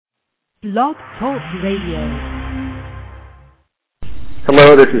Blog Talk Radio.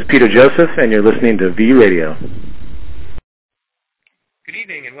 Hello, this is Peter Joseph, and you're listening to V Radio. Good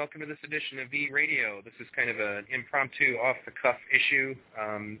evening, and welcome to this edition of V Radio. This is kind of an impromptu, off-the-cuff issue.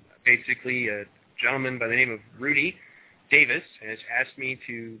 Basically, a gentleman by the name of Rudy Davis has asked me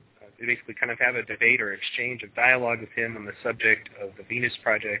to basically kind of have a debate or exchange of dialogue with him on the subject of the Venus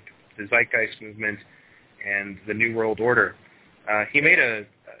Project, the Zeitgeist Movement, and the New World Order. He made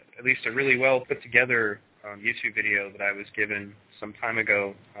at least a really well put-together YouTube video that I was given some time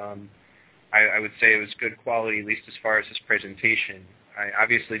ago. I would say it was good quality, at least as far as his presentation. I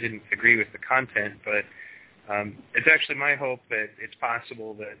obviously didn't agree with the content, but it's actually my hope that it's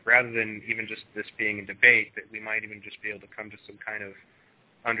possible that rather than even just this being a debate, that we might even just be able to come to some kind of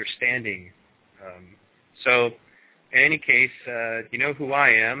understanding. So, in any case, you know who I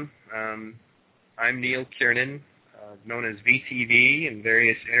am. I'm Neil Kiernan, known as VTV in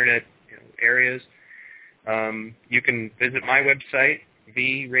various internet areas. You can visit my website,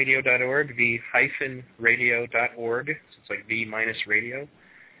 vradio.org, v-radio.org, so it's like v-radio.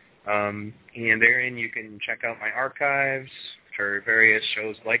 And therein you can check out my archives for various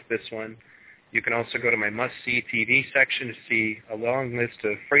shows like this one. You can also go to my must-see TV section to see a long list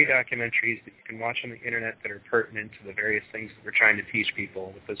of free documentaries that you can watch on the internet that are pertinent to the various things that we're trying to teach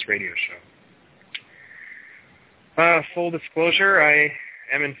people with this radio show. Full disclosure, I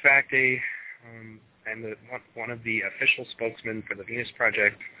am in fact I'm one of the official spokesmen for the Venus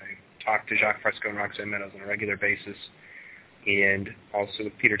Project. I talk to Jacques Fresco and Roxanne Meadows on a regular basis. And also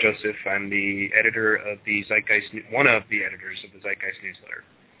with Peter Joseph, I'm the editor of the Zeitgeist, one of the editors of the Zeitgeist newsletter.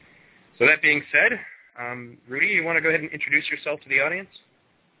 So that being said, Rudy, you want to go ahead and introduce yourself to the audience?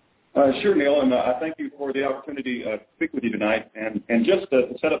 Sure, Neil, and I thank you for the opportunity to speak with you tonight. And just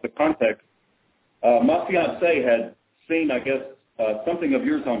to set up the context, my fiancée had seen, I guess, something of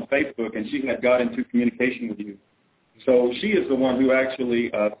yours on Facebook, and she had got into communication with you. So she is the one who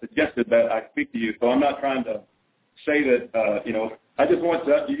actually suggested that I speak to you. So I'm not trying to say that, I just want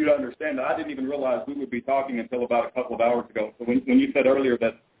you to understand that I didn't even realize we would be talking until about a couple of hours ago. So when you said earlier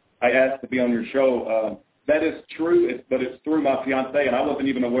that I asked to be on your show, that is true, but it's through my fiancée, and I wasn't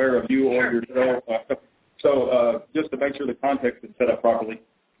even aware of you or your show. So just to make sure the context is set up properly.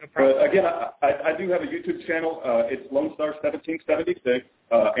 No problem. But again, I do have a YouTube channel. It's Lone Star 1776,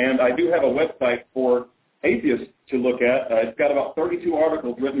 and I do have a website for atheists to look at. It's got about 32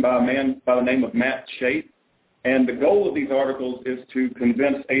 articles written by a man by the name of Matt Shape. And the goal of these articles is to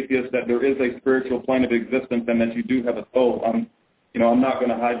convince atheists that there is a spiritual plane of existence and that you do have a soul. I'm not going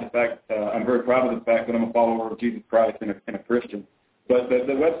to hide the fact. I'm very proud of the fact that I'm a follower of Jesus Christ and a Christian. But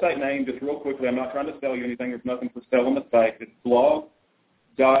the website name, just real quickly, I'm not trying to sell you anything. There's nothing for sale on the site. It's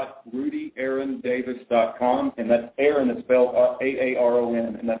blog.rudyaarondavis.com, and that's Aaron is spelled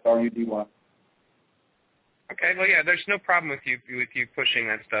A-A-R-O-N, and that's R-U-D-Y. Okay, well, yeah, there's no problem with you pushing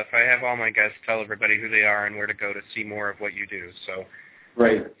that stuff. I have all my guests tell everybody who they are and where to go to see more of what you do. So,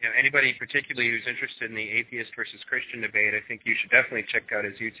 great. Anybody particularly who's interested in the atheist versus Christian debate, I think you should definitely check out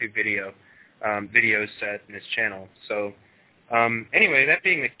his YouTube video set and his channel. So, anyway, that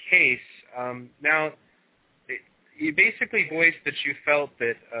being the case, now you basically voiced that you felt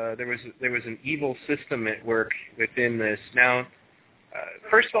that there was an evil system at work within this. Now,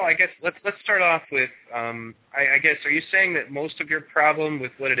 first of all, I guess let's start off with, I guess, are you saying that most of your problem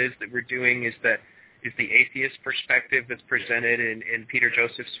with what it is that we're doing is the atheist perspective that's presented in Peter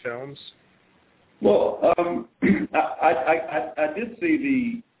Joseph's films? Well, I did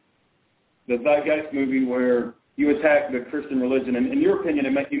see the Zeitgeist movie where you attack the Christian religion, and in your opinion,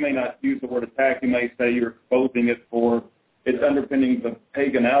 you may not use the word attack. You may say you're exposing it for its underpinnings of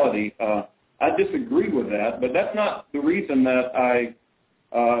paganality. I disagree with that, but that's not the reason that I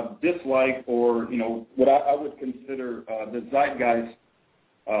dislike or, what I would consider the Zeitgeist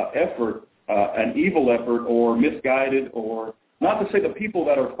effort, an evil effort or misguided, or not to say the people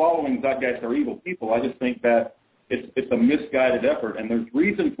that are following Zeitgeist are evil people. I just think that it's a misguided effort, and there's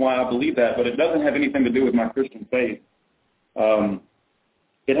reasons why I believe that, but it doesn't have anything to do with my Christian faith.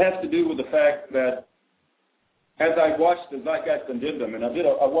 It has to do with the fact that as I watched the Zeitgeist and did them, and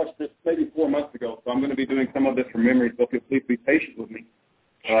I watched this maybe 4 months ago, so I'm going to be doing some of this from memory, so if you'll please be patient with me.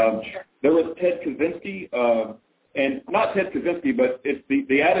 There was Ted Kaczynski, and not Ted Kaczynski, but it's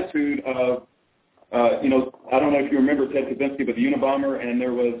the attitude of, I don't know if you remember Ted Kaczynski, but the Unabomber, and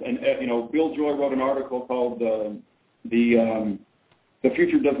there was, Bill Joy wrote an article called The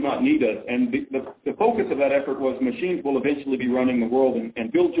Future Does Not Need Us, and the focus of that effort was machines will eventually be running the world,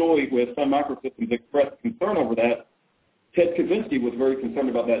 and Bill Joy with Sun Microsystems expressed concern over that. Ted Kaczynski was very concerned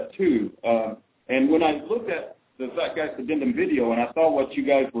about that too. And when I looked at the Zeitgeist Addendum video and I saw what you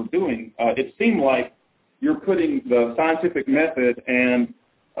guys were doing, it seemed like you're putting the scientific method and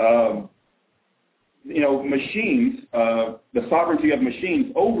machines, the sovereignty of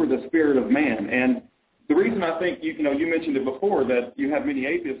machines over the spirit of man. And the reason I think you mentioned it before that you have many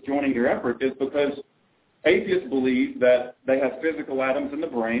atheists joining your effort is because atheists believe that they have physical atoms in the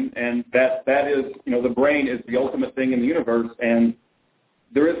brain, and that is, the brain is the ultimate thing in the universe, and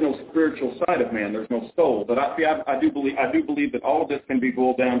there is no spiritual side of man. There's no soul. But I do believe that all of this can be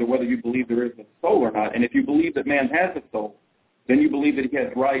boiled down to whether you believe there is a soul or not. And if you believe that man has a soul, then you believe that he has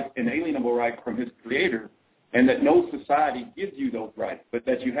rights, inalienable rights from his creator, and that no society gives you those rights, but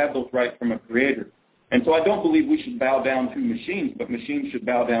that you have those rights from a creator. And so I don't believe we should bow down to machines, but machines should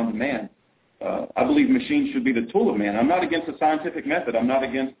bow down to man. I believe machines should be the tool of man. I'm not against the scientific method. I'm not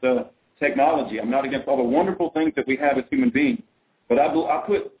against the technology. I'm not against all the wonderful things that we have as human beings. But I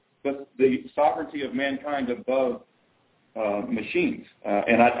put the sovereignty of mankind above machines.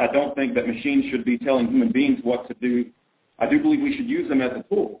 And I don't think that machines should be telling human beings what to do. I do believe we should use them as a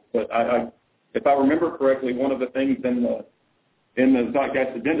tool. But if I remember correctly, one of the things in the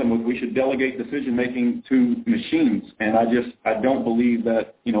Zeitgeist Addendum was we should delegate decision-making to machines. And I don't believe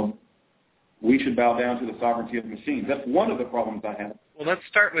that, we should bow down to the sovereignty of machines. That's one of the problems I have. Well, let's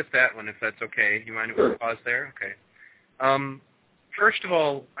start with that one, if that's okay. You mind if we pause there? Okay. First of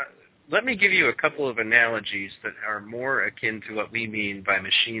all, let me give you a couple of analogies that are more akin to what we mean by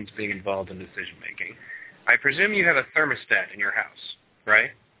machines being involved in decision-making. I presume you have a thermostat in your house,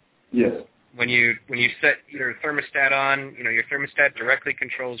 right? Yes. When you set your thermostat on, your thermostat directly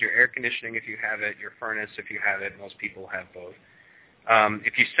controls your air conditioning if you have it, your furnace if you have it. Most people have both.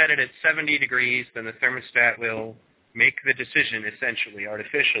 If you set it at 70 degrees, then the thermostat will make the decision, essentially,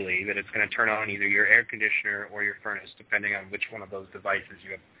 artificially, that it's going to turn on either your air conditioner or your furnace, depending on which one of those devices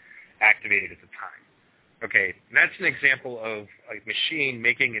you have activated at the time. Okay, and that's an example of a machine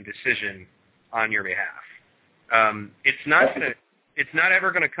making a decision on your behalf. It's not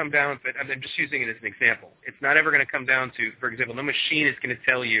ever going to come down, but I'm just using it as an example. It's not ever going to come down to, for example, no machine is going to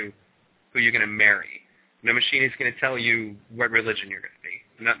tell you who you're going to marry. No machine is going to tell you what religion you're going to be.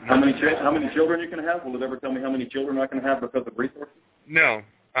 How many children you can have? Will it ever tell me how many children I can have because of resources? No.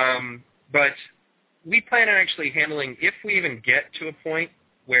 But we plan on actually handling, if we even get to a point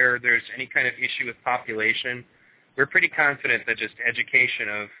where there's any kind of issue with population, we're pretty confident that just education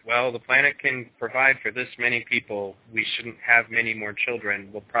of, well, the planet can provide for this many people, we shouldn't have many more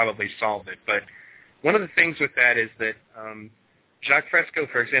children, will probably solve it. But one of the things with that is that Jacques Fresco,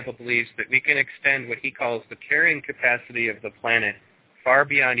 for example, believes that we can extend what he calls the carrying capacity of the planet far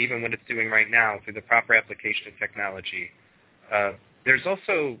beyond even what it's doing right now through the proper application of technology. There's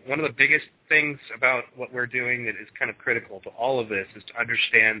also one of the biggest things about what we're doing that is kind of critical to all of this is to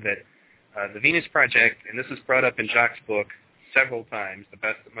understand that the Venus Project, and this is brought up in Jacques' book several times, The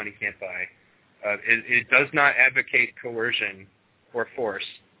Best That Money Can't Buy, it does not advocate coercion or force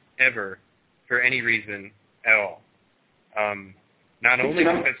ever for any reason at all. Not only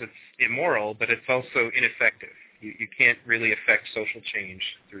because it's immoral, but it's also ineffective. You can't really affect social change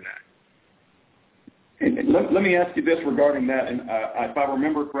through that. Let me ask you this regarding that. And if I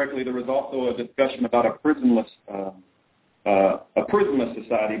remember correctly, there was also a discussion about a prisonless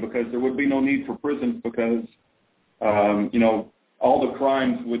society, because there would be no need for prisons because, all the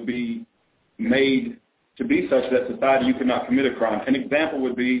crimes would be made to be such that society you could not commit a crime. An example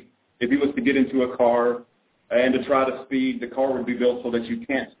would be if you was to get into a car and to try to speed, the car would be built so that you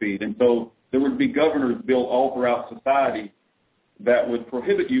can't speed. And so there would be governors built all throughout society that would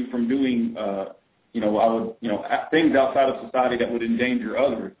prohibit you from doing, things outside of society that would endanger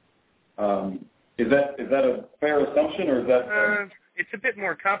others. Is that a fair assumption, or is that? It's a bit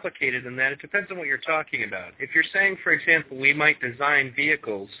more complicated than that. It depends on what you're talking about. If you're saying, for example, we might design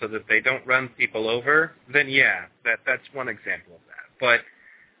vehicles so that they don't run people over, then yeah, that's one example of that. But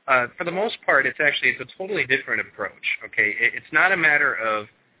for the most part, it's a totally different approach. Okay, it's not a matter of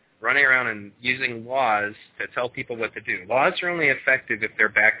running around and using laws to tell people what to do. Laws are only effective if they're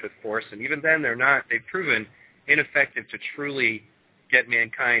backed with force, and even then they're not. They've proven ineffective to truly get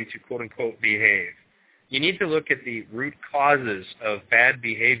mankind to quote unquote behave. You need to look at the root causes of bad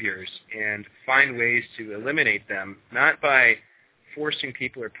behaviors and find ways to eliminate them, not by forcing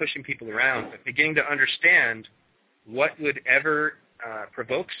people or pushing people around, but beginning to understand what would ever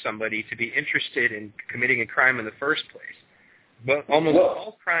provoke somebody to be interested in committing a crime in the first place. But almost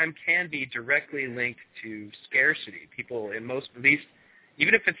all crime can be directly linked to scarcity. People, in most, at least,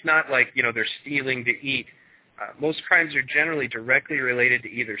 even if it's not like, they're stealing to eat, most crimes are generally directly related to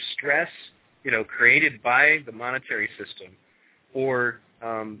either stress, created by the monetary system, or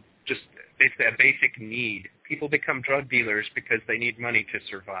just basically a basic need people become drug dealers because they need money to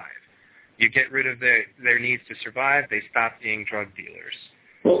survive. You get rid of their needs to survive, they stop being drug dealers.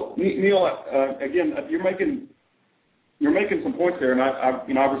 Well, Neil, again, you're making some points there, and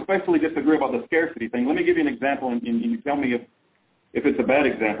I respectfully disagree about the scarcity thing. Let me give you an example, and you tell me if it's a bad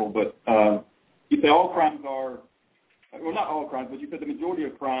example. But you say all crimes are, well, not all crimes, but you said the majority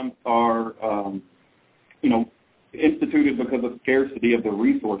of crimes are, instituted because of scarcity of the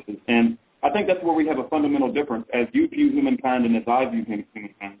resources. And I think that's where we have a fundamental difference as you view humankind and as I view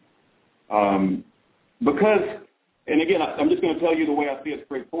humankind. Because, and again, I'm just going to tell you the way I see it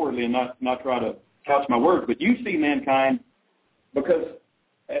straightforwardly and not try to couch my words, but you see mankind because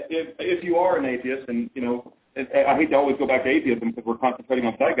if you are an atheist, and, I hate to always go back to atheism because we're concentrating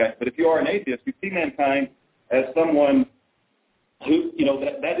on zeitgeist, but if you are an atheist, you see mankind as someone who,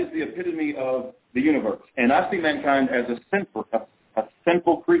 that is the epitome of the universe. And I see mankind as a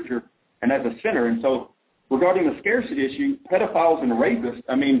sinful creature and as a sinner. And so regarding the scarcity issue, pedophiles and rapists,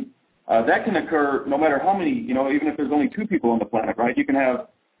 that can occur no matter how many, even if there's only 2 people on the planet, right? You can have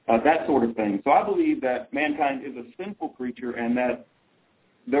that sort of thing. So I believe that mankind is a sinful creature and that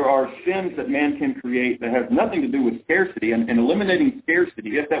there are sins that man can create that have nothing to do with scarcity. And eliminating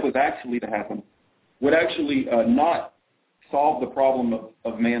scarcity, if that was actually to happen, would actually not solve the problem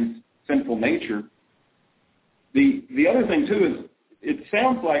of man's sinful nature. The other thing, too, is it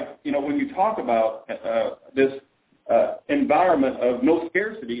sounds like, when you talk about this environment of no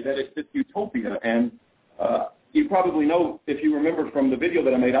scarcity, that it's this utopia. And you probably know, if you remember from the video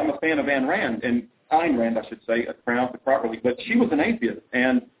that I made, I'm a fan of Ayn Rand, I should say, pronounce it properly, but she was an atheist,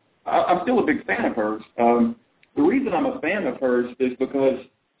 and I'm still a big fan of hers. The reason I'm a fan of hers is because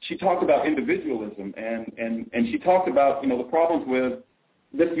she talked about individualism, and she talked about, the problems with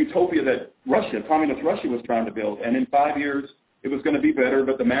this utopia that communist Russia was trying to build. And in 5 years, it was going to be better,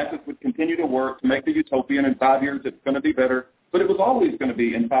 but the masses would continue to work to make the utopia, and in 5 years, it's going to be better. But it was always going to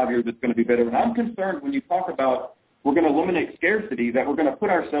be, in 5 years, it's going to be better. And I'm concerned when you talk about we're going to eliminate scarcity, that we're going to put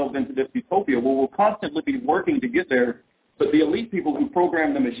ourselves into this utopia where we'll constantly be working to get there. But the elite people who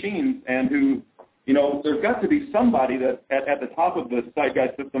program the machines and who, there's got to be somebody that at the top of the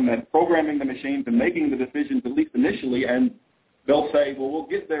zeitgeist system that's programming the machines and making the decisions, at least initially, and they'll say, well, we'll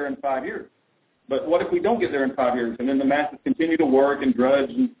get there in 5 years. But what if we don't get there in 5 years? And then the masses continue to work and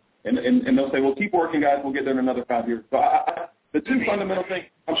drudge, and they'll say, well, keep working, guys, we'll get there in another 5 years. So the two fundamental things.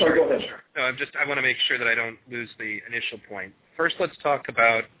 I'm sorry, go ahead. Sure. No, I want to make sure that I don't lose the initial point. First, let's talk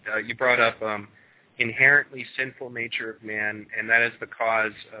about, you brought up inherently sinful nature of man, and that is the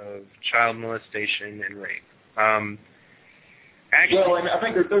cause of child molestation and rape. Well, and I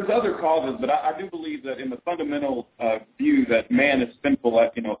think there's other causes, but I do believe that in the fundamental view that man is sinful,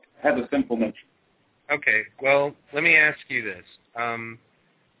 has a sinful nature. Okay. Well, let me ask you this.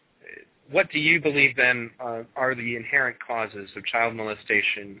 What do you believe, then, are the inherent causes of child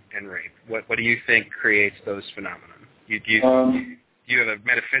molestation and rape? What do you think creates those phenomena? Do you have a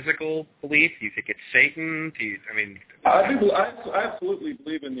metaphysical belief? Do you think it's Satan? I absolutely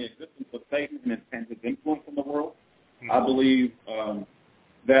believe in the existence of Satan and his influence in the world. Mm-hmm. I believe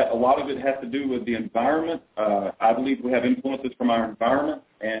that a lot of it has to do with the environment. I believe we have influences from our environment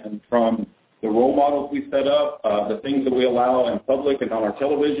and from the role models we set up, the things that we allow in public and on our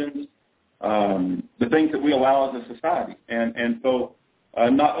televisions, the things that we allow as a society. And so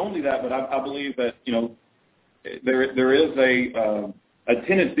not only that, but I believe that, there is a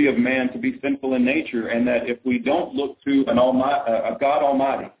tendency of man to be sinful in nature, and that if we don't look to a God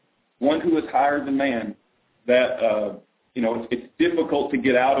Almighty, one who is higher than man, that it's difficult to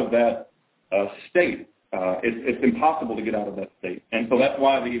get out of that state. It's impossible to get out of that state, and so that's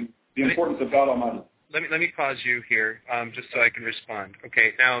why the importance of God Almighty. Let me pause you here, just so I can respond.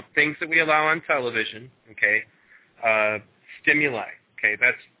 Okay, now things that we allow on television. Okay, stimuli. Okay,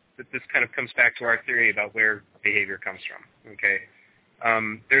 this kind of comes back to our theory about where behavior comes from. Okay,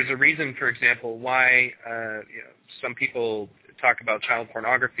 there's a reason, for example, why some people talk about child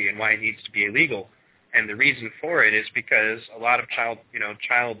pornography and why it needs to be illegal. And the reason for it is because a lot of child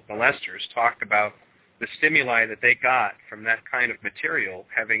molesters talk about the stimuli that they got from that kind of material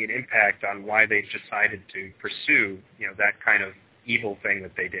having an impact on why they decided to pursue, that kind of evil thing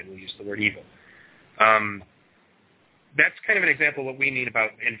that they did. We'll use the word evil. That's kind of an example of what we mean about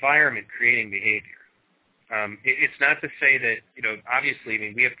environment creating behavior. It's not to say that,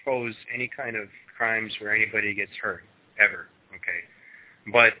 obviously, we oppose any kind of crimes where anybody gets hurt, ever, okay?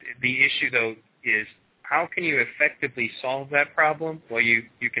 But the issue, though, is how can you effectively solve that problem? Well, you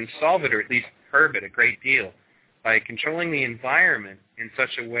can solve it, or at least curb it a great deal, by controlling the environment in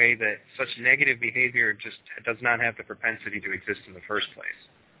such a way that such negative behavior just does not have the propensity to exist in the first place.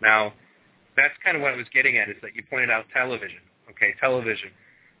 Now, that's kind of what I was getting at, is that you pointed out television, okay, television,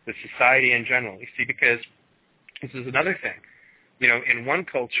 the society in general. You see, because this is another thing. You know, in one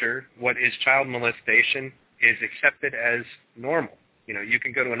culture, what is child molestation is accepted as normal. You know, you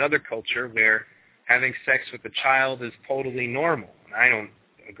can go to another culture where having sex with a child is totally normal. And I don't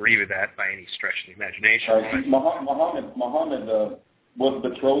agree with that by any stretch of the imagination. Muhammad was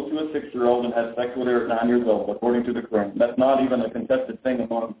betrothed to a 6-year-old and had sex with her at 9 years old, according to the Quran. That's not even a contested thing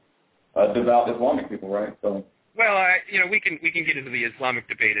among devout Islamic people, right? So. Well, we can get into the Islamic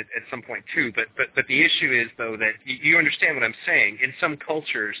debate at some point too, but the issue is, though, that you understand what I'm saying. In some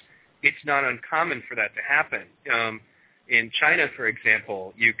cultures, it's not uncommon for that to happen. In China, for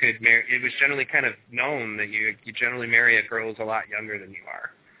example, you could marry. It was generally kind of known that you generally marry a girl who's a lot younger than you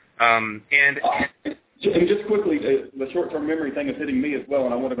are. And just quickly, the short-term memory thing is hitting me as well,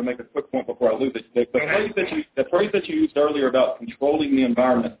 and I wanted to make a quick point before I lose it. The phrase that you used earlier about controlling the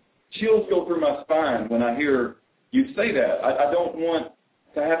environment, chills go through my spine when I hear you say that. I don't want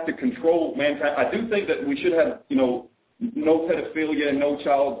to have to control mankind. I do think that we should have, no pedophilia and no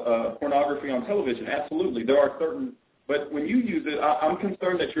child pornography on television. Absolutely, there are certain. But when you use it, I'm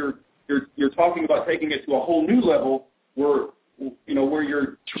concerned that you're talking about taking it to a whole new level where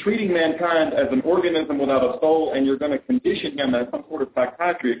you're treating mankind as an organism without a soul, and you're going to condition him as some sort of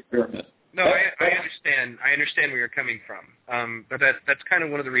psychiatry experiment. No, I understand. I understand where you're coming from. But that's kind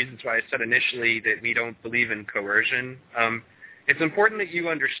of one of the reasons why I said initially that we don't believe in coercion. It's important that you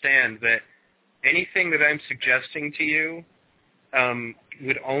understand that anything that I'm suggesting to you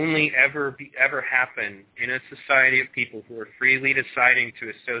would only ever happen in a society of people who are freely deciding to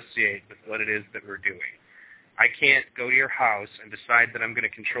associate with what it is that we're doing. I can't go to your house and decide that I'm going to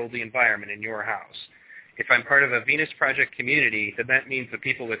control the environment in your house. If I'm part of a Venus Project community, then that means the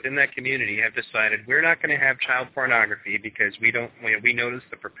people within that community have decided we're not going to have child pornography because we notice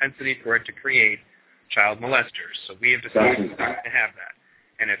the propensity for it to create child molesters. So we have decided we're not going to have that.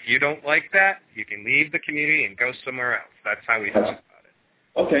 And if you don't like that, you can leave the community and go somewhere else. That's how we feel about it.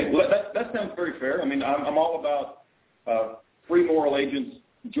 Okay, well, that sounds very fair. I mean, I'm all about free moral agents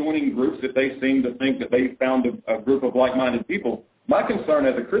joining groups if they seem to think that they found a group of like-minded people. My concern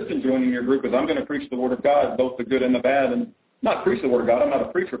as a Christian joining your group is I'm going to preach the Word of God, both the good and the bad, and not preach the Word of God. I'm not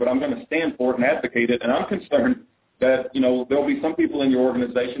a preacher, but I'm going to stand for it and advocate it, and I'm concerned that, there'll be some people in your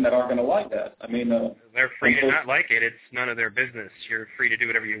organization that aren't going to like that. I mean, they're free to not like it. It's none of their business. You're free to do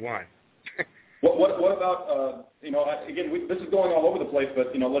whatever you want. What about, again, this is going all over the place,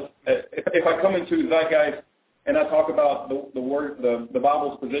 but, if I come into Zeitgeist and I talk about the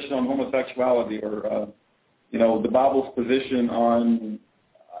Bible's position on homosexuality or, the Bible's position on,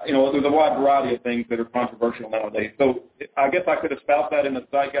 there's a wide variety of things that are controversial nowadays. So I guess I could espouse that in the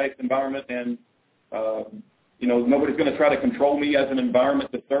Zeitgeist environment and, nobody's going to try to control me as an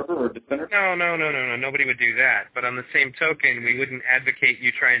environment disturber or dissenter? No. Nobody would do that. But on the same token, we wouldn't advocate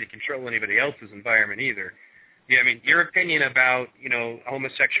you trying to control anybody else's environment either. Yeah, I mean, your opinion about,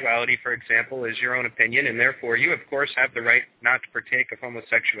 homosexuality, for example, is your own opinion, and therefore you, of course, have the right not to partake of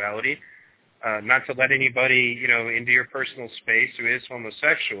homosexuality, not to let anybody, into your personal space who is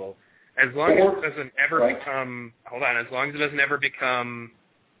homosexual, as long as it doesn't ever become,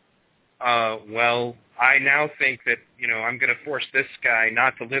 I now think that, I'm going to force this guy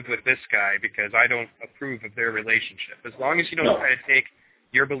not to live with this guy because I don't approve of their relationship. As long as you don't try to take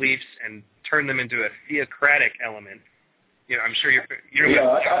your beliefs and turn them into a theocratic element, I'm sure that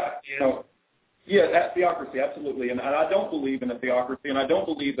theocracy, absolutely. And I don't believe in a theocracy, and I don't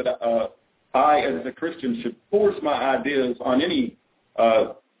believe that I, as a Christian, should force my ideas on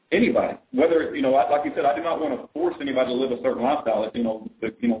anybody. Whether, like you said, I do not want to force anybody to live a certain lifestyle.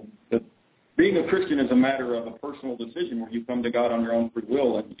 Being a Christian is a matter of a personal decision where you come to God on your own free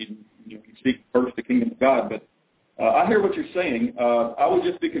will and you seek first the kingdom of God. But I hear what you're saying. I would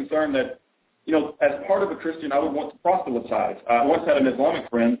just be concerned that, as part of a Christian, I would want to proselytize. I once had an Islamic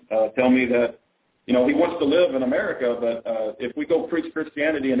friend tell me that, he wants to live in America, but if we go preach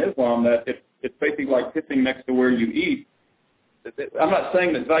Christianity and Islam, that it's basically like pissing next to where you eat. I'm not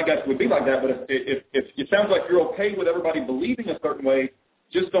saying that Zeitgeist would be like that, but if it sounds like you're okay with everybody believing a certain way,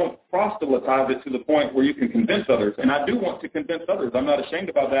 just don't proselytize it to the point where you can convince others. And I do want to convince others. I'm not ashamed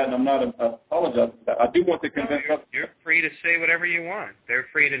about that, and I'm not apologizing for that. I do want to convince others. You're free to say whatever you want. They're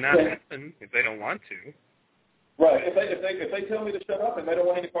free to not listen if they don't want to. Right. If they tell me to shut up and they don't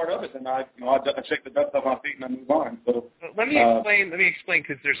want any part of it, then I shake the dust off my feet and I move on. So let me explain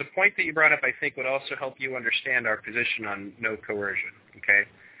because there's a point that you brought up I think would also help you understand our position on no coercion. Okay.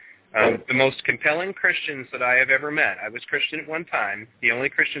 The most compelling Christians that I have ever met, I was Christian at one time, the only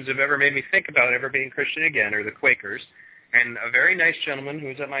Christians who have ever made me think about ever being Christian again are the Quakers, And a very nice gentleman who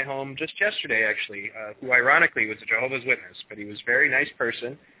was at my home just yesterday, actually, who ironically was a Jehovah's Witness, but he was a very nice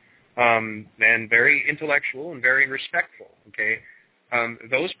person, and very intellectual and very respectful, okay?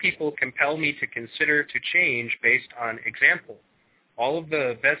 Those people compel me to consider to change based on example. All of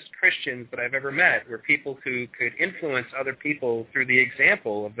the best Christians that I've ever met were people who could influence other people through the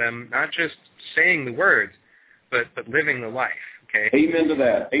example of them not just saying the words, but living the life, okay? Amen to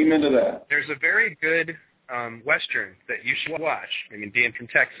that. Amen to that. There's a very good Western that you should watch. I mean, being from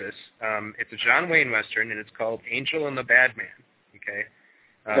Texas, it's a John Wayne Western, and it's called Angel and the Bad Man.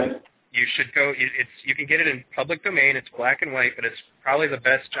 Okay, you should go. You can get it in public domain. It's black and white, but it's probably the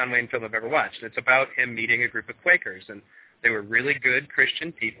best John Wayne film I've ever watched. It's about him meeting a group of Quakers, and they were really good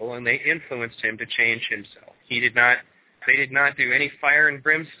Christian people, and they influenced him to change himself. They did not do any fire and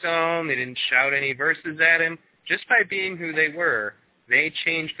brimstone. They didn't shout any verses at him. Just by being who they were, they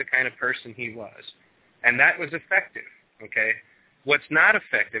changed the kind of person he was. And that was effective, okay? What's not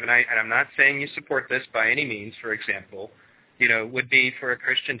effective, and I'm not saying you support this by any means, for example, would be for a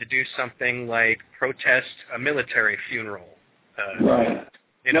Christian to do something like protest a military funeral. Right.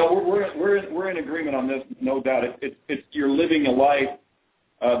 We're in agreement on this, no doubt. It's you're living a life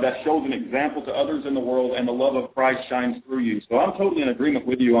that shows an example to others in the world, and the love of Christ shines through you. So I'm totally in agreement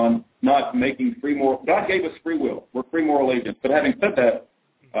with you on not making free moral. God gave us free will. We're free moral agents. But having said that,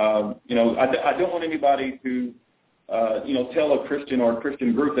 I don't want anybody to, tell a Christian or a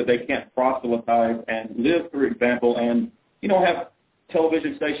Christian group that they can't proselytize and live through example and, have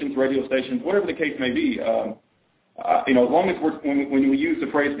television stations, radio stations, whatever the case may be. As long as when we use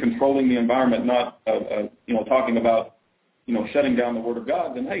the phrase controlling the environment, not, talking about, shutting down the Word of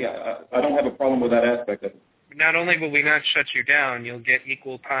God, then, hey, I don't have a problem with that aspect of it. Not only will we not shut you down, you'll get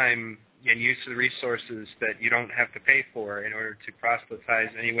equal time and use of the resources that you don't have to pay for in order to proselytize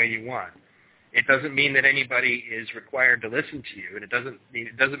any way you want. It doesn't mean that anybody is required to listen to you, and it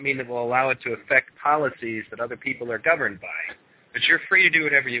doesn't mean that we'll allow it to affect policies that other people are governed by. But you're free to do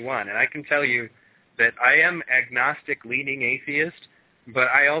whatever you want, and I can tell you that I am agnostic, leaning atheist, but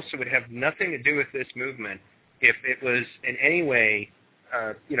I also would have nothing to do with this movement if it was in any way,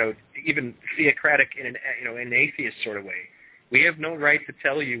 even theocratic in an atheist sort of way. We have no right to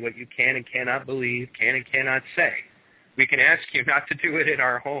tell you what you can and cannot believe, can and cannot say. We can ask you not to do it in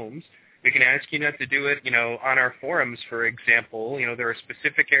our homes. We can ask you not to do it, on our forums, for example. There are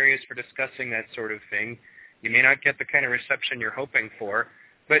specific areas for discussing that sort of thing. You may not get the kind of reception you're hoping for,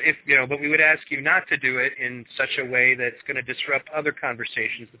 but but we would ask you not to do it in such a way that's going to disrupt other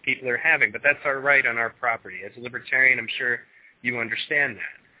conversations that people are having. But that's our right on our property. As a libertarian, I'm sure you understand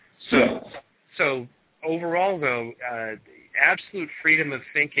that. So overall, though, absolute freedom of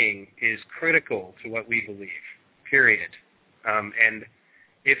thinking is critical to what we believe, period. And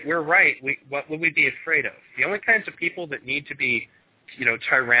if we're right, what would we be afraid of? The only kinds of people that need to be,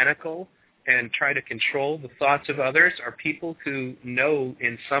 tyrannical and try to control the thoughts of others are people who know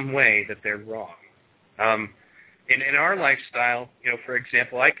in some way that they're wrong. In our lifestyle, for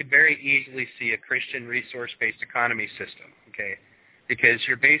example, I could very easily see a Christian resource-based economy system, okay? Because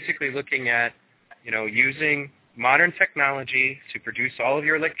you're basically looking at, using modern technology to produce all of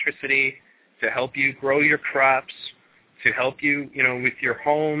your electricity, to help you grow your crops, to help you, with your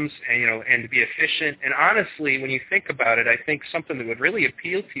homes, and to be efficient. And honestly, when you think about it, I think something that would really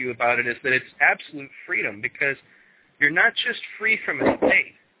appeal to you about it is that it's absolute freedom, because you're not just free from a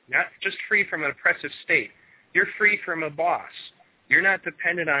state, not just free from an oppressive state. You're free from a boss. You're not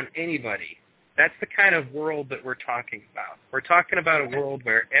dependent on anybody. That's the kind of world that we're talking about. We're talking about a world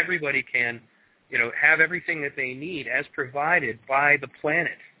where everybody can, have everything that they need as provided by the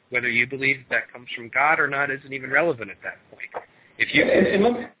planet. Whether you believe that comes from God or not isn't even relevant at that point.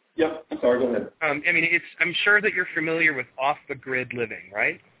 I'm sorry, go ahead. I'm sure that you're familiar with off-the-grid living,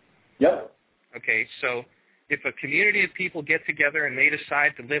 right? Yep. Okay, so if a community of people get together and they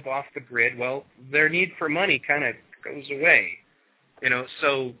decide to live off the grid, well, their need for money kind of goes away. And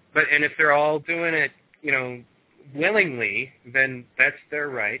if they're all doing it, willingly, then that's their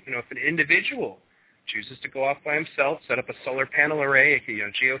right. If an individual chooses to go off by himself, set up a solar panel array, a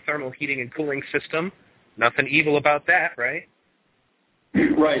geothermal heating and cooling system, nothing evil about that, right?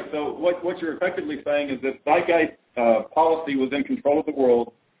 Right. So what you're effectively saying is that Zeitgeist policy was in control of the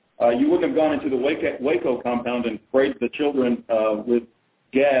world. You wouldn't have gone into the Waco compound and sprayed the children with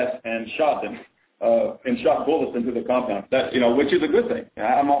gas and shot them and shot bullets into the compound. That which is a good thing.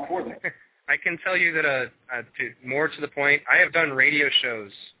 I'm all for that. I can tell you that more to the point, I have done radio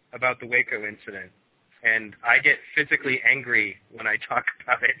shows about the Waco incident, and I get physically angry when I talk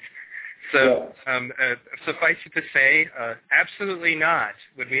about it. So suffice it to say, absolutely not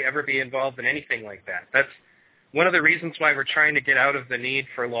would we ever be involved in anything like that. one of the reasons why we're trying to get out of the need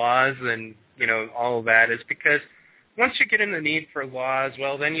for laws and, all of that is because once you get in the need for laws,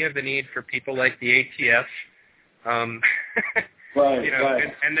 well, then you have the need for people like the ATF. Right.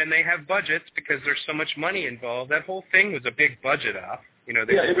 And then they have budgets because there's so much money involved. That whole thing was a big budget op.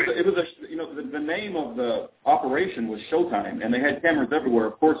 The name of the operation was Showtime, and they had cameras everywhere.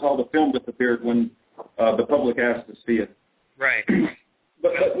 Of course, all the film disappeared when the public asked to see it. Right.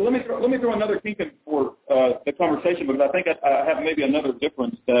 But let me throw another kink in for the conversation, because I think I have maybe another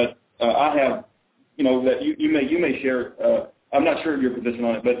difference that I have, that you may share. I'm not sure of your position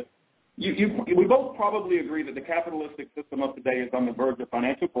on it, but we both probably agree that the capitalistic system of today is on the verge of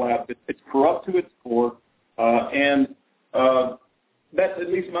financial collapse. It's corrupt to its core, and that's at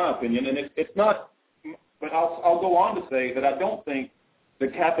least my opinion. And it's not. But I'll go on to say that I don't think the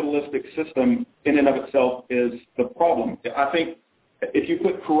capitalistic system in and of itself is the problem. I think if you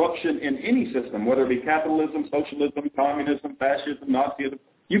put corruption in any system, whether it be capitalism, socialism, communism, fascism, Nazism,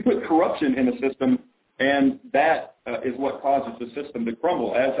 you put corruption in a system, and that is what causes the system to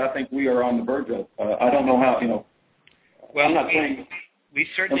crumble, as I think we are on the verge of. I don't know how, Well, I'm not saying... We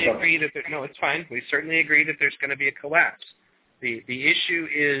certainly agree that no, it's fine. We certainly agree that there's going to be a collapse. The issue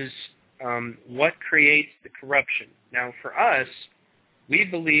is what creates the corruption. Now, for us, we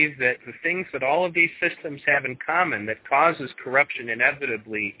believe that the things that all of these systems have in common that causes corruption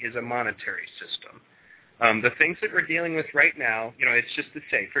inevitably is a monetary system. The things that we're dealing with right now, it's just to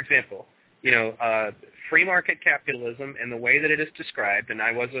say, for example, free market capitalism and the way that it is described, and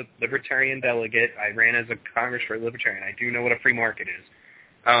I was a libertarian delegate. I ran as a Congress for a libertarian. I do know what a free market is.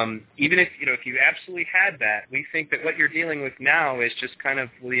 Even if, if you absolutely had that, we think that what you're dealing with now is just kind of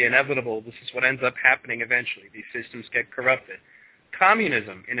the inevitable. This is what ends up happening eventually. These systems get corrupted.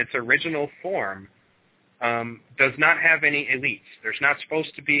 Communism, in its original form, does not have any elites. There's not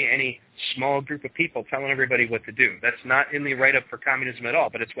supposed to be any small group of people telling everybody what to do. That's not in the write-up for communism at all,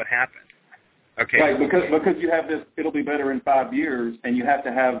 but it's what happened. Okay. Right, because you have this, it'll be better in 5 years, and you have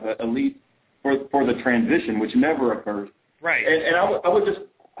to have the elite for the transition, which never occurs. Right. And I would just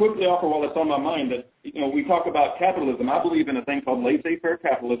quickly offer, while it's on my mind, that we talk about capitalism. I believe in a thing called laissez-faire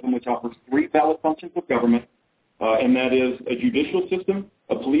capitalism, which offers 3 valid functions of government, and that is a judicial system,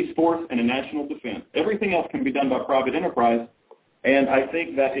 a police force, and a national defense. Everything else can be done by private enterprise, and I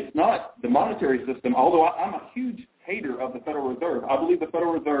think that it's not the monetary system, although I'm a huge hater of the Federal Reserve. I believe the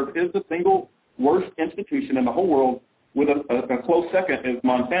Federal Reserve is the single worst institution in the whole world, with a close second is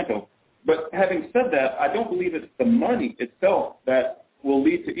Monsanto. But having said that, I don't believe it's the money itself that will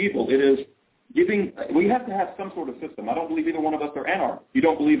lead to evil. It is we have to have some sort of system. I don't believe either one of us are anarchists. You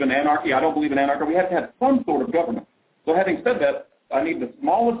don't believe in anarchy. I don't believe in anarchy. We have to have some sort of government. So having said that, I need the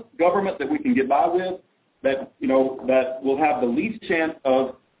smallest government that we can get by with, that will have the least chance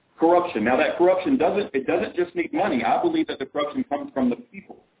of corruption. Now, that corruption doesn't just need money. I believe that the corruption comes from the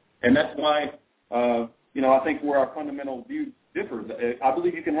people. And that's why, I think where our fundamental view differs. I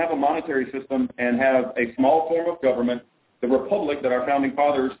believe you can have a monetary system and have a small form of government, the republic that our founding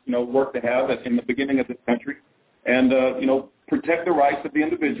fathers, worked to have in the beginning of this country, and, protect the rights of the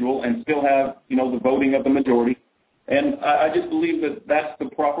individual and still have, the voting of the majority. And I just believe that that's the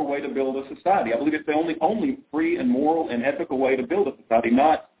proper way to build a society. I believe it's the only free and moral and ethical way to build a society,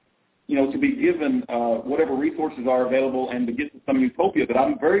 not, to be given whatever resources are available and to get to some utopia that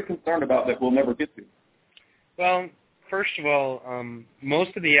I'm very concerned about that we'll never get to. Well, first of all,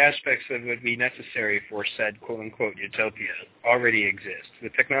 most of the aspects that would be necessary for said quote-unquote utopia already exist. The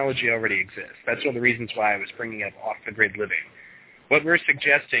technology already exists. That's one of the reasons why I was bringing up off-the-grid living. What we're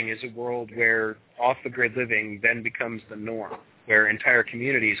suggesting is a world where off-the-grid living then becomes the norm, where entire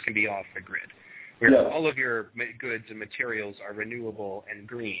communities can be off-the-grid, where all of your goods and materials are renewable and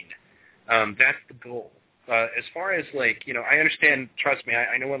green. That's the goal. As far as, I understand, trust me,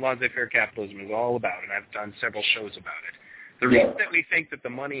 I know what laissez-faire capitalism is all about, and I've done several shows about it. The reason that we think that the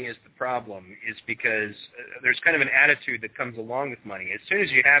money is the problem is because there's kind of an attitude that comes along with money. As soon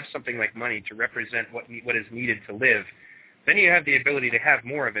as you have something like money to represent what is needed to live, then you have the ability to have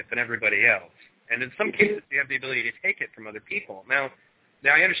more of it than everybody else. And in some cases, you have the ability to take it from other people. Now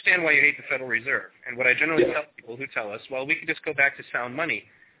I understand why you hate the Federal Reserve. And what I generally tell people who tell us, well, we can just go back to sound money.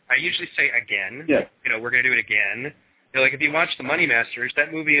 I usually say again, we're going to do it again. If you watch The Money Masters,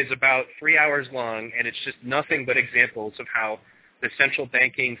 that movie is about 3 hours long, and it's just nothing but examples of how the central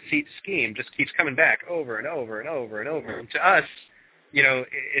banking scheme just keeps coming back over and over and over and over. And to us,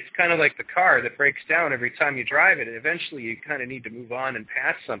 it's kind of like the car that breaks down every time you drive it. And eventually, you kind of need to move on and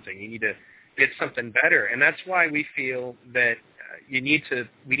pass something. You need to get something better. And that's why we feel that we need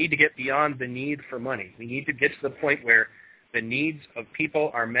to get beyond the need for money. We need to get to the point where the needs of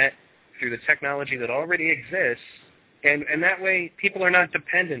people are met through the technology that already exists, and that way people are not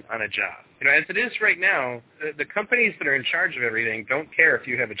dependent on a job. As it is right now, the companies that are in charge of everything don't care if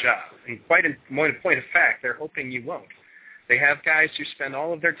you have a job. And quite a point of fact, they're hoping you won't. They have guys who spend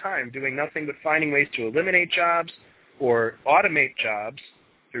all of their time doing nothing but finding ways to eliminate jobs or automate jobs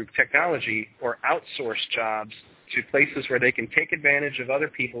through technology or outsource jobs to places where they can take advantage of other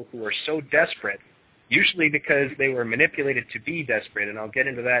people who are so desperate, usually because they were manipulated to be desperate, and I'll get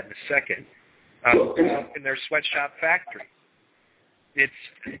into that in a second, in their sweatshop factory.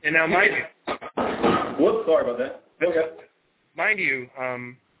 And now, mind you... Whoops, sorry about that. Okay. Mind you...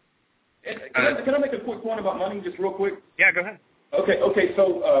 Can I make a quick point about money, just real quick? Yeah, go ahead. Okay.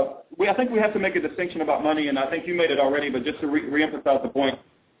 So I think we have to make a distinction about money, and I think you made it already, but just to reemphasize the point,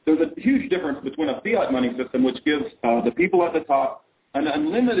 there's a huge difference between a fiat money system, which gives the people at the top an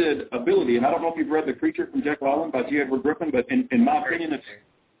unlimited ability. And I don't know if you've read The Creature from Jack London by G. Edward Griffin, but in my opinion, it's an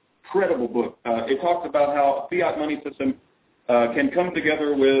incredible book. It talks about how a fiat money system can come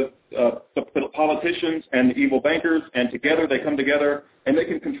together with the politicians and the evil bankers, and together they come together and they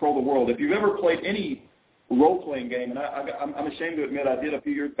can control the world. If you've ever played any role-playing game, and I'm ashamed to admit I did a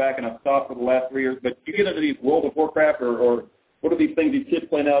few years back and I've stopped for the last 3 years, but you get into these World of Warcraft or what are these things these kids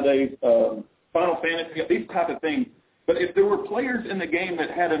play nowadays, Final Fantasy, these type of things. But if there were players in the game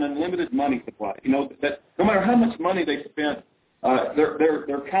that had an unlimited money supply, that no matter how much money they spent,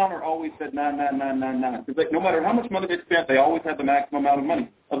 their counter always said 99999. Because no matter how much money they spent, they always had the maximum amount of money.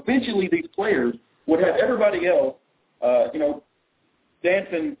 Eventually, these players would have everybody else,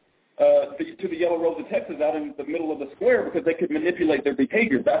 dancing to the Yellow Rose of Texas out in the middle of the square because they could manipulate their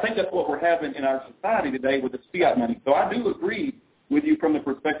behavior. I think that's what we're having in our society today with this fiat money. So I do agree with you from the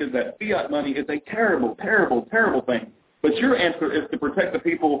perspective that fiat money is a terrible, terrible, terrible thing. But your answer is to protect the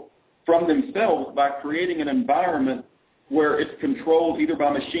people from themselves by creating an environment where it's controlled either by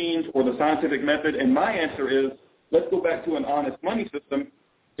machines or the scientific method. And my answer is, let's go back to an honest money system.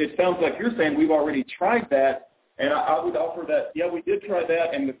 It sounds like you're saying we've already tried that. And I would offer that, yeah, we did try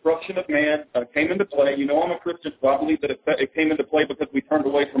that, and the corruption of man came into play. I'm a Christian, so I believe that it came into play because we turned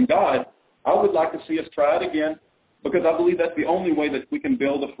away from God. I would like to see us try it again because I believe that's the only way that we can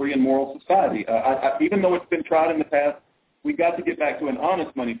build a free and moral society. Even though it's been tried in the past, we got to get back to an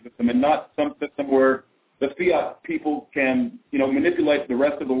honest money system and not some system where the fiat people can, manipulate the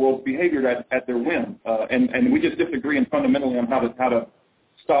rest of the world's behavior at their whim. And we just disagree fundamentally on how to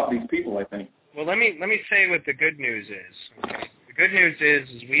stop these people, I think. Well, let me say what the good news is. Okay? The good news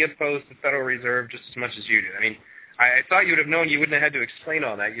is we oppose the Federal Reserve just as much as you do. I mean, I thought you would have known you wouldn't have had to explain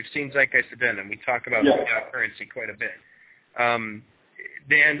all that. You've seen Zeitgeist Addendum. We talk about fiat currency quite a bit.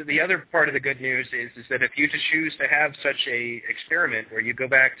 And the other part of the good news is that if you choose to have such a experiment where you go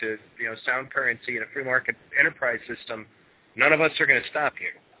back to sound currency and a free market enterprise system, none of us are going to stop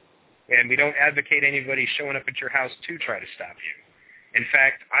you. And we don't advocate anybody showing up at your house to try to stop you. In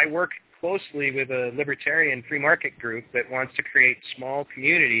fact, I work closely with a libertarian free market group that wants to create small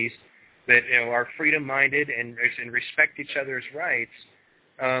communities that are freedom-minded and respect each other's rights.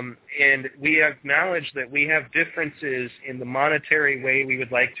 And we acknowledge that we have differences in the monetary way we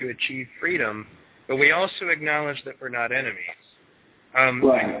would like to achieve freedom, but we also acknowledge that we're not enemies.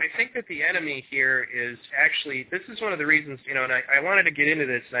 I think that the enemy here is actually, this is one of the reasons, and I wanted to get into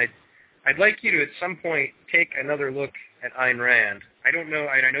this, and I'd like you to at some point take another look at Ayn Rand. I don't know,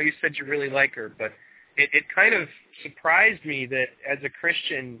 I know you said you really like her, but it kind of surprised me that as a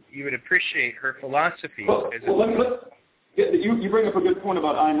Christian you would appreciate her philosophy. You bring up a good point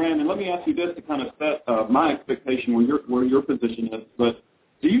about Ayn Rand, and let me ask you this to kind of set my expectation where your position is. But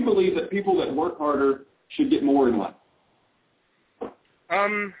do you believe that people that work harder should get more in life?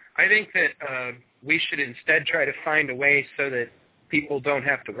 I think that we should instead try to find a way so that people don't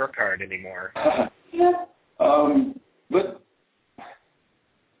have to work hard anymore. But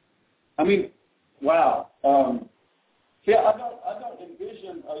I mean, wow. I don't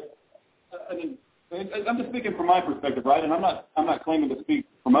envision. I'm just speaking from my perspective, right? And I'm not claiming to speak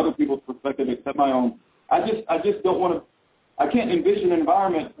from other people's perspective except my own. I just don't want to. I can't envision an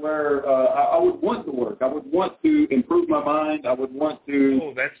environment where I would want to work. I would want to improve my mind. I would want to.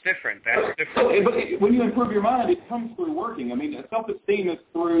 Oh, that's different. That's different. But when you improve your mind, it comes through working. I mean, self-esteem is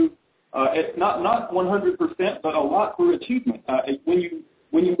through. It's not 100%, but a lot through achievement.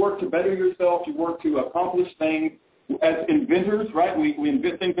 When you work to better yourself, you work to accomplish things. As inventors, right, we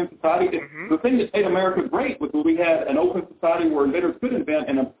invent things in society. The thing that made America great was that we had an open society where inventors could invent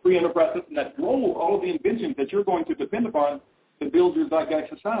and a free enterprise system that drove all of the inventions that you're going to depend upon to build your zeitgeist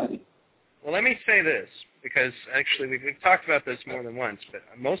society. Well, let me say this, because actually we've talked about this more than once, but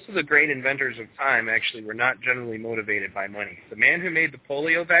most of the great inventors of time actually were not generally motivated by money. The man who made the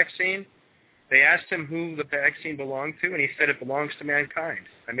polio vaccine, they asked him who the vaccine belonged to, and he said it belongs to mankind.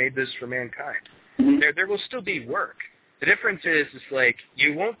 I made this for mankind. Mm-hmm. There will still be work. The difference is like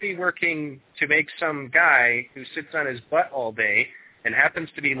you won't be working to make some guy who sits on his butt all day and happens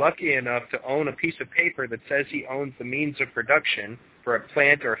to be lucky enough to own a piece of paper that says he owns the means of production for a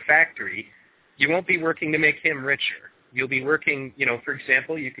plant or a factory. You won't be working to make him richer. You'll be working, for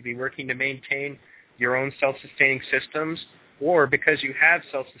example, you could be working to maintain your own self-sustaining systems, or because you have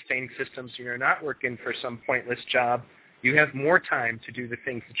self-sustaining systems and you're not working for some pointless job, you have more time to do the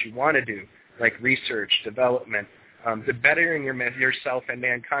things that you want to do, like research, development. The bettering yourself and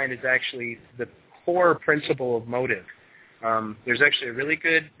mankind is actually the core principle of motive. There's actually a really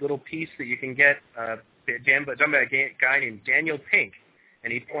good little piece that you can get done by a guy named Daniel Pink,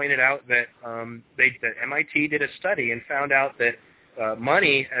 and he pointed out that that MIT did a study and found out that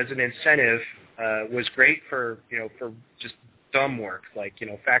money as an incentive was great for just dumb work, like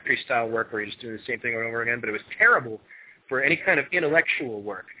factory-style work where you're just doing the same thing over and over again, but it was terrible for any kind of intellectual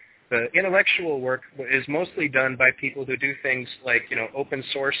work. The intellectual work is mostly done by people who do things like open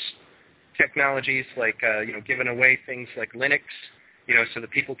source technologies, like giving away things like Linux, so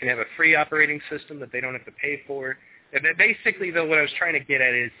that people can have a free operating system that they don't have to pay for. And basically, though, what I was trying to get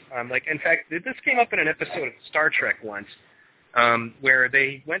at is, in fact, this came up in an episode of Star Trek once, where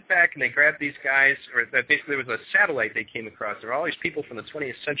they went back and they grabbed these guys, or basically there was a satellite they came across. There were all these people from the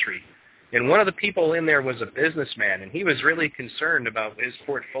 20th century. And one of the people in there was a businessman, and he was really concerned about his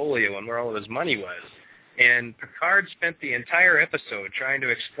portfolio and where all of his money was. And Picard spent the entire episode trying to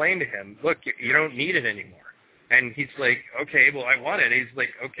explain to him, look, you don't need it anymore. And he's like, okay, well, I want it. He's like,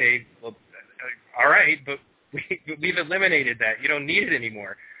 okay, well, all right, but we've eliminated that. You don't need it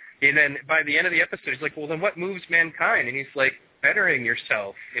anymore. And then by the end of the episode, he's like, well, then what moves mankind? And he's like, bettering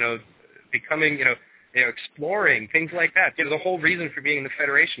yourself, becoming, exploring, things like that. The whole reason for being in the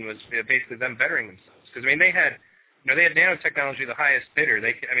Federation was basically them bettering themselves. Because, they had nanotechnology, the highest bidder.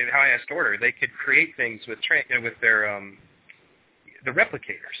 The highest order. They could create things with their the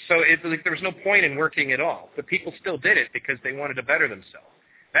replicators. So there was no point in working at all. But people still did it because they wanted to better themselves.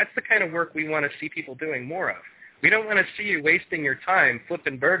 That's the kind of work we want to see people doing more of. We don't want to see you wasting your time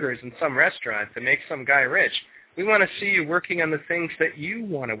flipping burgers in some restaurant to make some guy rich. We want to see you working on the things that you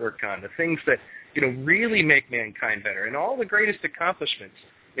want to work on, the things that really make mankind better. And all the greatest accomplishments,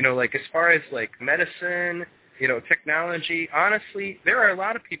 like as far as like medicine, technology, honestly, there are a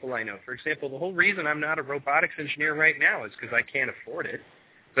lot of people I know. For example, the whole reason I'm not a robotics engineer right now is because I can't afford it.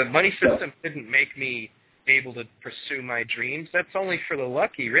 The money system didn't make me able to pursue my dreams. That's only for the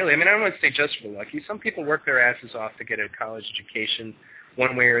lucky, really. I don't want to say just for the lucky. Some people work their asses off to get a college education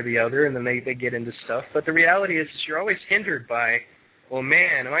one way or the other, and then they get into stuff. But the reality is you're always hindered by, well,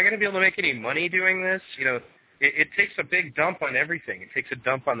 man, am I going to be able to make any money doing this? It takes a big dump on everything. It takes a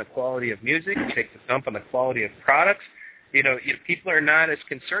dump on the quality of music. It takes a dump on the quality of products. People are not as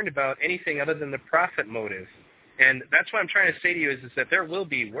concerned about anything other than the profit motive. And that's what I'm trying to say to you is that there will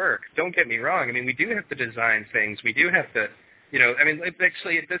be work. Don't get me wrong. We do have to design things. We do have to,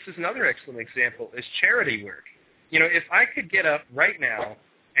 actually, this is another excellent example, is charity work. If I could get up right now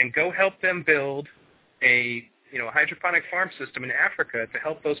and go help them build a hydroponic farm system in Africa to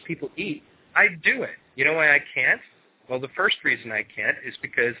help those people eat, I'd do it. You know why I can't? Well, the first reason I can't is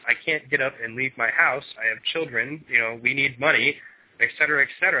because I can't get up and leave my house. I have children. We need money, et cetera, et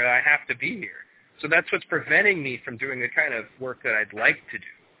cetera. I have to be here. So that's what's preventing me from doing the kind of work that I'd like to do.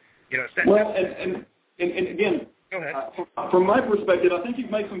 And again, go ahead. From my perspective, I think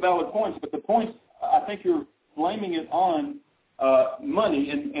you've made some valid points, but the points, I think you're blaming it on money,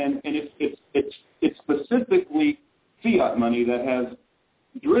 and it's specifically fiat money that has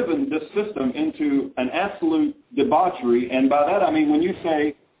driven this system into an absolute debauchery. And by that I mean when you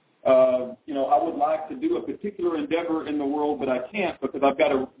say, I would like to do a particular endeavor in the world, but I can't because I've got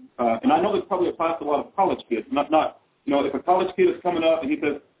to, and I know this probably applies to a lot of college kids, not if a college kid is coming up and he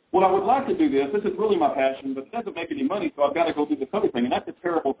says, well, I would like to do this is really my passion, but it doesn't make any money, so I've got to go do this other thing, and that's a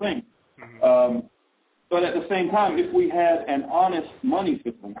terrible thing. Mm-hmm. But at the same time, if we had an honest money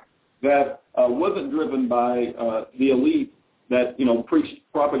system that wasn't driven by the elite that, preached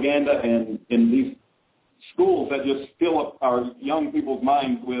propaganda and in these schools that just fill up our young people's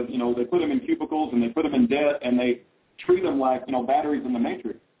minds with, they put them in cubicles and they put them in debt and they treat them like, batteries in the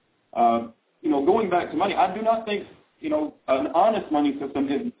Matrix. Going back to money, I do not think, an honest money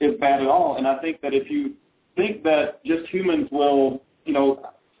system is bad at all. And I think that if you think that just humans will,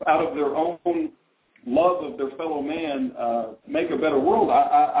 out of their own love of their fellow man make a better world.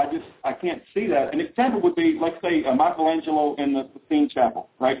 I can't see that. An example would be, let's say, Michelangelo in the Sistine Chapel,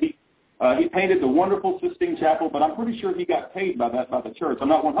 right? He painted the wonderful Sistine Chapel, but I'm pretty sure he got paid by the church. I'm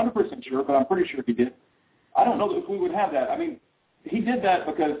not 100% sure, but I'm pretty sure he did. I don't know if we would have that. I mean, he did that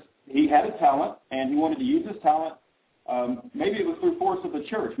because he had a talent, and he wanted to use his talent. Maybe it was through force of the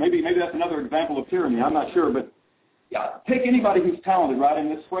church. Maybe that's another example of tyranny. I'm not sure, but yeah, take anybody who's talented, right? And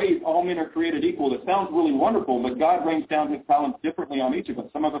this phrase, all men are created equal, it sounds really wonderful, but God rains down his talents differently on each of us.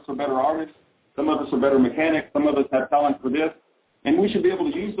 Some of us are better artists. Some of us are better mechanics. Some of us have talent for this. And we should be able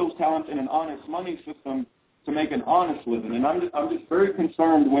to use those talents in an honest money system to make an honest living. And I'm just very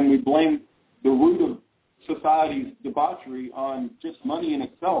concerned when we blame the root of society's debauchery on just money in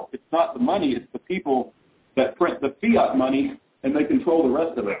itself. It's not the money, it's the people that print the fiat money and they control the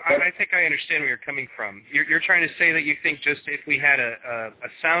rest of it. I think I understand where you're coming from. You're trying to say that you think just if we had a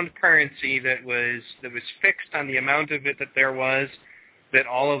sound currency that was fixed on the amount of it that there was, that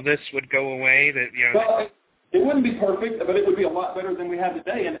all of this would go away. That Well, it wouldn't be perfect, but it would be a lot better than we have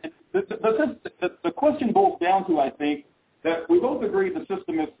today. And the question boils down to, I think, that we both agree the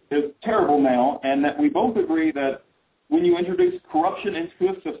system is terrible now, and that we both agree that when you introduce corruption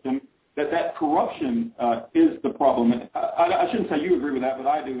into a system, that corruption is the problem. I shouldn't say you agree with that, but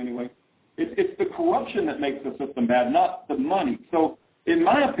I do anyway. It's the corruption that makes the system bad, not the money. So in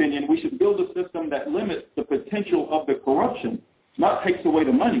my opinion, we should build a system that limits the potential of the corruption, not takes away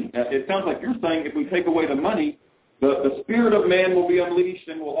the money. It sounds like you're saying if we take away the money, the spirit of man will be unleashed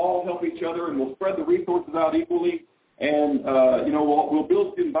and we'll all help each other and we'll spread the resources out equally and, we'll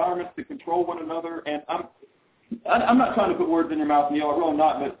build environments to control one another. And I'm not trying to put words in your mouth, Neil, I really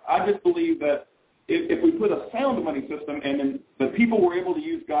not, but I just believe that if we put a sound money system and then the people were able to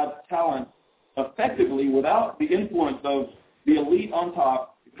use God's talent effectively without the influence of the elite on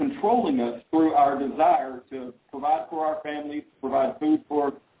top controlling us through our desire to provide for our families, provide food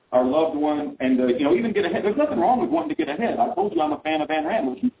for our loved ones, and even get ahead. There's nothing wrong with wanting to get ahead. I told you I'm a fan of Anne Rand,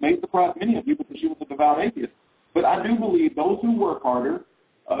 which may surprise many of you because she was a devout atheist. But I do believe those who work harder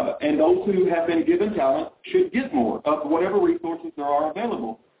and those who have been given talent should get more of whatever resources there are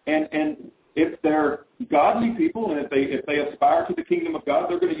available. And if they're godly people and if they aspire to the kingdom of God,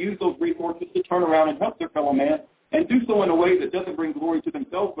 they're going to use those resources to turn around and help their fellow man and do so in a way that doesn't bring glory to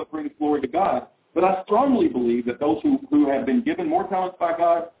themselves but brings glory to God. But I strongly believe that those who have been given more talents by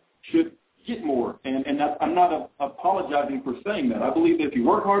God should get more. And I'm not apologizing for saying that. I believe that if you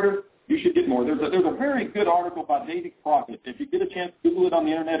work harder, you should get more. There's a very good article by David Crockett. If you get a chance, Google it on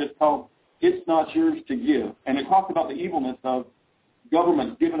the Internet. It's called It's Not Yours to Give. And it talks about the evilness of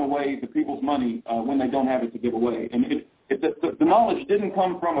government giving away the people's money when they don't have it to give away. And the knowledge didn't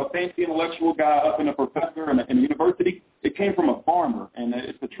come from a fancy intellectual guy up in a professor in a university. It came from a farmer, and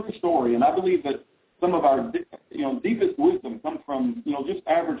it's a true story. And I believe that some of our deepest wisdom comes from just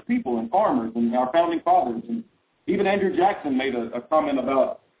average people and farmers and our founding fathers. And even Andrew Jackson made a comment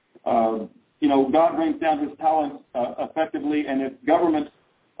about God rains down his talents effectively, and if government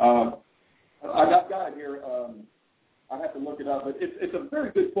I've got it here. I have to look it up, but it's a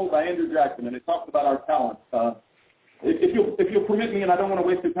very good quote by Andrew Jackson, and it talks about our talents. If you'll permit me, and I don't want to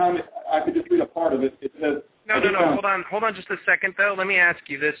waste your time, I could just read a part of it. It says, No. Hold on just a second, though. Let me ask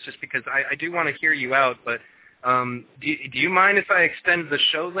you this, just because I do want to hear you out. But do you mind if I extend the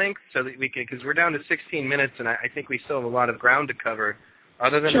show length so that we can, because we're down to 16 minutes, and I think we still have a lot of ground to cover.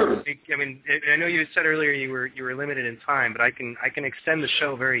 Other than sure. I mean, I know you said earlier you were limited in time, but I can extend the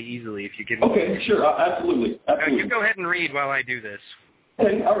show very easily if you give me. Okay, sure, absolutely. You go ahead and read while I do this.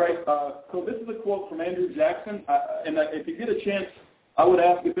 Okay, all right. So this is a quote from Andrew Jackson, and if you get a chance, I would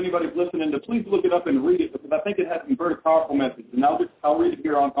ask if anybody's listening to please look it up and read it because I think it has some very powerful messages. And I'll read it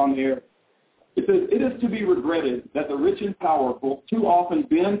here on the air. It says, "It is to be regretted that the rich and powerful too often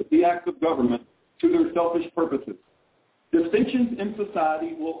bend the acts of government to their selfish purposes. Distinctions in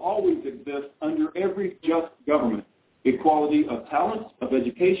society will always exist under every just government. Equality of talents, of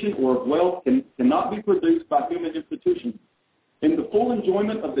education, or of wealth cannot be produced by human institutions. In the full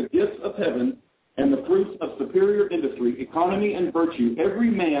enjoyment of the gifts of heaven and the fruits of superior industry, economy, and virtue, every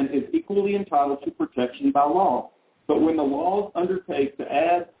man is equally entitled to protection by law. But when the laws undertake to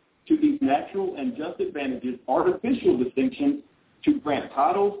add to these natural and just advantages artificial distinctions to grant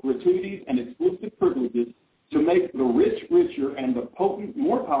titles, gratuities, and exclusive privileges, to make the rich richer and the potent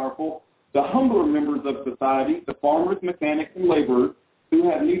more powerful, the humbler members of society, the farmers, mechanics, and laborers, who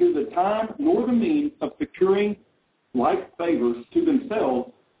have neither the time nor the means of securing like favors to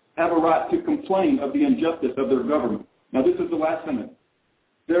themselves, have a right to complain of the injustice of their government." Now this is the last sentence.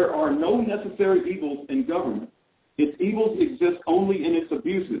 "There are no necessary evils in government. Its evils exist only in its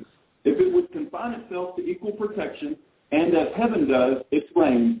abuses. if it would confine itself to equal protection, and as heaven does, its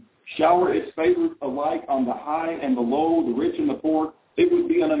rain, shower its favors alike on the high and the low, the rich and the poor, it would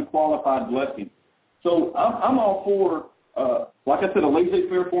be an unqualified blessing. So I'm all for, like I said, a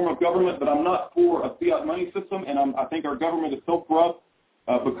laissez-faire form of government, but I'm not for a fiat money system, and I think our government is so corrupt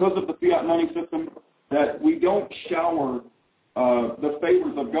because of the fiat money system that we don't shower the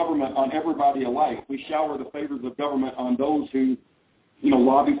favors of government on everybody alike. We shower the favors of government on those who,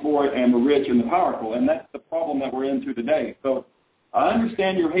 lobby for it, and the rich and the powerful, and that's the problem that we're into today. So I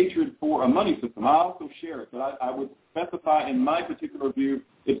understand your hatred for a money system. I also share it, but I would specify in my particular view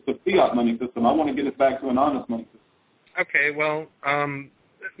it's the fiat money system. I want to get us back to an honest money system. Okay, well,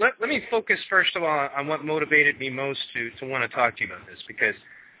 let me focus first of all on what motivated me most to want to talk to you about this, because,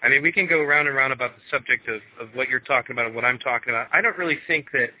 I mean, we can go round and round about the subject of what you're talking about and what I'm talking about. I don't really think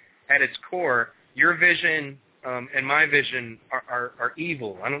that at its core, your vision and my vision are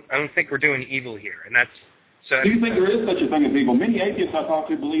evil. I don't think we're doing evil here, and that's... So, do you think there is such a thing as evil? Many atheists I talk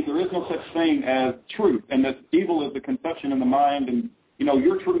to believe there is no such thing as truth, and that evil is the conception in the mind, and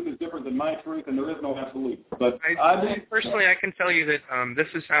your truth is different than my truth, and there is no absolute. But I believe, personally, I can tell you that this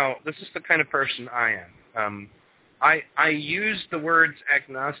is the kind of person I am. I use the words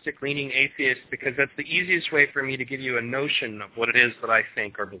agnostic, leaning atheist, because that's the easiest way for me to give you a notion of what it is that I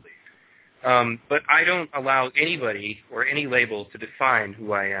think or believe. But I don't allow anybody or any label to define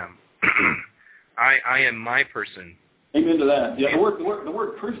who I am. I am my person. Amen to that. Yeah, the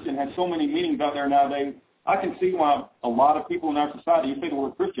word Christian has so many meanings out there nowadays. I can see why a lot of people in our society, you say the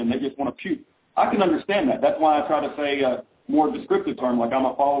word Christian, they just want to puke. I can understand that. That's why I try to say a more descriptive term, like I'm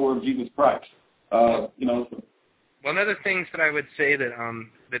a follower of Jesus Christ. One of the things that I would say that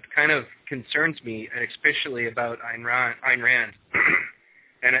that kind of concerns me, especially about Ayn Rand,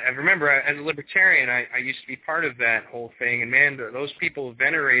 and I remember as a libertarian, I used to be part of that whole thing, and man, those people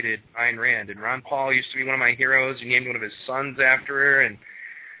venerated Ayn Rand, and Ron Paul used to be one of my heroes. He named one of his sons after her, and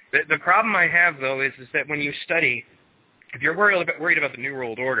the problem I have, though, is that when you study, if you're worried about the New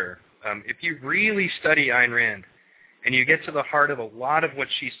World Order, if you really study Ayn Rand, and you get to the heart of a lot of what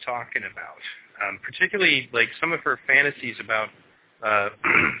she's talking about, particularly like some of her fantasies about, I'm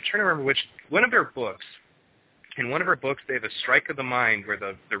trying to remember one of her books. In one of her books, they have a strike of the mind where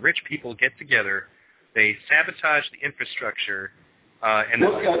the rich people get together, they sabotage the infrastructure, and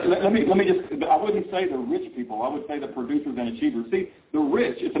let me just, I wouldn't say the rich people. I would say the producers and achievers. See, the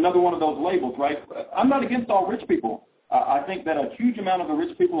rich, it's another one of those labels, right? I'm not against all rich people. I think that a huge amount of the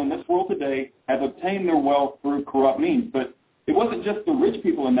rich people in this world today have obtained their wealth through corrupt means. But it wasn't just the rich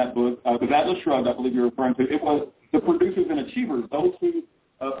people in that book, because Atlas Shrugged, I believe you're referring to. It was the producers and achievers, those who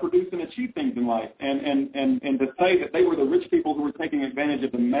produce and achieve things in life. And to say that they were the rich people who were taking advantage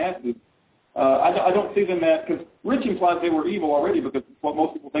of the masses, I don't see them as, because rich implies they were evil already, because it's what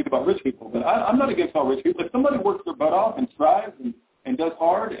most people think about rich people. But I'm not against all rich people. If somebody works their butt off and strives and does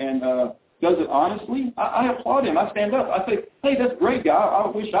hard and does it honestly, I applaud him. I stand up. I say, hey, that's great, guy. I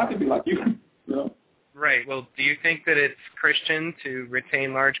wish I could be like you. Right. Well, do you think that it's Christian to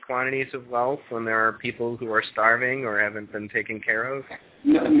retain large quantities of wealth when there are people who are starving or haven't been taken care of?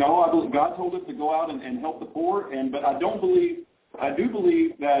 No, I believe God told us to go out and help the poor, but I do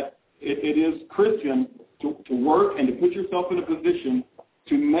believe that it is Christian to work and to put yourself in a position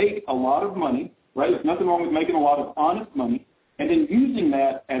to make a lot of money, right? There's nothing wrong with making a lot of honest money, and then using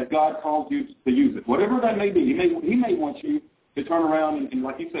that as God calls you to use it. Whatever that may be, He may want you to turn around and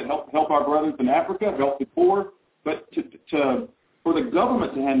like you said, help our brothers in Africa, help the poor, but for the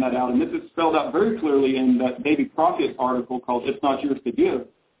government to hand that out, and this is spelled out very clearly in that Davy Crockett article called "It's Not Yours to Give."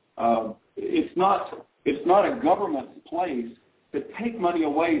 It's not a government's place to take money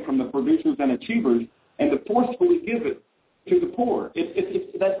away from the producers and achievers and to forcefully give it to the poor.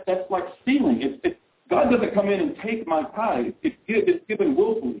 That's like stealing. God doesn't come in and take my tithe. It's given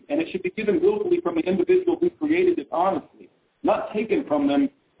willfully, and it should be given willfully from the individual who created it honestly, not taken from them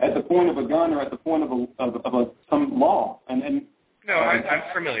at the point of a gun or at the point of some law. No, I'm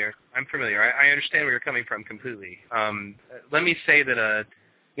familiar. I understand where you're coming from completely. Let me say that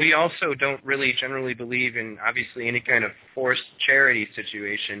we also don't really generally believe in, obviously, any kind of forced charity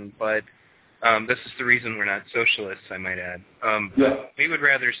situation, but this is the reason we're not socialists, I might add. We would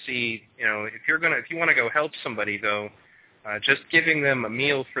rather see, if you want to go help somebody, though, just giving them a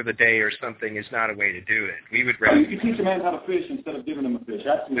meal for the day or something is not a way to do it. We would rather... You teach a man how to fish instead of giving him a fish.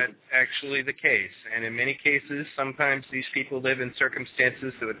 Absolutely. That's actually the case. And in many cases, sometimes these people live in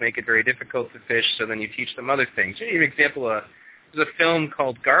circumstances that would make it very difficult to fish, so then you teach them other things. To give you an example, there's a film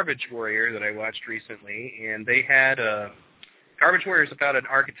called Garbage Warrior that I watched recently, and they had Garbage Warrior is about an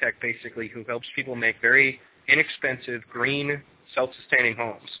architect, basically, who helps people make very inexpensive, green, self-sustaining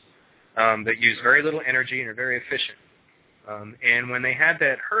homes. that use very little energy and are very efficient. And when they had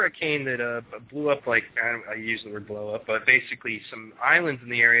that hurricane that blew up, I use the word blow up, but basically some islands in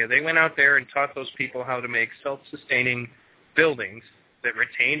the area, they went out there and taught those people how to make self-sustaining buildings that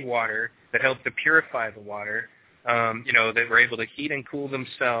retained water, that helped to purify the water, that were able to heat and cool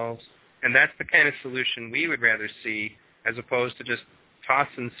themselves. And that's the kind of solution we would rather see, as opposed to just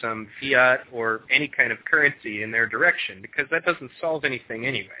tossing some fiat or any kind of currency in their direction, because that doesn't solve anything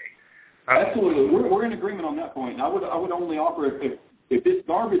anyway. Absolutely. We're in agreement on that point. I would only offer if this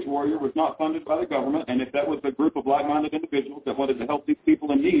garbage warrior was not funded by the government, and if that was a group of like-minded individuals that wanted to help these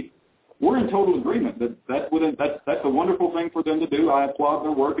people in need, we're in total agreement. That's a wonderful thing for them to do. I applaud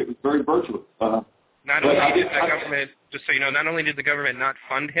their work. It was very virtuous. Not only did the government, just so you know, not only did the government not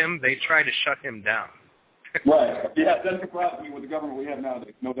fund him, they tried to shut him down. Right. Yeah, it doesn't surprise me with the government we have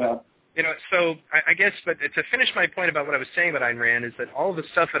nowadays, no doubt. So I guess, but to finish my point about what I was saying about Ayn Rand is that all the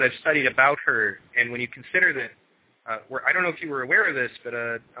stuff that I've studied about her, and when you consider that, I don't know if you were aware of this, but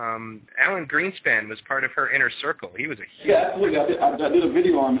Alan Greenspan was part of her inner circle. He was a huge... Yeah, absolutely. I did a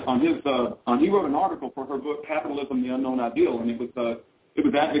video on his, he wrote an article for her book, Capitalism, the Unknown Ideal, and it was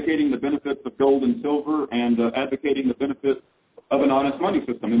advocating the benefits of gold and silver and advocating the benefits of an honest money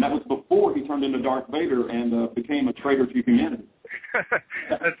system. And that was before he turned into Darth Vader and became a traitor to humanity.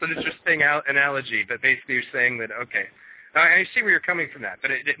 That's an interesting analogy, but basically you're saying that, okay, I see where you're coming from that,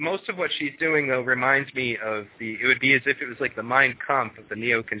 but most of what she's doing, though, reminds me of it would be as if it was like the Mein Kampf of the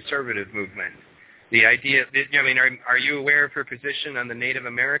neoconservative movement. The idea, are you aware of her position on the Native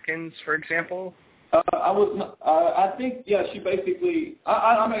Americans, for example? I think, yeah, she basically,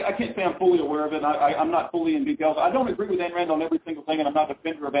 I can't say I'm fully aware of it. I'm not fully in details. I don't agree with Ayn Rand on every single thing, and I'm not a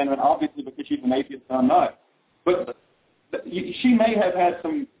defender of Ayn Rand, obviously, because she's an atheist, and I'm not. But she may have had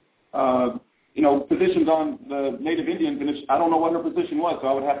some, positions on the Native Indians, and I don't know what her position was, so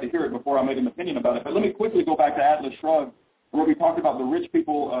I would have to hear it before I made an opinion about it. But let me quickly go back to Atlas Shrugged, where we talked about the rich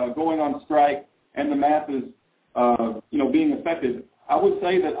people going on strike and the masses, being affected. I would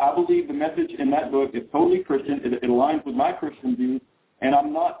say that I believe the message in that book is totally Christian. It aligns with my Christian views, and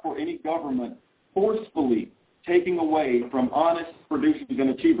I'm not for any government forcefully taking away from honest producers and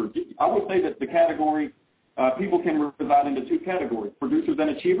achievers. I would say that the category, people can reside into two categories. Producers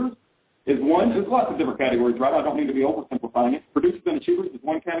and achievers is one. There's lots of different categories, right? I don't need to be oversimplifying it. Producers and achievers is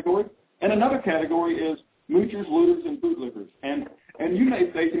one category. And another category is moochers, looters, and bootlickers. And you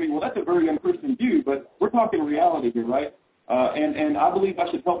may say to me, well, that's a very unchristian view, but we're talking reality here, right? And I believe I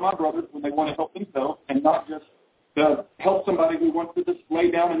should help my brothers when they want to help themselves and not just help somebody who wants to just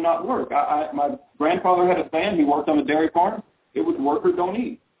lay down and not work. My grandfather had a saying. He worked on a dairy farm. It was work or don't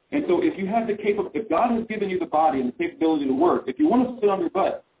eat. And so if you have if God has given you the body and the capability to work, if you want to sit on your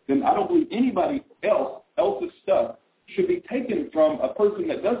butt, then I don't believe anybody else's stuff should be taken from a person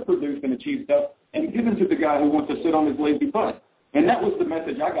that does produce and achieve stuff and given to the guy who wants to sit on his lazy butt. And that was the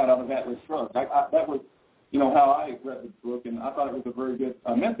message I got out of Atlas Shrugged. That was, how I read the book, and I thought it was a very good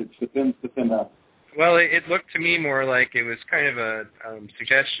message to send out. Well, it looked to me more like it was kind of a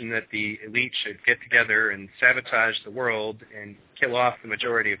suggestion that the elite should get together and sabotage the world and kill off the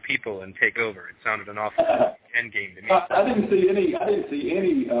majority of people and take over. It sounded an awful endgame to me. I didn't see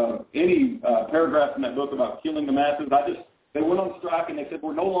any paragraphs in that book about killing the masses. They went on strike and they said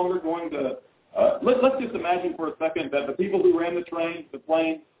we're no longer going to. Let's just imagine for a second that the people who ran the trains, the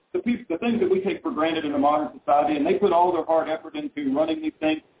planes, the things that we take for granted in a modern society, and they put all their hard effort into running these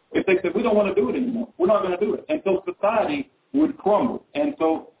things. If they said, we don't want to do it anymore, we're not going to do it. And so society would crumble. And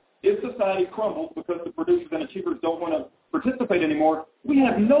so if society crumbles because the producers and achievers don't want to participate anymore, we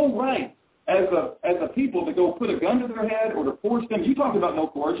have no right as a people to go put a gun to their head or to force them. You talked about no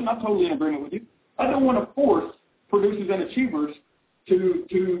coercion. I'm totally in agreement with you. I don't want to force producers and achievers to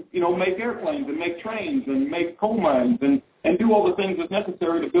make airplanes and make trains and make coal mines and do all the things that's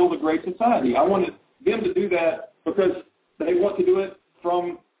necessary to build a great society. I wanted them to do that because they want to do it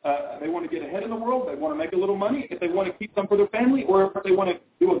from they want to get ahead of the world. They want to make a little money. If they want to keep some for their family, or if they want to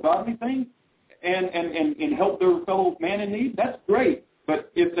do a godly thing and help their fellow man in need, that's great.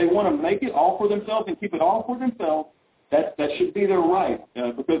 But if they want to make it all for themselves and keep it all for themselves, that should be their right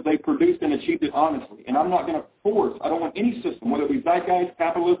because they produced and achieved it honestly. And I'm not going to force. I don't want any system, whether it be zeitgeist,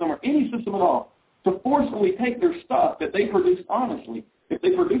 capitalism, or any system at all, to forcefully take their stuff that they produced honestly. If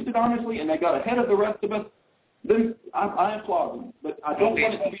they produced it honestly and they got ahead of the rest of us, then I applaud them, but I don't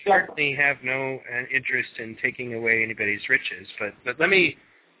want it to be certainly have no interest in taking away anybody's riches. But let me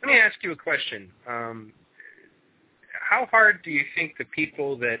ask you a question. How hard do you think the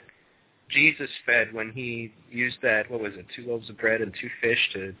people that Jesus fed when he used that, 2 loaves of bread and 2 fish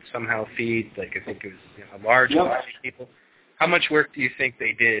to somehow feed, I think it was a large amount of people? How much work do you think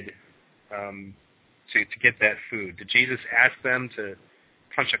they did to get that food? Did Jesus ask them to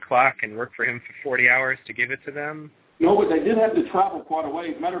punch a clock and work for him for 40 hours to give it to them? No, but they did have to travel quite a way.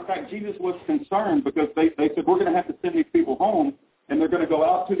 As a matter of fact, Jesus was concerned because they said, we're going to have to send these people home, and they're going to go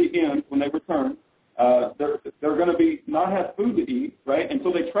out to the end when they return. They're going to not have food to eat, right? And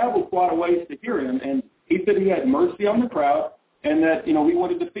so they traveled quite a ways to hear him. And he said he had mercy on the crowd and that, he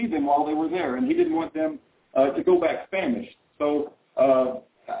wanted to feed them while they were there. And he didn't want them to go back famished. So, the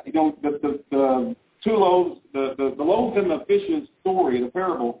two loaves, the loaves and the fishes story, the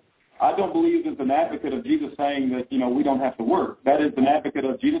parable, I don't believe is an advocate of Jesus saying that, we don't have to work. That is an advocate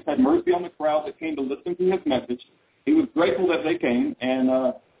of Jesus had mercy on the crowd that came to listen to his message. He was grateful that they came,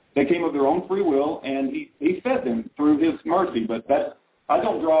 and they came of their own free will, and he fed them through his mercy. But I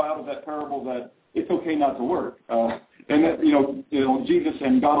don't draw out of that parable that it's okay not to work. And that, Jesus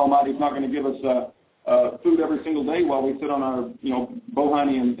and God Almighty is not going to give us food every single day while we sit on our,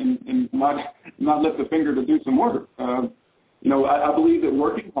 bohoney and not lift a finger to do some work. I believe that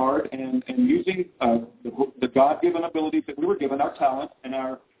working hard and using the God-given abilities that we were given, our talents and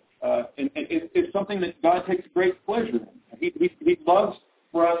our and it's something that God takes great pleasure in. He loves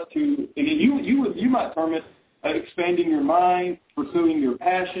for us to, and you might term it expanding your mind, pursuing your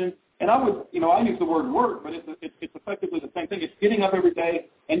passion. And I use the word work, but it's effectively the same thing. It's getting up every day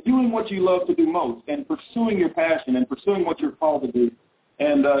and doing what you love to do most, and pursuing your passion and pursuing what you're called to do.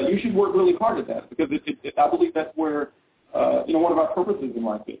 And you should work really hard at that because I believe that's where one of our purposes in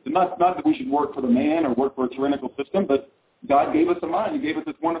life is. And not that we should work for the man or work for a tyrannical system, but God gave us a mind. He gave us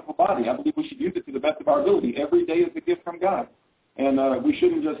this wonderful body. I believe we should use it to the best of our ability. Every day is a gift from God. And we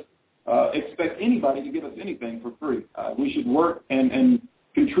shouldn't just expect anybody to give us anything for free. We should work and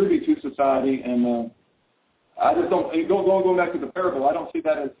contribute to society. And I just don't, going back to the parable, I don't see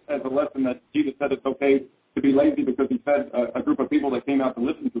that as a lesson that Jesus said it's okay to be lazy because he fed a group of people that came out to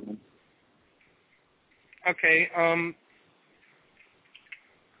listen to him. Okay.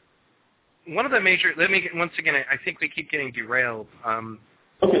 One of the major, once again, I think we keep getting derailed.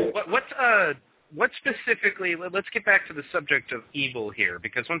 Okay. What specifically, let's get back to the subject of evil here,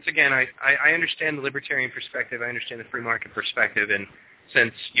 because once again, I understand the libertarian perspective, I understand the free market perspective, and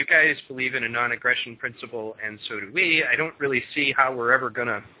since you guys believe in a non-aggression principle and so do we, I don't really see how we're ever going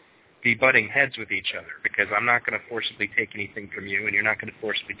to be butting heads with each other, because I'm not going to forcibly take anything from you, and you're not going to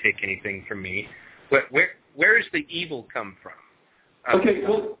forcibly take anything from me. But where does the evil come from? Okay.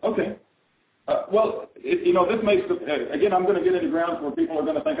 This makes, again, I'm going to get into grounds where people are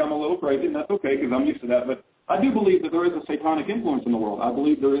going to think I'm a little crazy, and that's okay because I'm used to that. But I do believe that there is a satanic influence in the world. I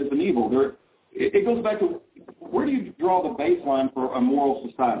believe there is an evil. It goes back to where do you draw the baseline for a moral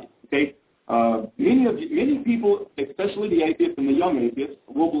society? Okay, many people, especially the atheists and the young atheists,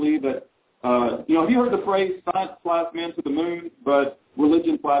 will believe that. Have you heard the phrase "science flies men to the moon, but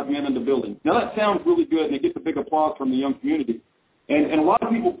religion flies men into buildings"? Now that sounds really good, and it gets a big applause from the young community. And a lot of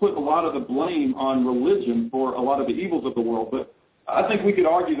people put a lot of the blame on religion for a lot of the evils of the world. But I think we could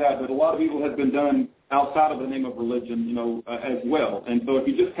argue that a lot of evil has been done outside of the name of religion, as well. And so if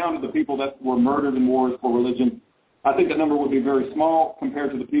you just counted the people that were murdered in wars for religion, I think that number would be very small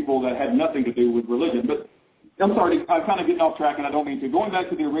compared to the people that had nothing to do with religion. But I'm sorry, I'm kind of getting off track, and I don't mean to. Going back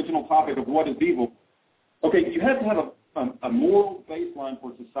to the original topic of what is evil, okay, you have to have a moral baseline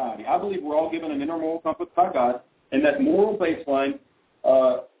for society. I believe we're all given an inner moral compass by God, and that moral baseline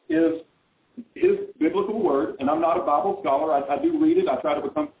is biblical word. And I'm not a Bible scholar. I do read it. I try to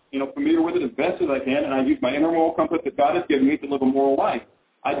become familiar with it as best as I can, and I use my inner moral compass that God has given me to live a moral life.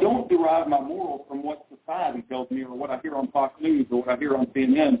 I don't derive my morals from what society tells me or what I hear on Fox News or what I hear on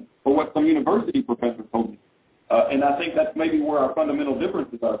CNN or what some university professor told me. And I think that's maybe where our fundamental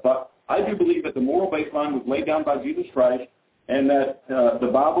differences are. So I do believe that the moral baseline was laid down by Jesus Christ, and that the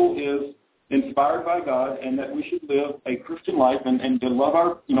Bible is inspired by God, and that we should live a Christian life and to love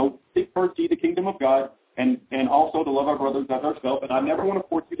our, seek first ye the kingdom of God, and also to love our brothers as ourselves. And I never want to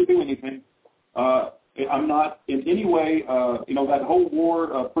force you to do anything. I'm not in any way, that whole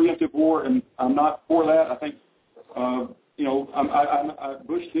war, preemptive war, and I'm not for that. I think,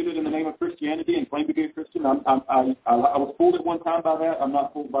 Bush did it in the name of Christianity and claimed to be a Christian. I was fooled at one time by that. I'm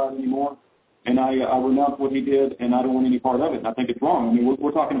not fooled by it anymore. And I renounce what he did, and I don't want any part of it. And I think it's wrong. I mean,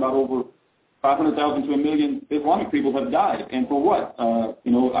 we're talking about over 500,000 to a million Islamic people have died. And for what?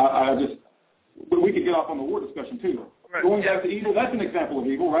 We could get off on the war discussion, too. Right. Going back to evil, that's an example of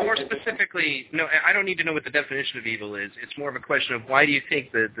evil, right? More specifically, no, I don't need to know what the definition of evil is. It's more of a question of why do you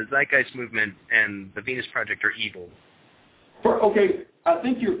think the Zeitgeist movement and the Venus Project are evil? I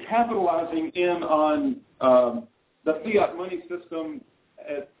think you're capitalizing in on the fiat money system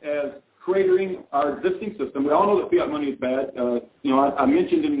as cratering our existing system. We all know that fiat money is bad. I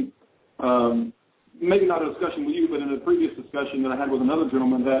mentioned in maybe not a discussion with you, but in a previous discussion that I had with another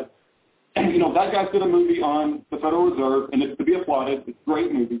gentleman that, that guy did a movie on the Federal Reserve, and it's to be applauded. It's a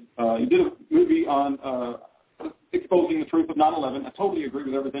great movie. He did a movie on exposing the truth of 9/11. I totally agree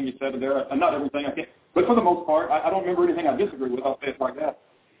with everything you said there. Not everything, I can't, but for the most part, I don't remember anything I disagree with. I'll say it like that.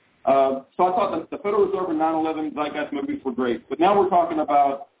 So I thought that the Federal Reserve and 9/11 Zeitgeist movies were great. But now we're talking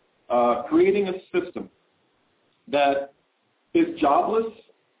about creating a system that is jobless,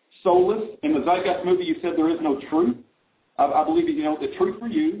 soulless. In the Zeitgeist movie, you said there is no truth. I believe the truth for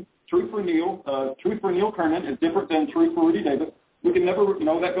you, truth for Neil Kernan is different than truth for Rudy Davis. We can never,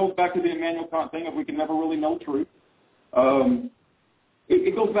 that goes back to the Immanuel Kant thing of we can never really know truth.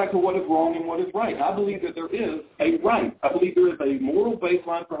 It goes back to what is wrong and what is right. I believe that there is a right. I believe there is a moral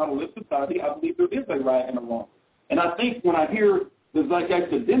baseline for how to live society. I believe there is a right and a wrong. And I think when I hear the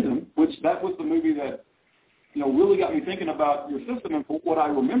Zeitgeist Addendum, which that was the movie that, really got me thinking about your system and what I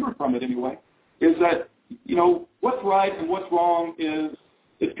remember from it anyway, is that, what's right and what's wrong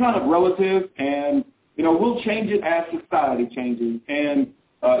it's kind of relative, and, we'll change it as society changes. And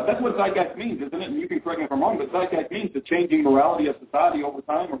that's what Zeitgeist means, isn't it? And you can correct me if I'm wrong, but Zeitgeist means the changing morality of society over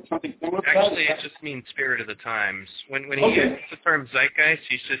time or something similar to that. Actually, it just means spirit of the times. When he uses the term Zeitgeist,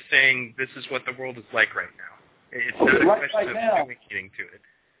 he's just saying this is what the world is like right now. It's not a question of communicating to it.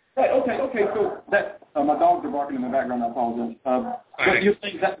 Right, okay. So that my dogs are barking in the background. I apologize. But you're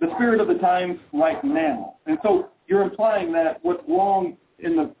saying that the spirit of the times right now, and so you're implying that what's wrong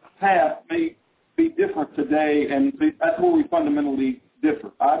in the past may be different today, and that's where we fundamentally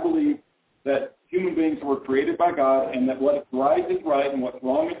differ. I believe that human beings were created by God, and that what's right is right, and what's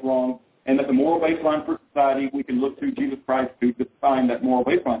wrong is wrong, and that the moral baseline for society we can look to Jesus Christ to define that moral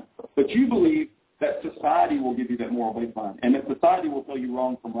baseline. But you believe that society will give you that moral baseline, and that society will tell you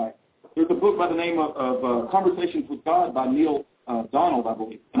wrong from right. There's a book by the name of Conversations with God by Neil Donald, I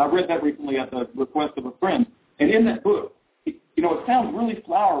believe, and I read that recently at the request of a friend. And in that book, it sounds really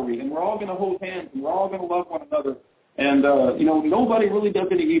flowery, and we're all going to hold hands, and we're all going to love one another, and, nobody really does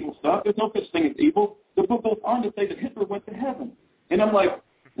any evil stuff. There's no such thing as evil. The book goes on to say that Hitler went to heaven. And I'm like,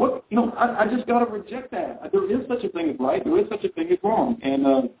 what? I just got to reject that. There is such a thing as right. There is such a thing as wrong. And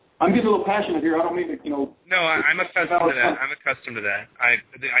I'm getting a little passionate here. I don't mean to, No, I'm accustomed to that. I'm accustomed to that.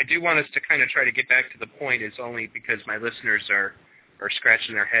 I do want us to kind of try to get back to the point. Is only because my listeners are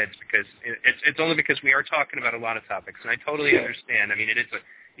scratching their heads, because it's only because we are talking about a lot of topics, and I totally understand. I mean, it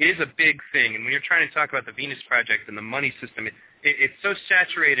is a big thing, and when you're trying to talk about the Venus Project and the money system, it's so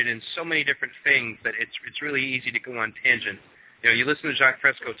saturated in so many different things that it's really easy to go on tangents. You listen to Jacques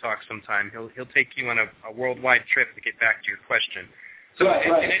Fresco talk sometime. He'll take you on a worldwide trip to get back to your question. So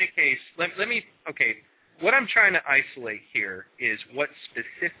in any case, let me, what I'm trying to isolate here is what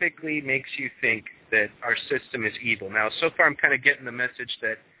specifically makes you think that our system is evil. Now, so far I'm kind of getting the message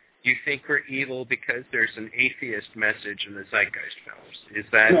that you think we're evil because there's an atheist message in the Zeitgeist films. Is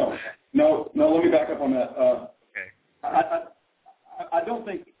that... No, let me back up on that. Okay. I don't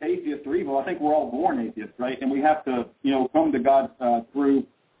think atheists are evil. I think we're all born atheists, right? And we have to, come to God through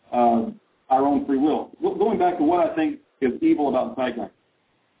our own free will. Going back to what I think is evil about the Zeitgeist.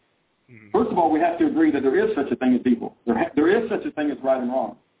 First of all, we have to agree that there is such a thing as evil. There is such a thing as right and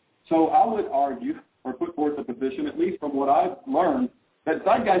wrong. So I would argue or put forth a position, at least from what I've learned, that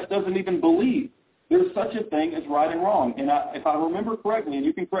Zeitgeist doesn't even believe there's such a thing as right and wrong. And if I remember correctly, and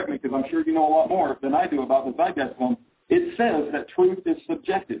you can correct me because I'm sure you know a lot more than I do about the Zeitgeist film, it says that truth is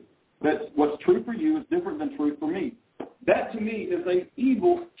subjective, that what's true for you is different than truth for me. That, to me, is an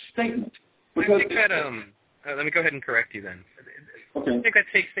evil statement. Because I think that, let me go ahead and correct you then. Okay. I think that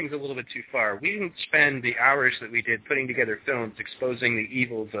takes things a little bit too far. We didn't spend the hours that we did putting together films exposing the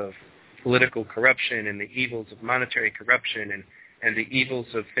evils of political corruption and the evils of monetary corruption and the evils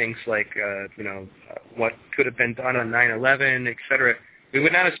of things like, what could have been done on 9/11, et cetera. We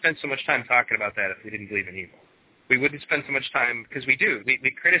would not have spent so much time talking about that if we didn't believe in evil. We wouldn't spend so much time, because we do.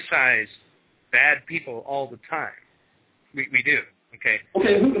 We criticize bad people all the time. We do. Okay.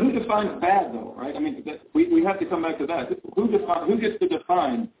 Who defines bad, though, right? I mean, we have to come back to that. Who gets to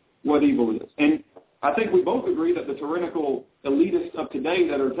define what evil is? And I think we both agree that the tyrannical elitists of today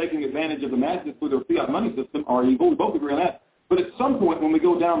that are taking advantage of the masses through their fiat money system are evil. We both agree on that. But at some point when we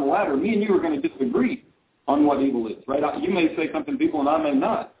go down the ladder, me and you are going to disagree on what evil is, right? You may say something to people and I may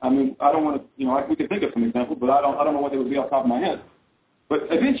not. I mean, I don't want to, we can think of some examples, but I don't know what they would be off the top of my head. But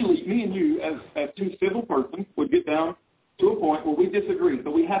eventually, me and you, as two civil persons, would get down to a point where we disagree.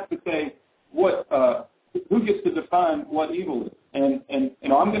 So we have to say who gets to define what evil is. And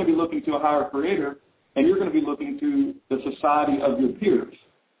I'm going to be looking to a higher creator, and you're going to be looking to the society of your peers.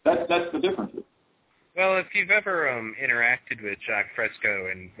 That's the difference. Well, if you've ever interacted with Jacques Fresco,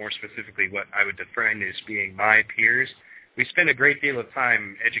 and more specifically what I would define as being my peers, we spend a great deal of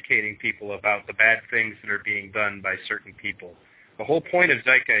time educating people about the bad things that are being done by certain people. The whole point of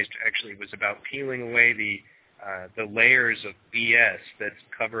Zeitgeist actually was about peeling away the layers of BS that's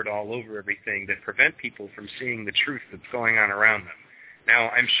covered all over everything that prevent people from seeing the truth that's going on around them. Now,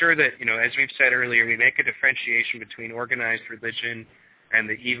 I'm sure that, as we've said earlier, we make a differentiation between organized religion and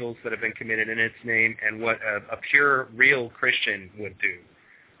the evils that have been committed in its name and what a pure, real Christian would do.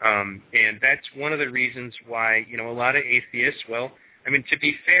 And that's one of the reasons why, a lot of atheists, to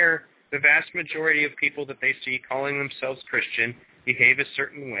be fair, the vast majority of people that they see calling themselves Christian behave a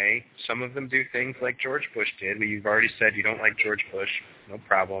certain way. Some of them do things like George Bush did. You've already said you don't like George Bush. No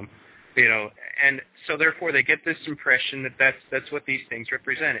problem. And so therefore they get this impression that that's what these things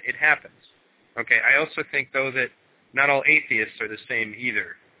represent. It happens. Okay, I also think, though, that not all atheists are the same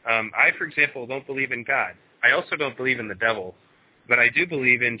either. I, for example, don't believe in God. I also don't believe in the devil, but I do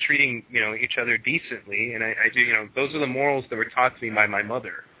believe in treating, each other decently, and I do, those are the morals that were taught to me by my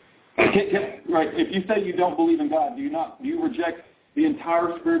mother. Right. If you say you don't believe in God, do you reject the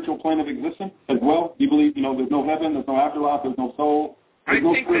entire spiritual plane of existence as well? You believe, there's no heaven, there's no afterlife, there's no soul, there's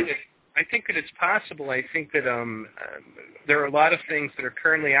no spirit? I think that it's possible. I think that there are a lot of things that are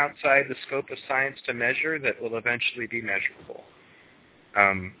currently outside the scope of science to measure that will eventually be measurable.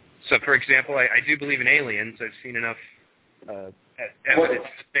 So, for example, I do believe in aliens. I've seen enough evidence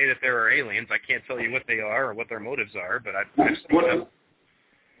to say that there are aliens. I can't tell you what they are or what their motives are, but I've seen enough.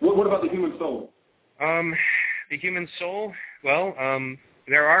 What about the human soul? The human soul? Well,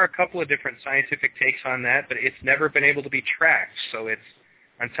 there are a couple of different scientific takes on that, but it's never been able to be tracked. So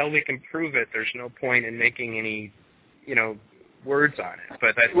until we can prove it, there's no point in making any, words on it.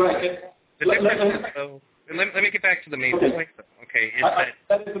 But that's right. The difference. Let me get back to the main point. Okay, I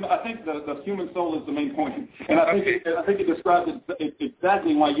think the human soul is the main point, and I think it describes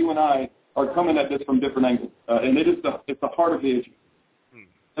exactly why you and I are coming at this from different angles, and it's the heart of the issue.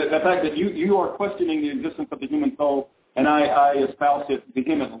 The fact that you are questioning the existence of the human soul, and I espouse it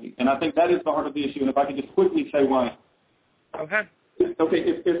vehemently, and I think that is the heart of the issue. And if I could just quickly say why. Okay. Okay.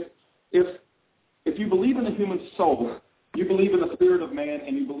 If you believe in the human soul, you believe in the spirit of man,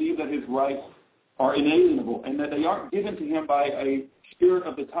 and you believe that his rights are inalienable, and that they aren't given to him by a spirit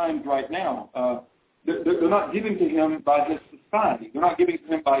of the times right now. They're not given to him by his society. They're not given to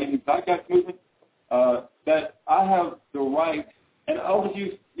him by any Zeitgeist movement. That I have the right, and I'll just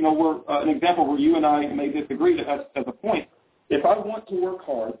use an example where you and I may disagree as a point. If I want to work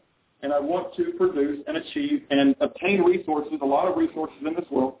hard and I want to produce and achieve and obtain resources, a lot of resources in this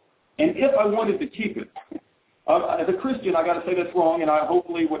world, and if I wanted to keep it, as a Christian, I got to say that's wrong, and I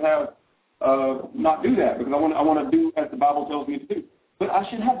hopefully would have not do that because I want to do as the Bible tells me to do. But I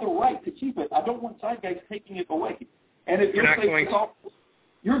should have the right to keep it. I don't want Zeitgeist taking it away. And if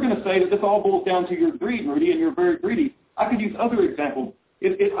you're going to say that this all boils down to your greed, Rudy, and you're very greedy, I could use other examples.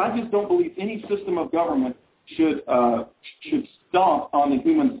 I just don't believe any system of government should stomp on the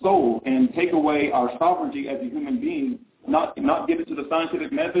human soul and take away our sovereignty as a human being, not give it to the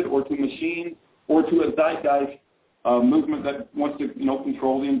scientific method or to machines or to a Zeitgeist movement that wants to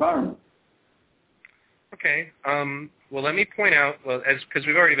control the environment. Okay. Well, let me point out. Well, because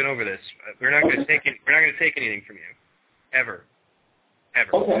we've already been over this, we're not going to take anything from you, ever.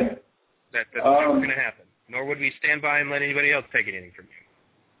 Okay. That's never going to happen. Nor would we stand by and let anybody else take anything from you.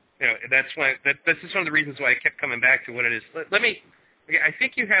 That's why. This is one of the reasons why I kept coming back to what it is. Let me. Okay, I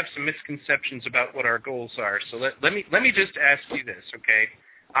think you have some misconceptions about what our goals are. So let me just ask you this. Okay.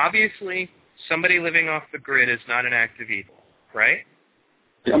 Obviously, somebody living off the grid is not an act of evil, right?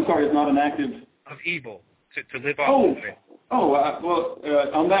 I'm sorry, it's not an act of evil to live off the grid.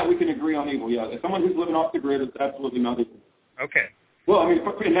 On that we can agree on evil. Yeah, someone who's living off the grid is absolutely not evil. Okay. Well,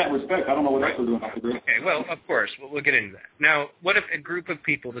 in that respect, I don't know what else they're doing off the grid. Okay, well, of course, we'll get into that. Now, what if a group of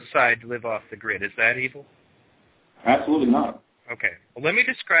people decide to live off the grid? Is that evil? Absolutely not. Okay. Well, let me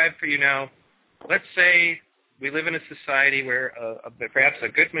describe for you now. Let's say we live in a society where perhaps a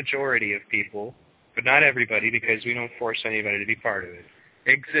good majority of people, but not everybody because we don't force anybody to be part of it,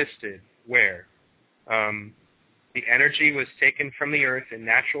 existed where the energy was taken from the earth in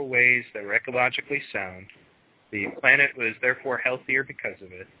natural ways that were ecologically sound. The planet was therefore healthier because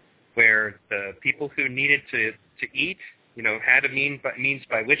of it, where the people who needed to eat, had a means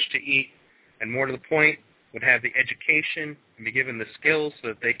by which to eat, and more to the point, would have the education and be given the skills so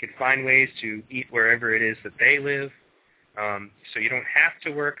that they could find ways to eat wherever it is that they live. So you don't have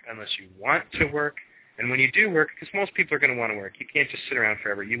to work unless you want to work. And when you do work, because most people are going to want to work, you can't just sit around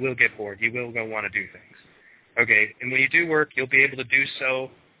forever. You will get bored. You will go want to do things. Okay, and when you do work, you'll be able to do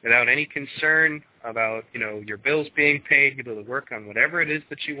so without any concern about, your bills being paid, you'll be able to work on whatever it is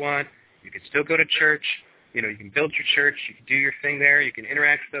that you want. You can still go to church. You can build your church. You can do your thing there. You can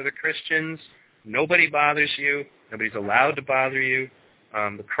interact with other Christians. Nobody bothers you. Nobody's allowed to bother you.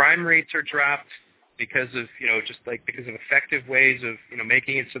 The crime rates are dropped because of, because of effective ways of,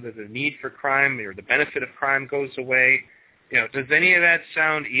 making it so that the need for crime or the benefit of crime goes away. Does any of that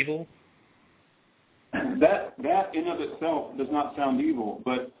sound evil? That in of itself does not sound evil,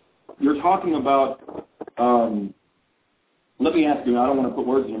 but you're talking about, let me ask you, I don't want to put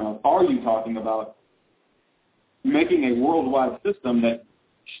words in your mouth, are you talking about making a worldwide system that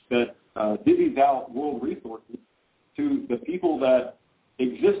divvies out world resources to the people that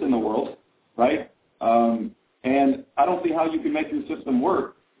exist in the world, right? And I don't see how you can make your system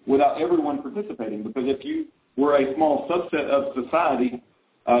work without everyone participating, because if you were a small subset of society,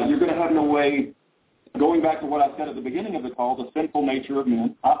 you're going to have no way. Going back to what I said at the beginning of the call, the sinful nature of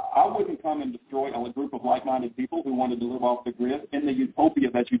men, I wouldn't come and destroy a group of like-minded people who wanted to live off the grid in the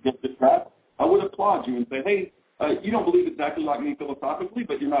utopia that you just described. I would applaud you and say, hey, you don't believe exactly like me philosophically,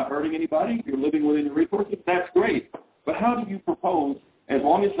 but you're not hurting anybody. You're living within your resources. That's great. But how do you propose, as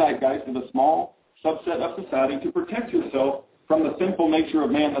long as zeitgeist is a small subset of society, to protect yourself from the sinful nature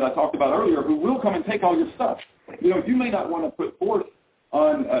of man that I talked about earlier, who will come and take all your stuff? You may not want to put force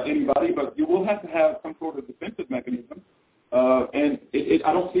on anybody, but you will have to have some sort of defensive mechanism. And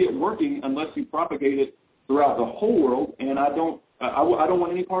I don't see it working unless you propagate it throughout the whole world, and I don't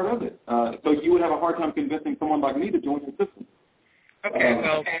want any part of it. So you would have a hard time convincing someone like me to join your system.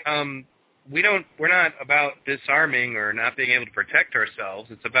 Okay, we're not about disarming or not being able to protect ourselves.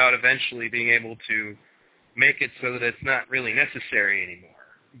 It's about eventually being able to make it so that it's not really necessary anymore.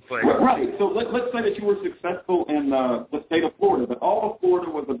 But right. So let's say that you were successful in the state of Florida, but all of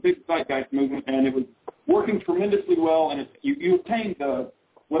Florida was a big zeitgeist movement, and it was working tremendously well, and you obtained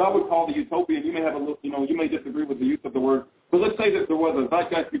what I would call the utopian. You may have you may disagree with the use of the word, but let's say that there was a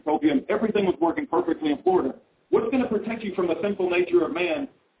zeitgeist utopian. Everything was working perfectly in Florida. What's going to protect you from the sinful nature of man,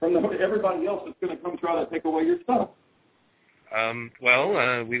 from everybody else that's going to come try to take away your stuff?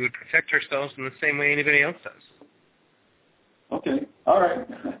 We would protect ourselves in the same way anybody else does. Okay. All right.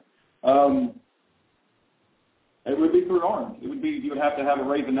 It would be through arms. It would be you would have to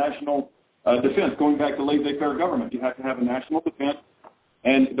raise a national defense. Going back to laissez-faire government, you have to have a national defense,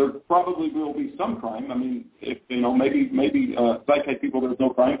 and there probably will be some crime. I mean, if maybe zeitgeist people, there's no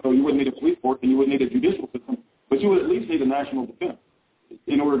crime, so you wouldn't need a police force and you wouldn't need a judicial system, but you would at least need a national defense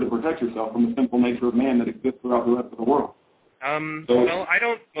in order to protect yourself from the sinful nature of man that exists throughout the rest of the world.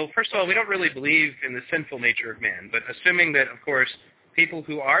 First of all, we don't really believe in the sinful nature of man, but assuming that, of course, people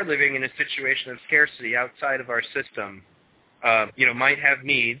who are living in a situation of scarcity outside of our system, might have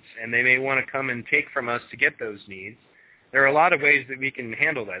needs, and they may want to come and take from us to get those needs. There are a lot of ways that we can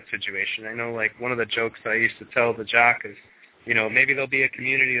handle that situation. I know, like, one of the jokes that I used to tell the jock is, maybe there'll be a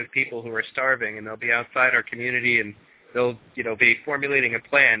community of people who are starving, and they'll be outside our community, and they'll, be formulating a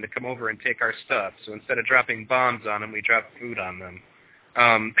plan to come over and take our stuff. So instead of dropping bombs on them, we drop food on them.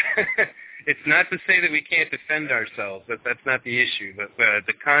 It's not to say that we can't defend ourselves. That's not the issue. But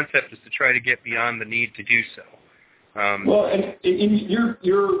the concept is to try to get beyond the need to do so.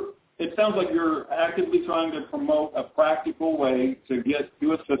 It sounds like you're actively trying to promote a practical way to get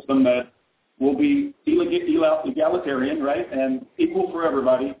to a system that will be egalitarian, right, and equal for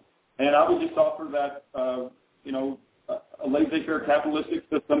everybody. And I would just offer that, a laissez-faire capitalistic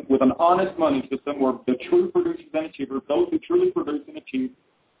system with an honest money system where the true producers and achievers, those who truly produce and achieve,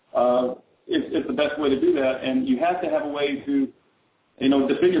 is the best way to do that. And you have to have a way to,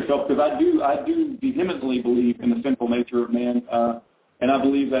 defend yourself, because I do vehemently believe in the sinful nature of man, and I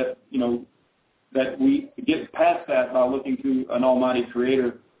believe that, that we get past that by looking to an almighty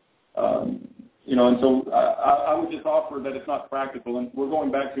creator, and so I would just offer that it's not practical. And we're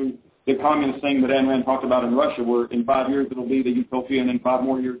going back to the communist thing that Ayn Rand talked about in Russia, where in 5 years it'll be the utopian, in 5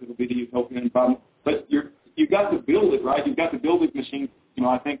 more years it'll be the utopian, but you've got to build it, right? You've got to build these machines,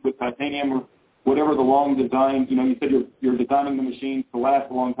 I think with titanium or whatever the long design, you said you're designing the machines to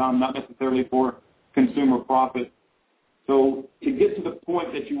last a long time, not necessarily for consumer profit. So to get to the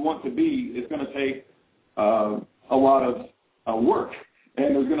point that you want to be, it's going to take a lot of work,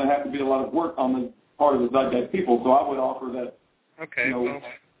 and there's going to have to be a lot of work on the part of the zeitgeist people. So I would offer that. Okay.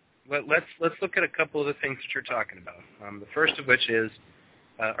 Let's look at a couple of the things that you're talking about. The first of which is,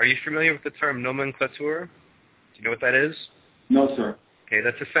 are you familiar with the term nomenclature? Do you know what that is? No, sir. Okay,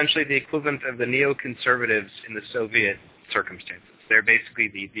 that's essentially the equivalent of the neoconservatives in the Soviet circumstances. They're basically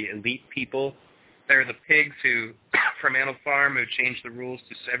the elite people. They're the pigs from Animal Farm who change the rules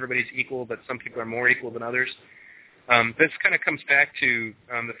to everybody's equal, but some people are more equal than others. This kind of comes back to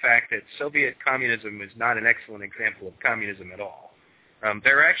the fact that Soviet communism is not an excellent example of communism at all.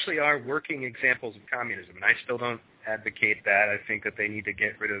 There actually are working examples of communism, and I still don't advocate that. I think that they need to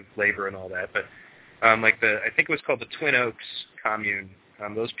get rid of labor and all that. But I think it was called the Twin Oaks Commune.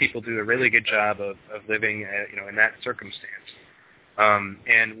 Those people do a really good job of living, in that circumstance.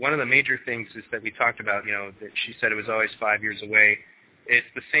 And one of the major things is that we talked about, that she said it was always 5 years away. It's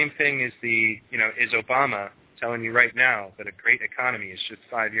the same thing as is Obama telling you right now that a great economy is just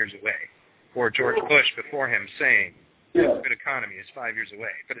 5 years away, or George Bush before him saying a good economy is 5 years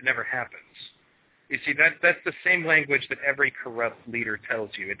away, but it never happens. You see, that's the same language that every corrupt leader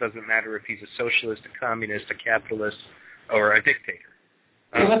tells you. It doesn't matter if he's a socialist, a communist, a capitalist, or a dictator.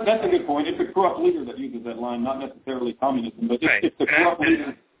 That's a good point. It's a corrupt leader that uses that line, not necessarily communism, but it's the corrupt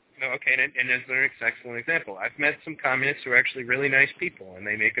leader. No, okay, and as an excellent example, I've met some communists who are actually really nice people, and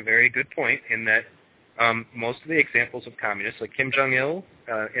they make a very good point in that most of the examples of communists, like Kim Jong-il,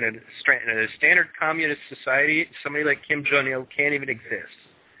 in a standard communist society, somebody like Kim Jong-il can't even exist.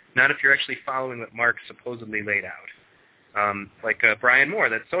 Not if you're actually following what Marx supposedly laid out. Like Brian Moore,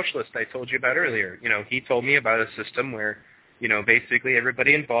 that socialist I told you about earlier, he told me about a system where, basically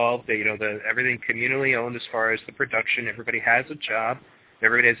everybody involved, everything communally owned as far as the production, everybody has a job,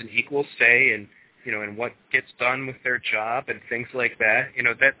 everybody has an equal say in, in what gets done with their job and things like that.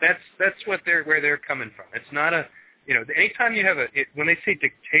 That's where they're coming from. It's not anytime you have when they say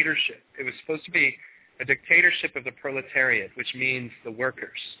dictatorship, it was supposed to be a dictatorship of the proletariat, which means the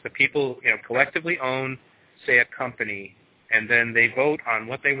workers. The people, collectively own, say, a company, and then they vote on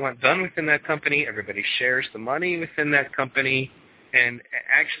what they want done within that company. Everybody shares the money within that company, and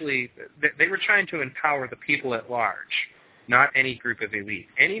actually they were trying to empower the people at large, not any group of elite,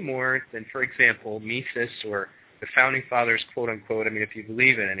 any more than, for example, Mises or the Founding Fathers, quote-unquote, if you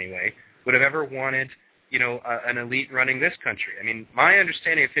believe it anyway, would have ever wanted an elite running this country. My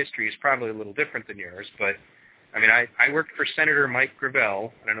understanding of history is probably a little different than yours, but, I worked for Senator Mike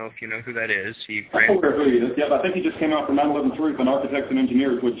Gravel. I don't know if you know who that is. I'm aware who he is. Yeah, I think he just came out from 9/11 Truth on Architects and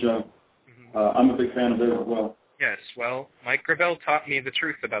Engineers, which I'm a big fan of there as well. Yes, well, Mike Gravel taught me the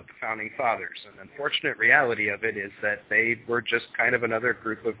truth about the Founding Fathers, and the unfortunate reality of it is that they were just kind of another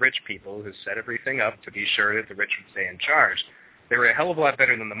group of rich people who set everything up to be sure that the rich would stay in charge. They were a hell of a lot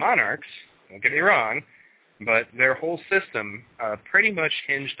better than the monarchs, don't get me wrong, but their whole system pretty much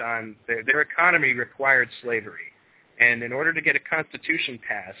hinged on their economy required slavery. And in order to get a constitution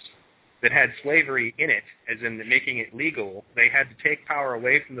passed that had slavery in it, as in making it legal, they had to take power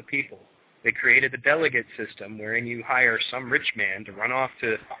away from the people. They created the delegate system wherein you hire some rich man to run off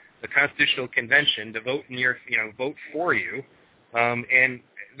to the Constitutional Convention to vote vote for you. And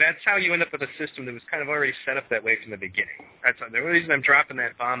that's how you end up with a system that was kind of already set up that way from the beginning. That's the only reason I'm dropping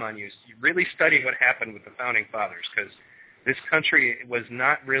that bomb on you is you really study what happened with the Founding Fathers, because this country was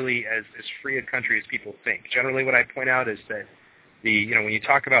not really as free a country as people think. Generally what I point out is that when you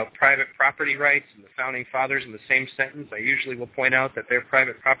talk about private property rights and the Founding Fathers in the same sentence, I usually will point out that their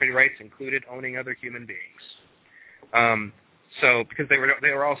private property rights included owning other human beings. Because they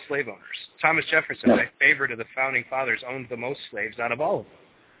were all slave owners. Thomas Jefferson, my favorite of the Founding Fathers, owned the most slaves out of all of them.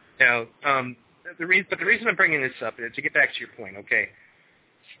 The reason I'm bringing this up is to get back to your point, okay?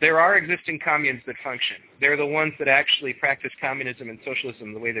 There are existing communes that function. They're the ones that actually practice communism and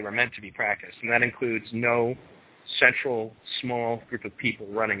socialism the way they were meant to be practiced, and that includes no central, small group of people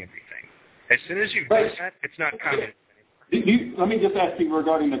running everything. As soon as you do that, it's not communism anymore. Let me just ask you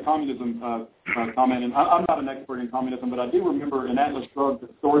regarding the communism comment, and I'm not an expert in communism, but I do remember in Atlas Shrugged the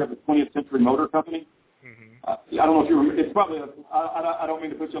story of the 20th Century Motor Company. I don't know if you remember. It's probably I don't mean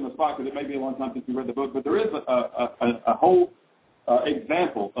to put you on the spot because it may be a long time since you read the book, but there is a whole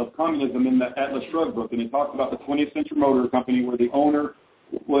example of communism in the Atlas Shrugged book, and it talks about the 20th Century Motor Company where the owner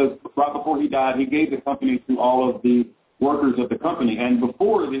was, right before he died, he gave the company to all of the workers of the company. And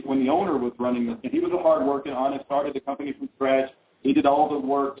before, when the owner was running it, and he was a hard working, honest, started the company from scratch. He did all the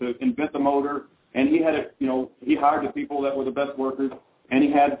work to invent the motor, and he had he hired the people that were the best workers. And he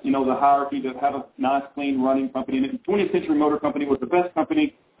had, the hierarchy to have a nice, clean running company. And the 20th Century Motor Company was the best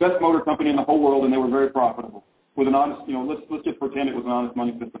motor company in the whole world, and they were very profitable with an honest, let's just pretend it was an honest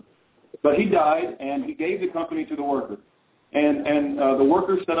money system. But he died, and he gave the company to the workers. And the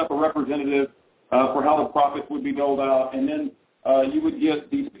workers set up a representative for how the profits would be doled out. And then you would get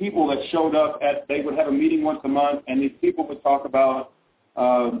these people that showed up they would have a meeting once a month, and these people would talk about,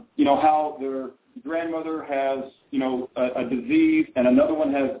 how their grandmother has, a disease, and another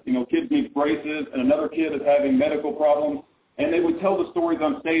one has, kids need braces, and another kid is having medical problems, and they would tell the stories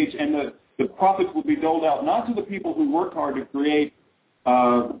on stage, and the profits would be doled out not to the people who worked hard to create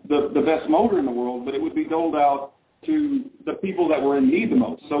the best motor in the world, but it would be doled out to the people that were in need the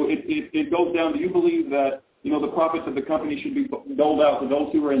most. So it goes down, do you believe that, the profits of the company should be doled out to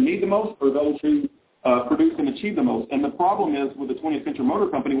those who are in need the most or those who produce and achieve the most? And the problem is with the 20th Century Motor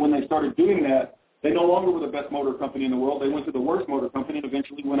Company, when they started doing that, they no longer were the best motor company in the world. They went to the worst motor company and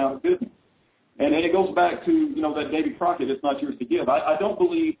eventually went out of business. And it goes back to, that Davy Crockett, it's not yours to give. I don't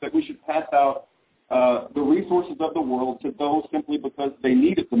believe that we should pass out the resources of the world to those simply because they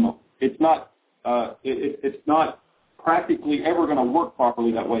need it the most. It's not practically ever going to work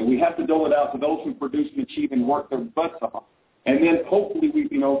properly that way. We have to dole it out to those who produce and achieve and work their butts off. And then hopefully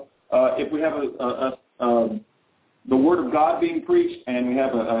if we have the word of God being preached and we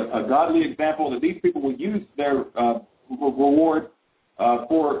have a godly example that these people will use their reward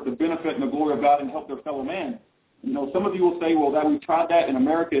for the benefit and the glory of God and help their fellow man. Some of you will say, well, that we've tried that in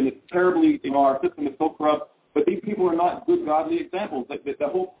America and it's terribly, our system is so corrupt. But these people are not good godly examples. The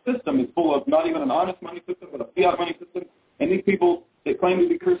whole system is full of not even an honest money system, but a fiat money system. And these people that claim to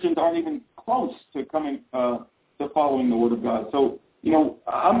be Christians aren't even close to coming to following the Word of God. So,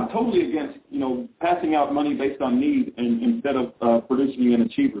 I'm totally against, passing out money based on need instead of producing an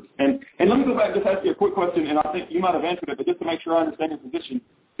achievers. And let me go back, just ask you a quick question, and I think you might have answered it, but just to make sure I understand your position,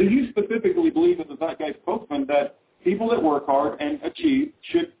 do you specifically believe as a Zeitgeist spokesman that people that work hard and achieve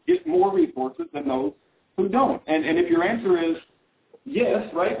should get more resources than those who don't? And if your answer is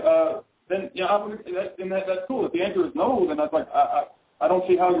yes, right, then that's cool. If the answer is no, then that's like I don't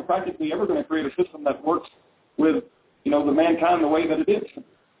see how you're practically ever going to create a system that works with the mankind the way that it is.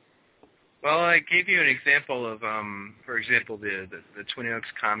 Well, I gave you an example of, for example, the Twin Oaks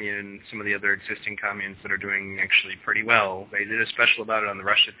commune, some of the other existing communes that are doing actually pretty well. They did a special about it on the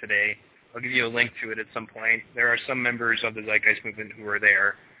Russia Today. I'll give you a link to it at some point. There are some members of the Zeitgeist movement who are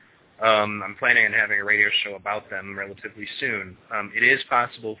there. I'm planning on having a radio show about them relatively soon. It is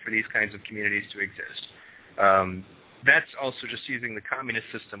possible for these kinds of communities to exist. That's also just using the communist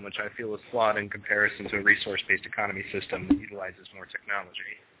system, which I feel is flawed in comparison to a resource-based economy system that utilizes more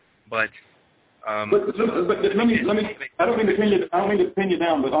technology. But let me. I don't mean to pin you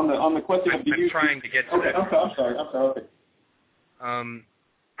down, but on the question of I'm trying to get to that. Okay, I'm sorry. Okay.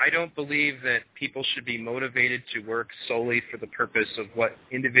 I don't believe that people should be motivated to work solely for the purpose of what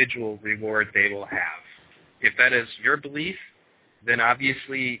individual reward they will have. If that is your belief, then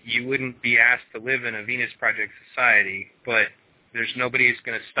obviously you wouldn't be asked to live in a Venus Project society, but there's nobody who's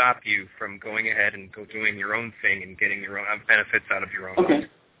going to stop you from going ahead and doing your own thing and getting your own benefits out of your own life.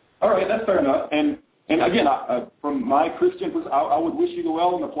 All right, that's fair enough. And again, from my Christian perspective, I would wish you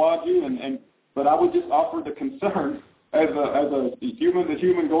well and applaud you, but I would just offer the concern as a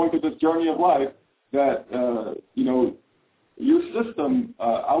human going through this journey of life that your system,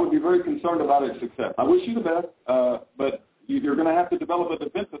 I would be very concerned about its success. I wish you the best, but you're going to have to develop a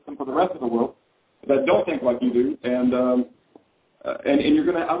defense system for the rest of the world that don't think like you do, and you're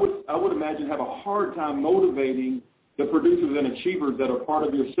going to, I would imagine, have a hard time motivating the producers and achievers that are part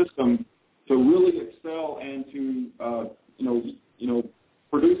of your system to really excel and to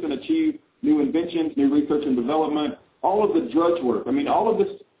produce and achieve new inventions, new research and development, all of the drudge work. I mean, all of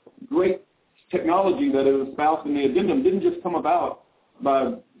this great technology that is espoused in the addendum didn't just come about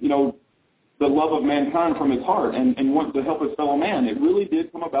by the love of mankind from his heart and want to help his fellow man. It really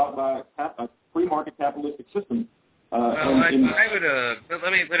did come about by a free market capitalistic system. I would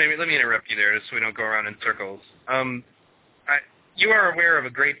let me interrupt you there, just so we don't go around in circles. You are aware of a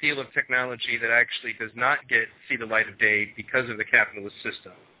great deal of technology that actually does not see the light of day because of the capitalist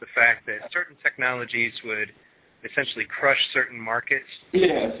system. The fact that certain technologies would essentially crush certain markets.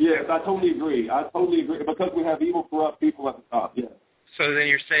 Yes, I totally agree. Because we have evil, corrupt people at the top. Yes. So then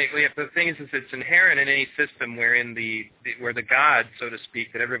you're saying, well, yeah, the thing is it's inherent in any system wherein where the god, so to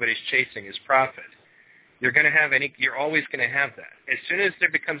speak, that everybody's chasing is profit. You're always going to have that. As soon as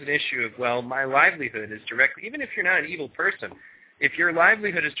there becomes an issue of, well, my livelihood is directly, even if you're not an evil person, if your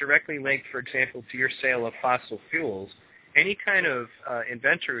livelihood is directly linked, for example, to your sale of fossil fuels, any kind of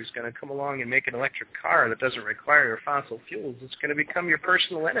inventor who's going to come along and make an electric car that doesn't require your fossil fuels is going to become your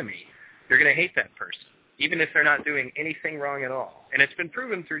personal enemy. You're going to hate that person, even if they're not doing anything wrong at all. And it's been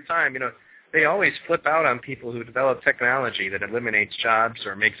proven through time, they always flip out on people who develop technology that eliminates jobs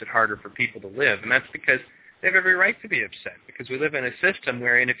or makes it harder for people to live. And that's because they have every right to be upset, because we live in a system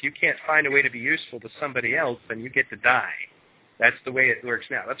wherein if you can't find a way to be useful to somebody else, then you get to die. That's the way it works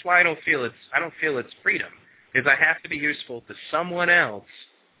now. That's why I don't feel it's freedom, is I have to be useful to someone else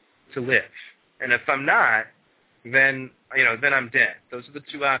to live. And if I'm not, then I'm dead. Those are the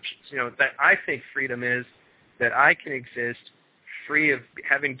two options. That I think freedom is that I can exist free of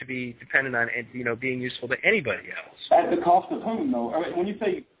having to be dependent on, being useful to anybody else. At the cost of whom, though? I mean, when you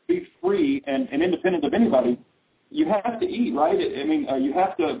say be free and independent of anybody, you have to eat, right? I mean, you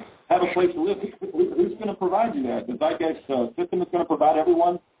have to have a place to live. Who's going to provide you that? The Zeitgeist system is going to provide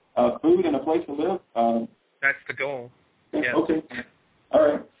everyone food and a place to live? That's the goal. Yeah. Okay. All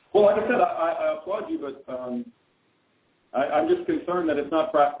right. Well, like I said, I applaud you, but I'm just concerned that it's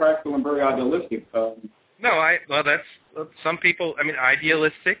not practical and very idealistic. That's some people. I mean,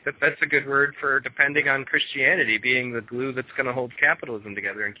 idealistic. That's a good word for depending on Christianity being the glue that's going to hold capitalism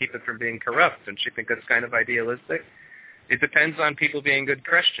together and keep it from being corrupt. Don't you think that's kind of idealistic? It depends on people being good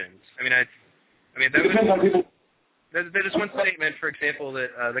Christians. There's one statement, for example, that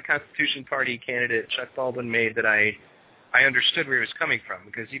the Constitution Party candidate Chuck Baldwin made that I understood where he was coming from,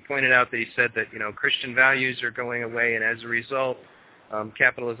 because he pointed out that he said that Christian values are going away, and as a result,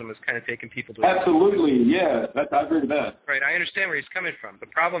 capitalism has kind of taken people to... Absolutely, yeah, I agree with that. Right, I understand where he's coming from. The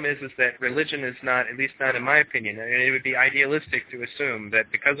problem is that religion is not, at least not in my opinion, and it would be idealistic to assume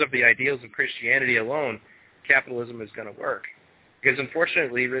that because of the ideals of Christianity alone, capitalism is going to work. Because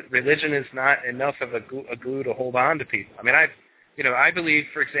unfortunately, religion is not enough of a glue to hold on to people. I mean, I believe,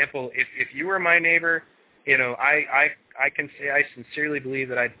 for example, if you were my neighbor, I can say I sincerely believe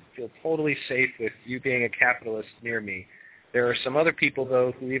that I'd feel totally safe with you being a capitalist near me. There are some other people,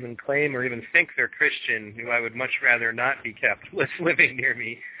 though, who even claim or even think they're Christian, who I would much rather not be capitalists living near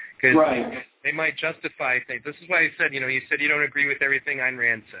me, because they might justify things. This is why I said, you said you don't agree with everything Ayn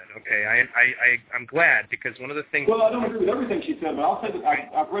Rand said. Okay, I'm glad, because one of the things... Well, I don't agree with everything she said, but I'll say that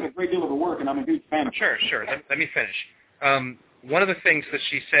I've read a great deal of her work, and I'm a huge fan of her. Sure. Let me finish. One of the things that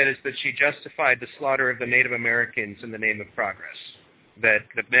she said is that she justified the slaughter of the Native Americans in the name of progress, that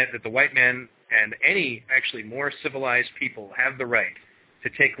the white men and any actually more civilized people have the right to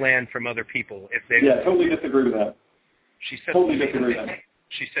take land from other people if they... Yeah, totally disagree with that. She said totally disagree with that.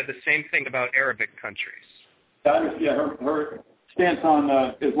 She said the same thing about Arabic countries. Yeah, her stance on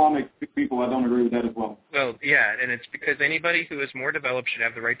Islamic people, I don't agree with that as well. Well, yeah, and it's because anybody who is more developed should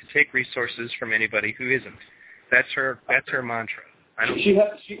have the right to take resources from anybody who isn't. That's her mantra. Her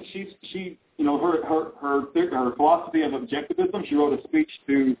philosophy of objectivism. She wrote a speech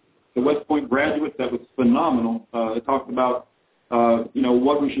to the West Point graduates that was phenomenal. It talked about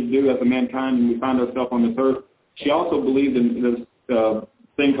what we should do as a mankind when we find ourselves on this earth. She also believed in this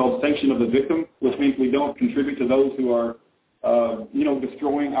thing called sanction of the victim, which means we don't contribute to those who are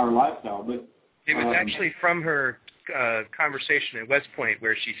destroying our lifestyle. But it was actually from her conversation at West Point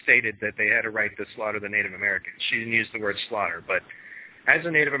where she stated that they had a right to slaughter the Native Americans. She didn't use the word slaughter, but as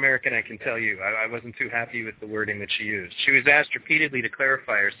a Native American, I can tell you I wasn't too happy with the wording that she used. She was asked repeatedly to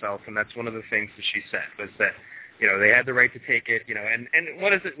clarify herself, and that's one of the things that she said, was that they had the right to take it, and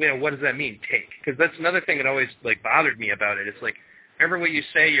what does it, what does that mean, take? Because that's another thing that always bothered me about it. It's like, remember what you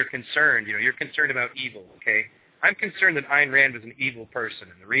say, you're concerned, you're concerned about evil, okay? I'm concerned that Ayn Rand was an evil person,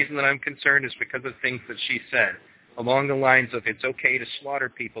 and the reason that I'm concerned is because of things that she said along the lines of it's okay to slaughter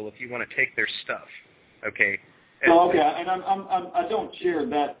people if you want to take their stuff, okay? And I don't share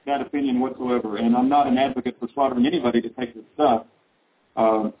that opinion whatsoever, and I'm not an advocate for slaughtering anybody to take their stuff.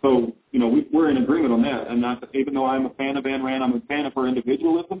 We're in agreement on that. And even though I'm a fan of Ayn Rand, I'm a fan of her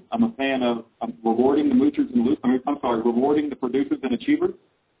individualism. I'm a fan of rewarding the moochers and rewarding the producers and achievers,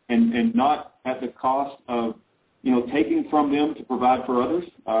 and not at the cost of taking from them to provide for others.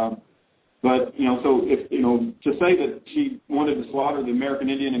 But so if to say that she wanted to slaughter the American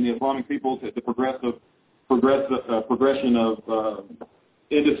Indian and the Islamic people to progression of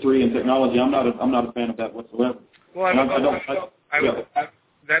industry and technology, I'm not a fan of that whatsoever. Well,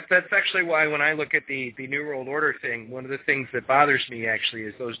 that's actually why when I look at the New World Order thing, one of the things that bothers me actually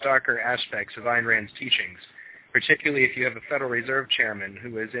is those darker aspects of Ayn Rand's teachings, particularly if you have a Federal Reserve chairman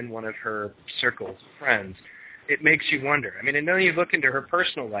who is in one of her circles of friends. It makes you wonder. I mean, and then you look into her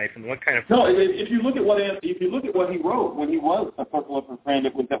personal life and what kind of... No, if you look at what he wrote when he was a circle of her friend,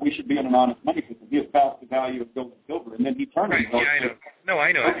 it was that we should be in an honest money system. He espoused the value of gold and silver, and then he turned himself. Yeah, I know. No,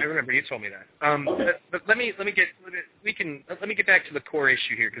 I know. I remember you told me that. Okay. But let me get back to the core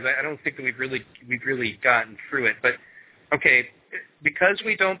issue here, because I don't think that we've really gotten through it. But okay, because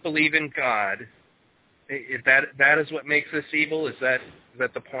we don't believe in God, if that is what makes us evil. Is that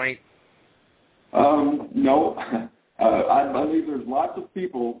the point? No. I believe there's lots of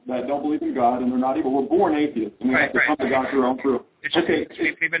people that don't believe in God, and they're not evil. We're born atheists, and we have to come to God through our own truth.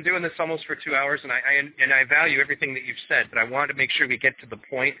 We've been doing this almost for 2 hours, and I value everything that you've said, but I want to make sure we get to the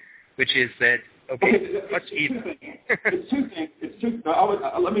point, which is that, what's evil? It's two things.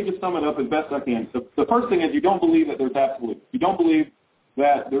 Let me just sum it up as best I can. The first thing is you don't believe that there's absolute. You don't believe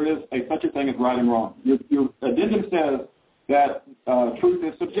that there is such a thing as right and wrong. Your addendum says that truth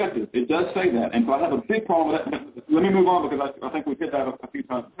is subjective. It does say that. And so I have a big problem with that. Let me move on because I think we've hit that a few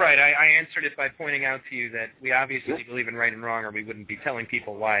times. Right. I answered it by pointing out to you that we obviously believe in right and wrong, or we wouldn't be telling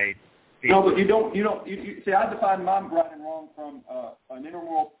people why. No, but you don't. See, I define my right and wrong from an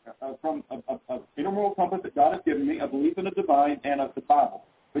intermoral compass that God has given me, a belief in the divine, and of the Bible.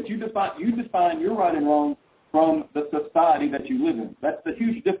 But you define your right and wrong from the society that you live in. That's the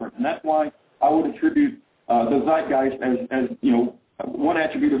huge difference, and that's why I would attribute the zeitgeist as one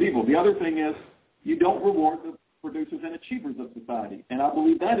attribute of evil. The other thing is you don't reward the producers and achievers of society, and I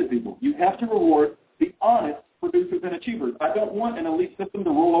believe that is evil. You have to reward the honest producers and achievers. I don't want an elite system to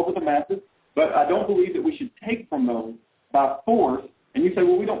rule over the masses, but I don't believe that we should take from those by force. And you say,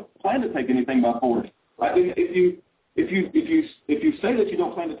 well, we don't plan to take anything by force. I think if you say that you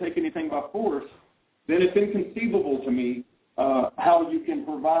don't plan to take anything by force, then it's inconceivable to me how you can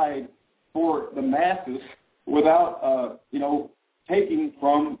provide for the masses without taking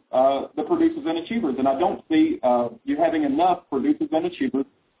from the producers and achievers. And I don't see you having enough producers and achievers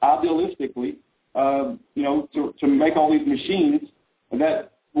idealistically to make all these machines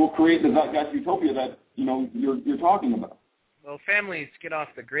that will create the zeitgeist utopia that you're talking about. Well, families get off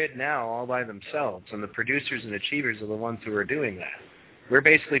the grid now all by themselves, and the producers and achievers are the ones who are doing that. We're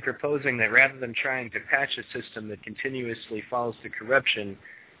basically proposing that rather than trying to patch a system that continuously falls to corruption,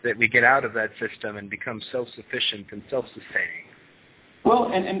 that we get out of that system and become self-sufficient and self-sustaining. Well,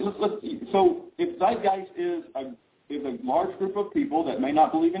 so if zeitgeist is a large group of people that may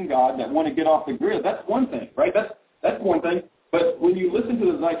not believe in God, that want to get off the grid, that's one thing, right? That's one thing. But when you listen to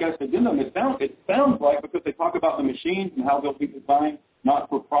the zeitgeist addendum, it sounds like, because they talk about the machines and how they'll be designed not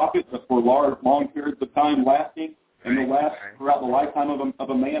for profit, but for long periods of time lasting, and they'll last throughout the lifetime of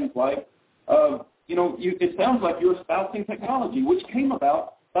a man's life. It sounds like you're espousing technology, which came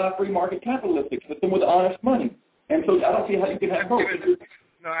about by a free market capitalistic system with honest money. And so I don't see how you can have both.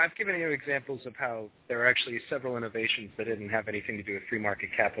 I've given you examples of how there are actually several innovations that didn't have anything to do with free market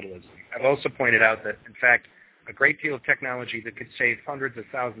capitalism. I've also pointed out that, in fact, a great deal of technology that could save hundreds of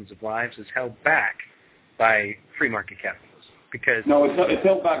thousands of lives is held back by free market capitalism. No, it's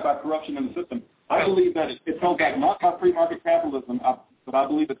held back by corruption in the system. I believe that it's held back not by free market capitalism, but I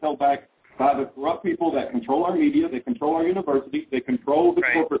believe it's held back by the corrupt people that control our media, they control our universities, they control the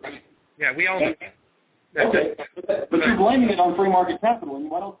corporate. Yeah, we all know that. Okay, but you're blaming it on free market capitalism.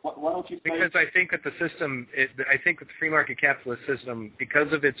 Why don't you say? Because I think that the system, I think that the free market capitalist system,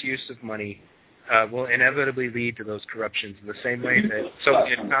 because of its use of money, will inevitably lead to those corruptions in the same way that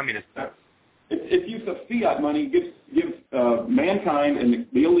Soviet communism does. Its use of fiat money gives mankind and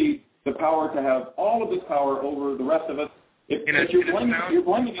the elite the power to have all of this power over the rest of us. In a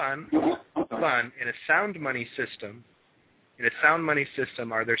sound money system,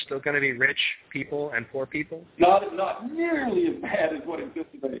 are there still going to be rich people and poor people? Not nearly as bad as what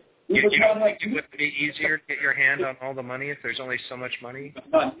exists today. You don't think it would be easier to get your hand on all the money if there's only so much money?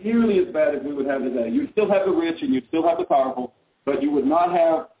 Not nearly as bad as we would have today. You'd still have the rich and you'd still have the powerful, but you would not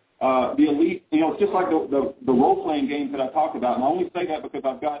have the elite. It's just like the role-playing games that I talked about, and I only say that because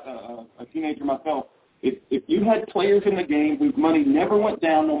I've got a teenager myself. If you had players in the game whose money never went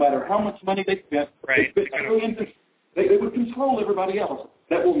down, no matter how much money they spent, they would control everybody else.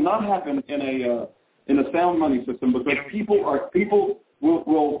 That will not happen in a sound money system because people will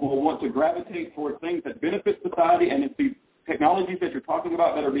want to gravitate toward things that benefit society, and it's these technologies that you're talking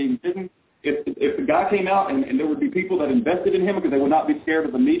about that are being hidden. If the guy came out and there would be people that invested in him because they would not be scared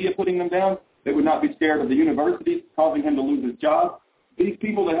of the media putting them down, they would not be scared of the universities causing him to lose his job. These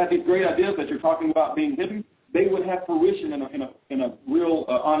people that have these great ideas that you're talking about being hidden, they would have fruition in a real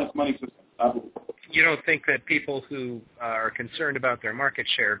honest money system, I believe. You don't think that people who are concerned about their market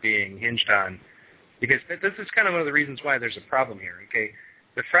share being hinged on, because this is kind of one of the reasons why there's a problem here, okay?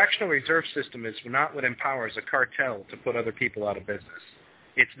 The fractional reserve system is not what empowers a cartel to put other people out of business.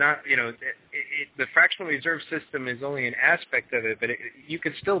 It's not, the fractional reserve system is only an aspect of it, but you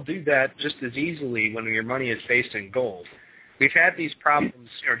can still do that just as easily when your money is based in gold. We've had these problems,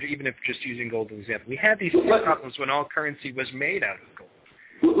 or even if just using gold as an example, we had these problems when all currency was made out of gold.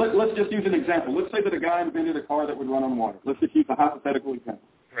 Let's just use an example. Let's say that a guy invented a car that would run on water. Let's just use a hypothetical example.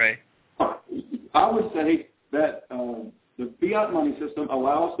 Right. I would say that the fiat money system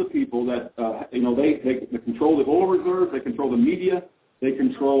allows the people that, they control the oil reserves, they control the media, they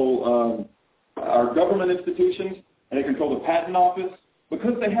control our government institutions, and they control the patent office.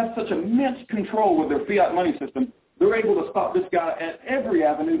 Because they have such immense control with their fiat money system, they're able to stop this guy at every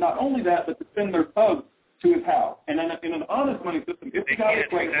avenue. Not only that, but to send their thugs to his house. And in an honest money system, if the guy is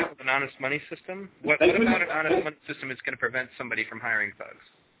do that with an honest money system? What about an honest money system is going to prevent somebody from hiring thugs?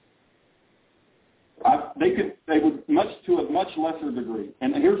 They would to a much lesser degree.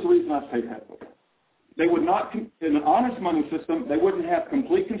 And here's the reason I say that. They would not, in an honest money system, they wouldn't have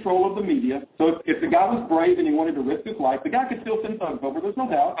complete control of the media. So if the guy was brave and he wanted to risk his life, the guy could still send thugs over. There's no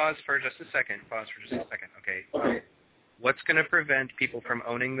doubt. Pause for just a second. Okay. What's going to prevent people from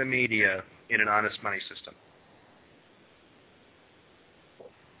owning the media in an honest money system?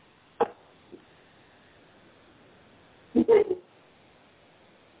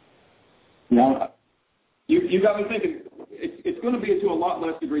 Now, you got me thinking. It's going to be to a lot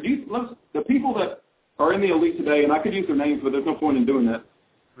less degree. The people that are in the elite today, and I could use their names, but there's no point in doing that.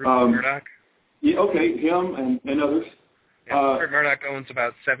 Rupert Murdoch? Yeah, okay, him and others. Yeah, Rupert Murdoch owns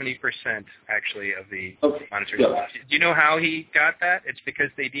about 70%, actually, of the monetary system. Do you know how he got that? It's because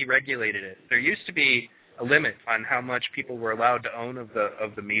they deregulated it. There used to be a limit on how much people were allowed to own of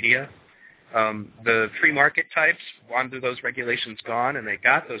the media. The free market types wanted those regulations gone, and they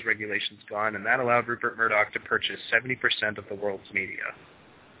got those regulations gone, and that allowed Rupert Murdoch to purchase 70% of the world's media.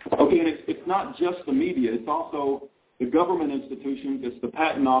 Okay, and it's not just the media. It's also the government institutions. It's the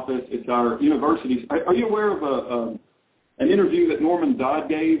patent office. It's our universities. Are you aware of an interview that Norman Dodd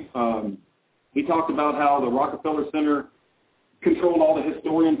gave? He talked about how the Rockefeller Center controlled all the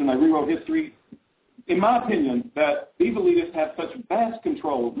historians and they rewrote history. In my opinion, that these elitists have such vast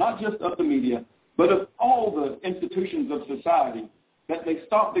control, not just of the media, but of all the institutions of society, that they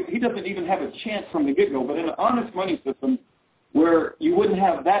stop. He doesn't even have a chance from the get-go. But in an honest money system, where you wouldn't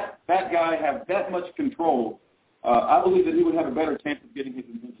have that guy have that much control, I believe that he would have a better chance of getting his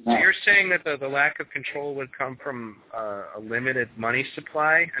invention out. So you're saying that the lack of control would come from a limited money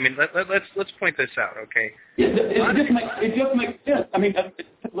supply? I mean, let's point this out, okay? It just makes sense. I mean,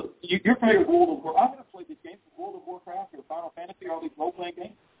 you're familiar with World of Warcraft. I've never played these games, World of Warcraft or Final Fantasy or all these role-playing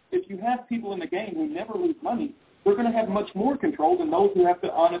games. If you have people in the game who never lose money, they're going to have much more control than those who have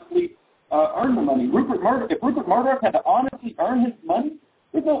to honestly earn the money. If Rupert Murdoch had to honestly earn his money,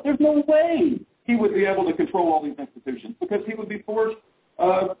 there's no way he would be able to control all these institutions, because he would be forced,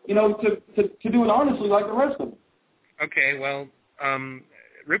 to do it honestly like the rest of them. Okay, well,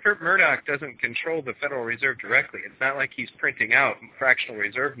 Rupert Murdoch doesn't control the Federal Reserve directly. It's not like he's printing out fractional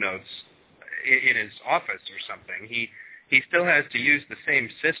reserve notes in his office or something. He still has to use the same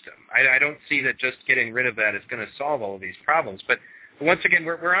system. I don't see that just getting rid of that is going to solve all of these problems. But once again,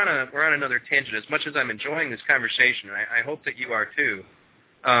 we're on another tangent. As much as I'm enjoying this conversation, I hope that you are too,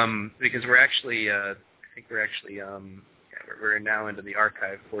 because we're actually, we're now into the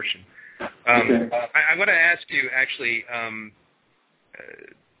archive portion. Okay. I want to ask you actually.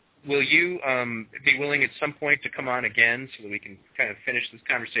 Will you be willing at some point to come on again so that we can kind of finish this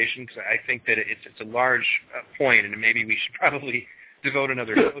conversation? Because I think that it's a large point, and maybe we should probably devote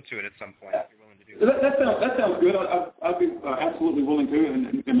another show to it at some point if you're willing to do that. That sounds good. I'd be absolutely willing to,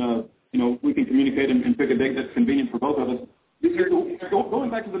 and we can communicate and pick a date that's convenient for both of us.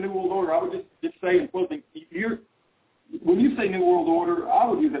 Going back to the New World Order, I would just say in closing, when you say New World Order, I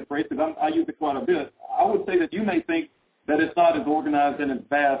would use that phrase because I use it quite a bit. I would say that you may think that it's not as organized and as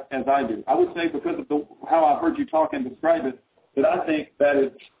vast as I do. I would say because of how I've heard you talk and describe it, that I think that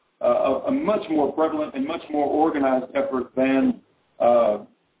it's a much more prevalent and much more organized effort than,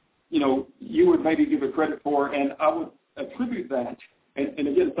 you would maybe give it credit for. And I would attribute that. And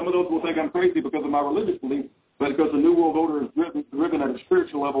again, some of those will think I'm crazy because of my religious beliefs, but because the New World Order is driven at a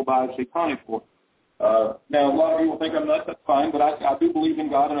spiritual level by a satanic force. Now, a lot of people think I'm nuts. That's fine, but I do believe in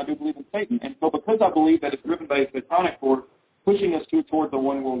God and I do believe in Satan. And so because I believe that it's driven by a satanic force pushing us toward the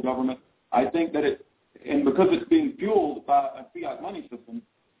one world government, I think that and because it's being fueled by a fiat money system,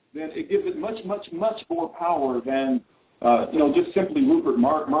 then it gives it much, much, much more power than, just simply Rupert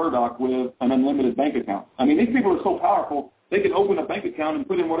Murdoch with an unlimited bank account. I mean, these people are so powerful, they can open a bank account and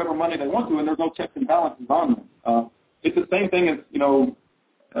put in whatever money they want to, and there's no checks and balances on them. It's the same thing as,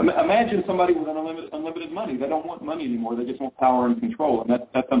 imagine somebody with unlimited money. They don't want money anymore. They just want power and control, and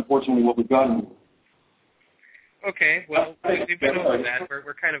that's unfortunately what we've got in the world. Okay, well, we've been over that.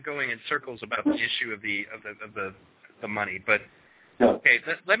 We're kind of going in circles about the issue of the money, but okay,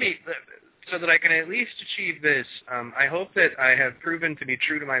 let me, so that I can at least achieve this. I hope that I have proven to be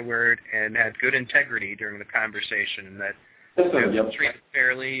true to my word and had good integrity during the conversation, and that I was treated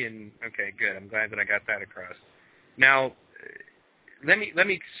fairly. And okay, good. I'm glad that I got that across. Now, let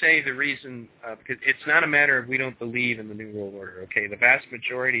me say the reason, because it's not a matter of we don't believe in the New World Order, okay? The vast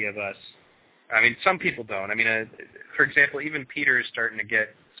majority of us, I mean, some people don't. I mean, for example, even Peter is starting to get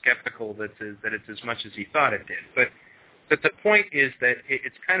skeptical that it's as much as he thought it did. But the point is that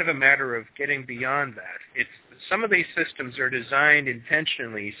it's kind of a matter of getting beyond that. Some of these systems are designed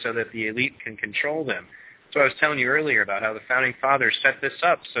intentionally so that the elite can control them. So I was telling you earlier about how the Founding Fathers set this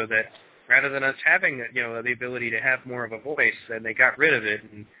up so that rather than us having, the ability to have more of a voice, and they got rid of it.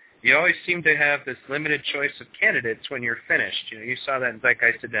 And you always seem to have this limited choice of candidates when you're finished. You saw that in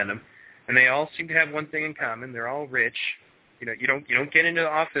Zeitgeist Addendum, and they all seem to have one thing in common: they're all rich. You don't get into the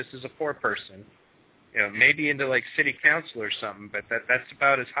office as a poor person. Maybe into like city council or something, but that's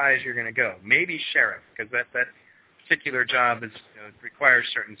about as high as you're going to go. Maybe sheriff, because that particular job requires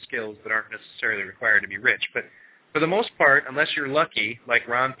certain skills that aren't necessarily required to be rich. But for the most part, unless you're lucky, like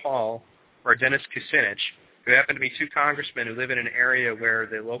Ron Paul or Dennis Kucinich, who happen to be two congressmen who live in an area where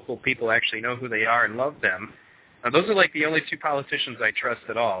the local people actually know who they are and love them, those are like the only two politicians I trust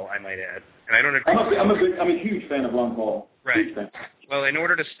at all, I might add. And I don't agree. I'm a huge fan of Ron Paul. Right. Well, in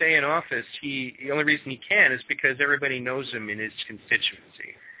order to stay in office, the only reason he can is because everybody knows him in his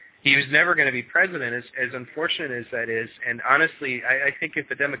constituency. He was never going to be president, as unfortunate as that is. And honestly, I think if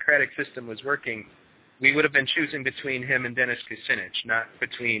the democratic system was working, we would have been choosing between him and Dennis Kucinich, not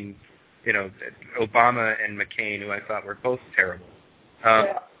between, Obama and McCain, who I thought were both terrible.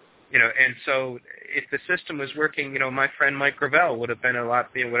 And so if the system was working, my friend Mike Gravel would have been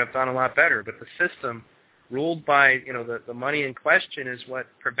would have done a lot better. But the system, ruled by the money in question, is what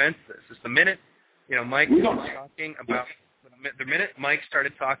prevents this. Is the minute Mike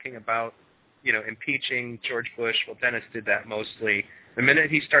started talking about impeaching George Bush, well, Dennis did that mostly. The minute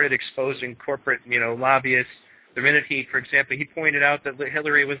he started exposing corporate lobbyists, the minute he pointed out that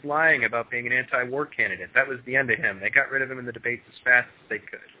Hillary was lying about being an anti-war candidate, that was the end of him. They got rid of him in the debates as fast as they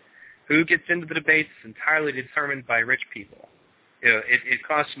could. Who gets into the debates is entirely determined by rich people. It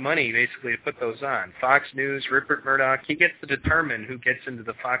costs money, basically, to put those on. Fox News, Rupert Murdoch, he gets to determine who gets into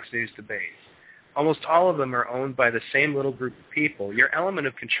the Fox News debates. Almost all of them are owned by the same little group of people. Your element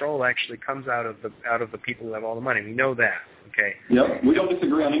of control actually comes out of the people who have all the money. We know that, okay? Yep, we don't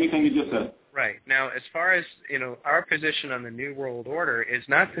disagree on anything you just said. Right. Now, as far as, our position on the New World Order is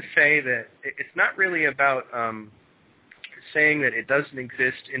not to say that, it's not really about saying that it doesn't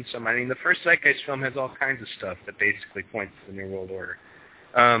exist in some, the first Zeitgeist film has all kinds of stuff that basically points to the New World Order.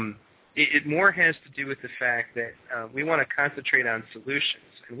 It more has to do with the fact that we want to concentrate on solutions.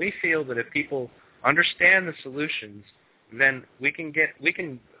 And we feel that if people understand the solutions, then we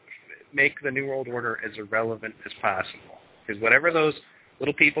can make the New World Order as irrelevant as possible. Because whatever those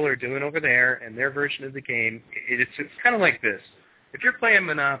little people are doing over there and their version of the game, it's kind of like this. If you're playing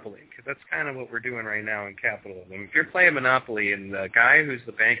Monopoly, because that's kind of what we're doing right now in capitalism, if you're playing Monopoly and the guy who's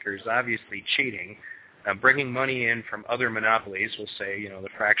the banker is obviously cheating, bringing money in from other monopolies, we'll say, the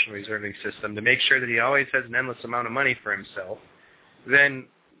fractional reserving system, to make sure that he always has an endless amount of money for himself, then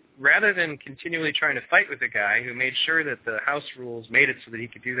rather than continually trying to fight with the guy who made sure that the house rules made it so that he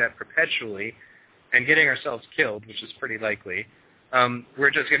could do that perpetually and getting ourselves killed, which is pretty likely,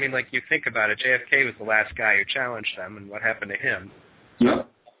 we're just, you think about it, JFK was the last guy who challenged them, and what happened to him? Yeah.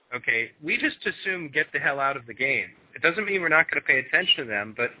 Okay, we just assume get the hell out of the game. It doesn't mean we're not going to pay attention to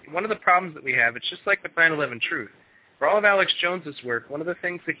them, but one of the problems that we have, it's just like with 9/11 Truth. For all of Alex Jones's work, one of the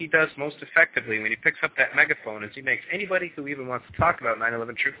things that he does most effectively when he picks up that megaphone is he makes anybody who even wants to talk about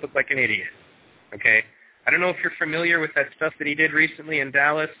 9/11 Truth look like an idiot. Okay? I don't know if you're familiar with that stuff that he did recently in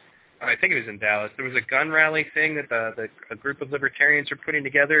Dallas. I think it was in Dallas. There was a gun rally thing that a group of libertarians were putting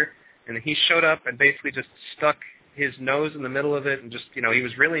together, and he showed up and basically just stuck his nose in the middle of it and just, he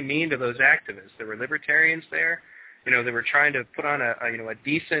was really mean to those activists. There were libertarians there. They were trying to put on a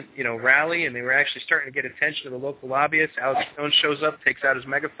decent, rally, and they were actually starting to get attention of the local lobbyists. Alex Jones shows up, takes out his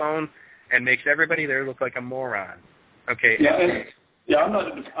megaphone, and makes everybody there look like a moron. Okay. Yeah, I'm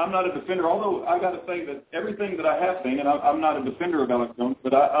not a defender, although I got to say that everything that I have seen, and I'm not a defender of Alex Jones,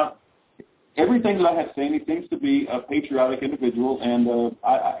 but everything that I have seen, he seems to be a patriotic individual, and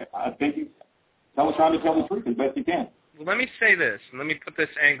I think he's trying to tell the truth as best he can. Well, let me say this, and let me put this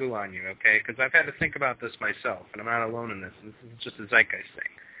angle on you, okay? Because I've had to think about this myself, and I'm not alone in this. This is just a Zeitgeist thing.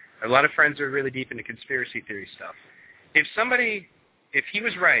 A lot of friends are really deep into conspiracy theory stuff. If he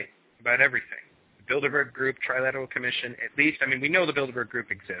was right about everything, the Bilderberg Group, Trilateral Commission, at least, we know the Bilderberg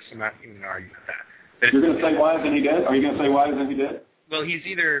Group exists. I'm not even going to argue with that. You're going to say why isn't he dead? Are you going to say why isn't he dead? Well,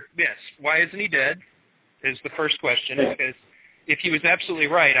 why isn't he dead is the first question, because if he was absolutely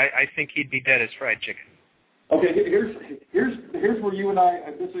right, I think he'd be dead as fried chicken. Okay, here's where you and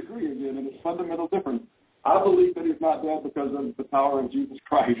I disagree again, and it's fundamental difference. I believe that he's not dead because of the power of Jesus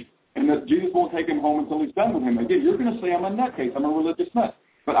Christ, and that Jesus won't take him home until he's done with him. Again, you're going to say I'm a nutcase, I'm a religious nut.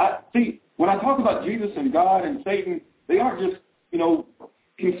 But when I talk about Jesus and God and Satan, they aren't just,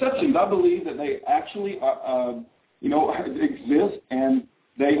 conceptions. I believe that they actually, exist, and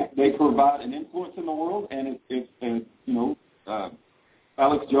they provide an influence in the world, and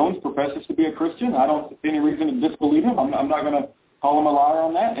Alex Jones professes to be a Christian. I don't see any reason to disbelieve him. I'm not going to call him a liar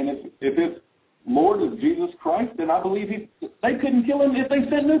on that. And if his Lord is Jesus Christ, then I believe they couldn't kill him if they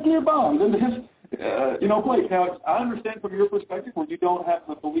sent nuclear bombs into his place. Now, I understand from your perspective where you don't have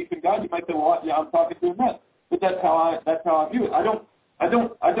the belief in God, you might say, well, yeah, I'm talking to a mess. But that's how I view it. I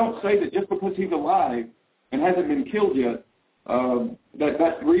don't say that just because he's alive and hasn't been killed yet,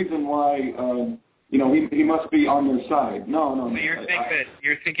 that's the reason why he must be on their side. No. So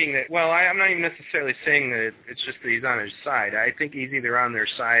you're thinking that. Well, I'm not even necessarily saying that it's just that he's on his side. I think he's either on their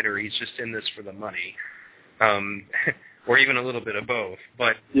side or he's just in this for the money, or even a little bit of both.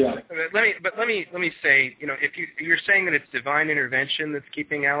 But yeah. Let me say, if you're saying that it's divine intervention that's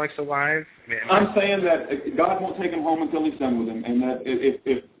keeping Alex alive. I'm saying that God won't take him home until he's done with him, and that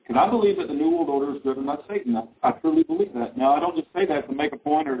because I believe that the New World Order is driven by Satan. I truly believe that. Now, I don't just say that to make a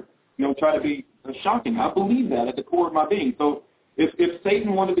point or try to be shocking. I believe that at the core of my being. So if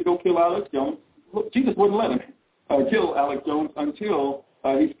Satan wanted to go kill Alex Jones, Jesus wouldn't let him kill Alex Jones until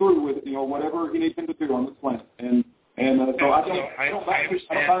he's through with whatever he needs him to do on this planet. So I don't buy into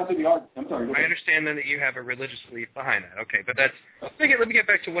the argument. I'm sorry. I understand then that you have a religious belief behind that. Okay, but let me get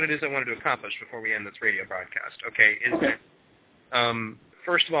back to what it is I wanted to accomplish before we end this radio broadcast. Okay,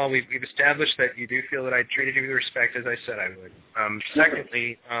 first of all, we've established that you do feel that I treated you with respect, as I said I would.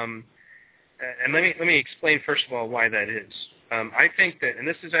 Secondly, and let me explain first of all why that is. I think that, and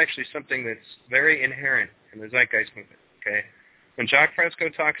this is actually something that's very inherent in the Zeitgeist movement. Okay, when Jacques Fresco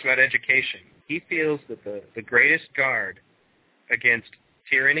talks about education, he feels that the greatest guard against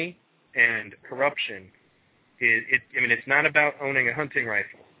tyranny and corruption it's not about owning a hunting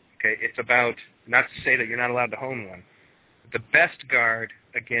rifle. Okay, it's about, not to say that you're not allowed to own one. The best guard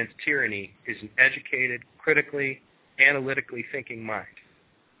against tyranny is an educated, critically, analytically thinking mind.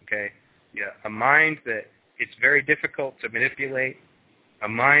 Okay? Yeah, a mind that it's very difficult to manipulate, a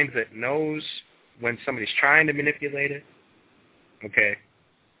mind that knows when somebody's trying to manipulate it. Okay?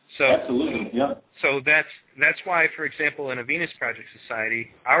 So, absolutely, yeah. So that's why, for example, in a Venus Project Society,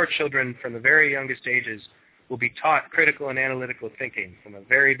 our children from the very youngest ages will be taught critical and analytical thinking from the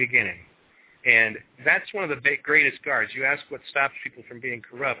very beginning. And that's one of the greatest guards. You ask what stops people from being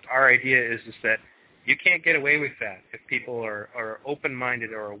corrupt. Our idea is that you can't get away with that if people are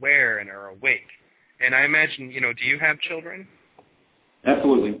open-minded or aware and are awake. And I imagine, do you have children?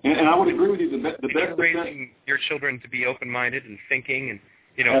 Absolutely. And I would agree with you. The best you're raising your children to be open-minded and thinking and,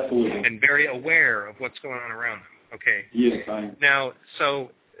 absolutely, and very aware of what's going on around them. Okay? Yes, I am. Now, so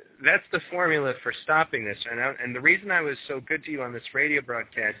that's the formula for stopping this. And the reason I was so good to you on this radio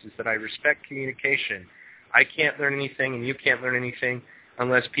broadcast is that I respect communication. I can't learn anything and you can't learn anything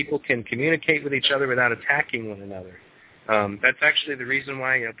unless people can communicate with each other without attacking one another. That's actually the reason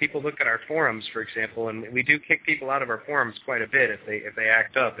why people look at our forums, for example, and we do kick people out of our forums quite a bit if they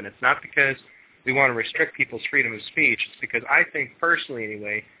act up. And it's not because we want to restrict people's freedom of speech. It's because I think personally,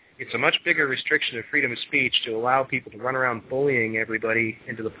 anyway, it's a much bigger restriction of freedom of speech to allow people to run around bullying everybody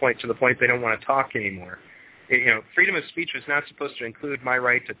to the point they don't want to talk anymore. Freedom of speech was not supposed to include my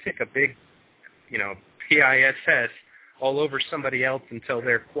right to tick a big, PISS all over somebody else until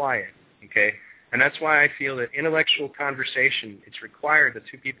they're quiet. Okay, and that's why I feel that intellectual conversation, it's required that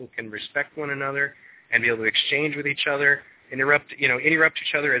two people can respect one another and be able to exchange with each other, interrupt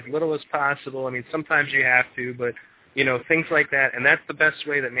each other as little as possible. I mean, sometimes you have to, but things like that, and that's the best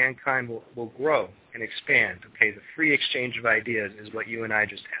way that mankind will grow and expand. Okay, the free exchange of ideas is what you and I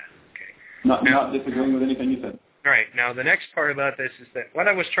just had. Okay, not disagreeing with anything you said. All right, now the next part about this is that what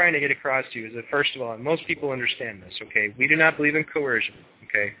I was trying to get across to you is that, first of all, and most people understand this, okay, we do not believe in coercion,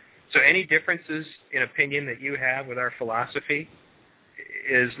 okay? So any differences in opinion that you have with our philosophy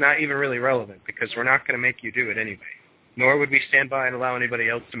is not even really relevant because we're not going to make you do it anyway, nor would we stand by and allow anybody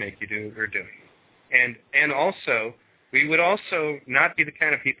else to make you do what we're doing. And also, we would also not be the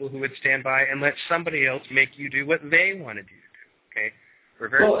kind of people who would stand by and let somebody else make you do what they wanted you to do, okay?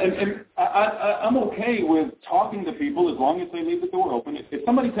 And I'm okay with talking to people as long as they leave the door open. If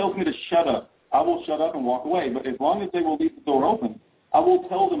somebody tells me to shut up, I will shut up and walk away. But as long as they will leave the door open, I will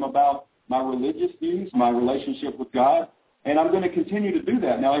tell them about my religious views, my relationship with God, and I'm going to continue to do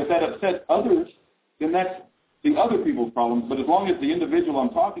that. Now, if that upsets others, then that's the other people's problems. But as long as the individual I'm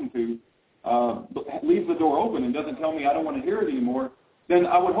talking to leaves the door open and doesn't tell me I don't want to hear it anymore, then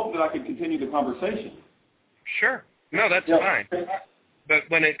I would hope that I could continue the conversation. Sure. No, that's fine. But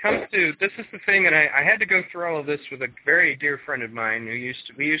when it comes to, this is the thing, and I had to go through all of this with a very dear friend of mine who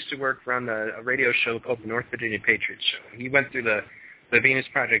we used to work around a radio show called the North Virginia Patriots Show. He went through the Venus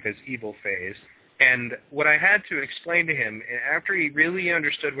Project as evil phase. And what I had to explain to him, after he really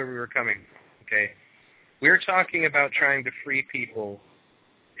understood where we were coming from, okay, we were talking about trying to free people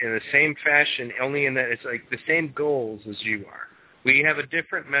in the same fashion, only in that it's like the same goals as you are. We have a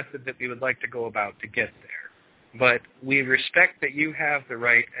different method that we would like to go about to get there. But we respect that you have the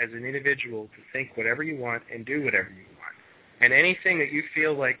right as an individual to think whatever you want and do whatever you want. And anything that you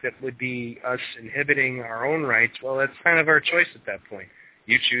feel like that would be us inhibiting our own rights, well, that's kind of our choice at that point.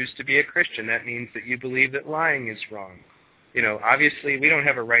 You choose to be a Christian. That means that you believe that lying is wrong. Obviously, we don't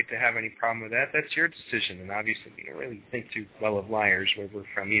have a right to have any problem with that. That's your decision. And obviously, we don't really think too well of liars where we're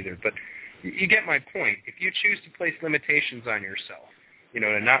from either. But you get my point. If you choose to place limitations on yourself,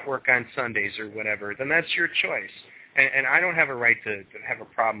 to not work on Sundays or whatever, then that's your choice. And I don't have a right to have a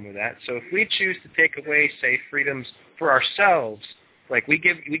problem with that. So if we choose to take away, say, freedoms for ourselves, like we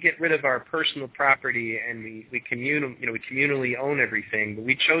get rid of our personal property and we communally own everything, but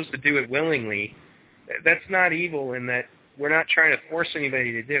we chose to do it willingly, that's not evil in that we're not trying to force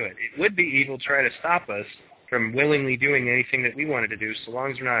anybody to do it. It would be evil to try to stop us from willingly doing anything that we wanted to do so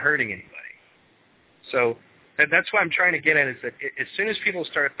long as we're not hurting anybody. So that's what I'm trying to get at is that as soon as people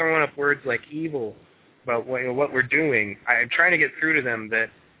start throwing up words like evil about what we're doing, I'm trying to get through to them that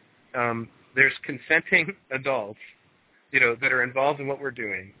there's consenting adults, that are involved in what we're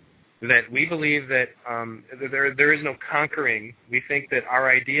doing, that we believe that there is no conquering. We think that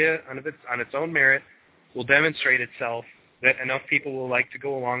our idea on its own merit will demonstrate itself that enough people will like to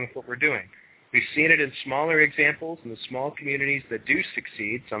go along with what we're doing. We've seen it in smaller examples in the small communities that do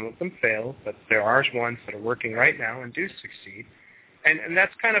succeed. Some of them fail, but there are ones that are working right now and do succeed. And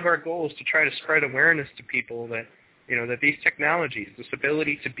that's kind of our goal, is to try to spread awareness to people that, that these technologies, this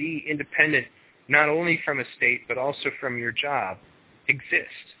ability to be independent not only from a state but also from your job,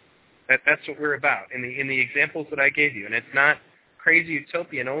 exist. That's what we're about in the examples that I gave you. And it's not crazy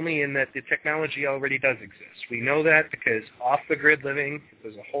utopian only in that the technology already does exist. We know that because off-the-grid living,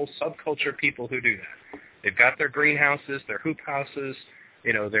 there's a whole subculture of people who do that. They've got their greenhouses, their hoop houses,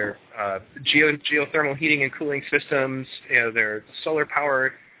 their geothermal heating and cooling systems, their solar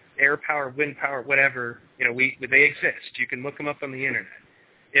power, air power, wind power, whatever. They exist. You can look them up on the internet.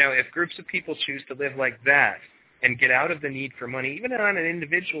 If groups of people choose to live like that and get out of the need for money, even on an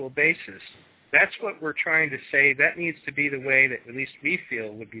individual basis, that's what we're trying to say. That needs to be the way that at least we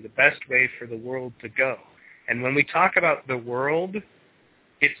feel would be the best way for the world to go. And when we talk about the world,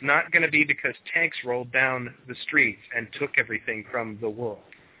 it's not going to be because tanks rolled down the streets and took everything from the world.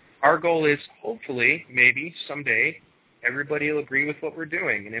 Our goal is, hopefully, maybe someday, everybody will agree with what we're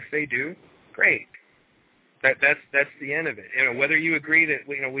doing. And if they do, great. That's the end of it. Whether you agree that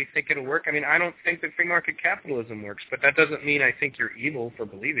we think it'll work. I mean, I don't think that free market capitalism works, but that doesn't mean I think you're evil for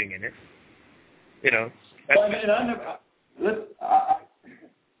believing in it. You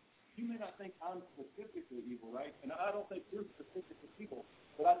may not think I'm specifically evil, right? And I don't think you're specifically evil,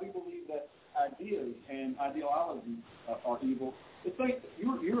 but I do believe that ideas and ideologies are evil. It's like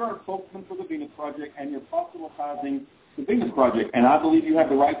you're our spokesman for the Venus Project, and you're proselytizing the Venus Project, and I believe you have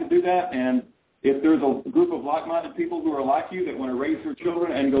the right to do that. And if there's a group of like-minded people who are like you that want to raise their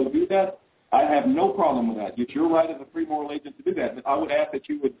children and go do that, I have no problem with that. It's your right as a free moral agent to do that. But I would ask that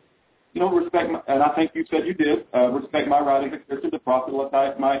you would, respect my, and I think you said you did, respect my right as a Christian to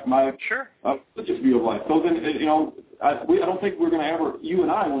proselytize my religious view of life. So then, I don't think we're going to ever, you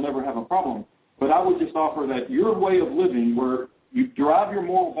and I will never have a problem. But I would just offer that your way of living, where you derive your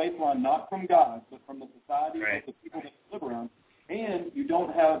moral baseline not from God, but from the society of the people that you live around, and you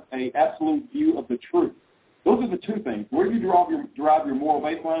don't have an absolute view of the truth. Those are the two things. Where you derive your moral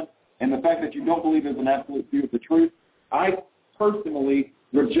baseline and the fact that you don't believe there's an absolute view of the truth, I personally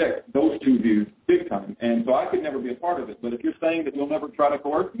reject those two views big time. And so I could never be a part of it. But if you're saying that you'll never try to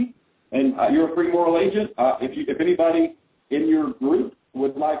coerce me, and you're a free moral agent, if anybody in your group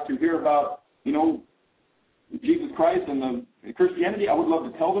would like to hear about, Jesus Christ and the Christianity, I would love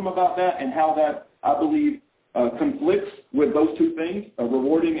to tell them about that and how that, I believe, conflicts with those two things,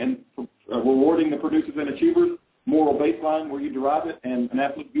 rewarding the producers and achievers, moral baseline where you derive it, and an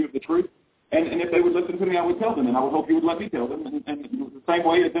absolute view of the truth. And if they would listen to me, I would tell them, and I would hope you would let me tell them. And the same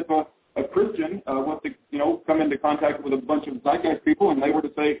way as if a Christian was to, come into contact with a bunch of zeitgeist people, and they were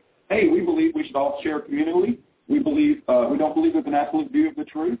to say, hey, we believe we should all share communally. We don't believe there's an absolute view of the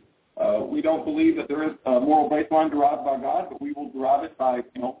truth. We don't believe that there is a moral baseline derived by God, but we will derive it by,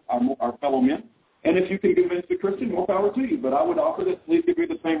 our fellow men. And if you can convince the Christian, more power to you. But I would offer that please give me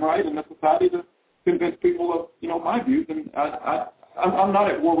the same right in the society to convince people of, my views. And I'm not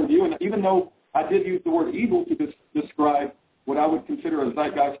at war with you. And even though I did use the word evil to describe what I would consider a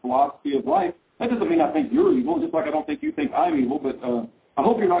zeitgeist philosophy of life, that doesn't mean I think you're evil, just like I don't think you think I'm evil. But I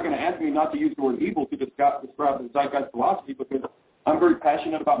hope you're not going to ask me not to use the word evil to describe the zeitgeist philosophy, because I'm very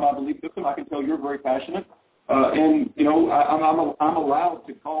passionate about my belief system. I can tell you're very passionate. I'm allowed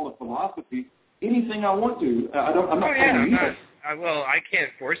to call a philosophy anything I want to. I'm not calling you. I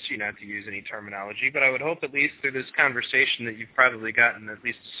can't force you not to use any terminology, but I would hope at least through this conversation that you've probably gotten at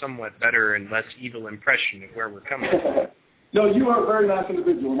least a somewhat better and less evil impression of where we're coming from. No, you are a very nice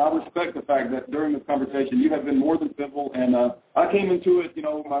individual, and I respect the fact that during this conversation you have been more than civil. And I came into it,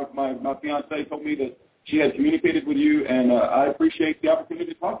 my fiancée told me that she had communicated with you, and I appreciate the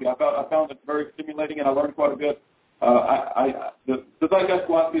opportunity to talk to you. I found it very stimulating, and I learned quite a bit. The Zeitgeist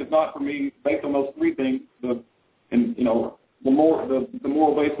philosophy is not for me based on those three things. The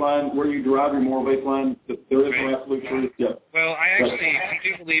moral baseline, where you derive your moral baseline, there is no absolute truth. Yeah. Well, we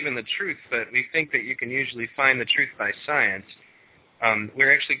do believe in the truth, but we think that you can usually find the truth by science.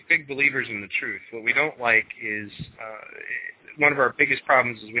 We're actually big believers in the truth. What we don't like is, one of our biggest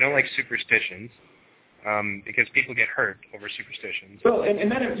problems is we don't like superstitions. Because people get hurt over superstitions. Well,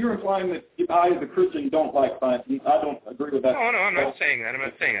 and then if you're implying that I, as a Christian, don't like science, I don't agree with that. No, I'm not saying that. I'm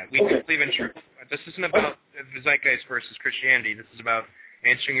not saying that. We believe in truth. This isn't about the Zeitgeist versus Christianity. This is about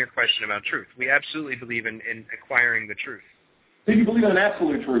answering your question about truth. We absolutely believe in acquiring the truth. Do you believe in an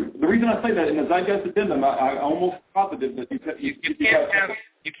absolute truth? The reason I say that in the Zeitgeist addendum, I almost positive that you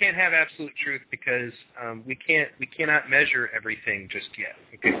can't have absolute truth because we cannot measure everything just yet.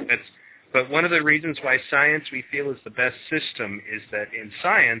 Okay, But one of the reasons why science we feel is the best system is that in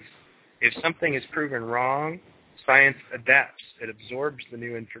science, if something is proven wrong, science adapts. It absorbs the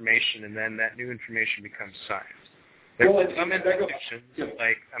new information, and then that new information becomes science. There are some institutions,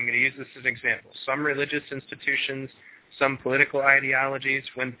 like I'm going to use this as an example, some religious institutions, some political ideologies,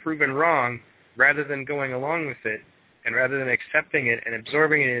 when proven wrong, rather than going along with it, and rather than accepting it and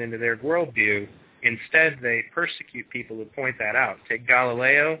absorbing it into their worldview, instead they persecute people who point that out. Take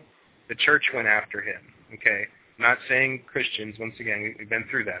Galileo. The church went after him, okay? I'm not saying Christians, once again, we've been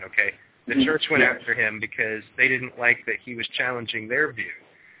through that, okay? The church went after him because they didn't like that he was challenging their view.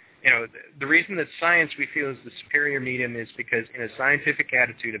 The reason that science we feel is the superior medium is because in a scientific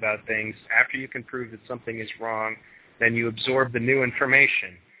attitude about things, after you can prove that something is wrong, then you absorb the new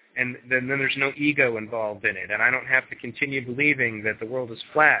information. And then there's no ego involved in it. And I don't have to continue believing that the world is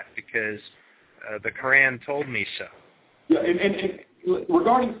flat because the Quran told me so. Yeah, and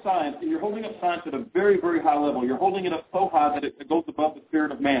regarding science, and you're holding up science at a very, very high level. You're holding it up so high that it goes above the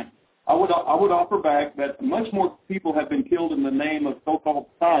spirit of man. I would offer back that much more people have been killed in the name of so-called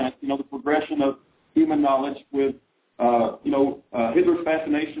science, the progression of human knowledge with, Hitler's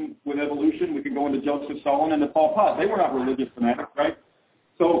fascination with evolution. We could go into Joseph Stalin and the Pol Pot. They were not religious fanatics, right?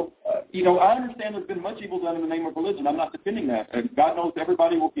 So, I understand there's been much evil done in the name of religion. I'm not defending that. And God knows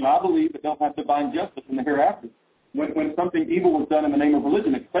everybody will, I believe that they'll have divine justice in the hereafter. When something evil was done in the name of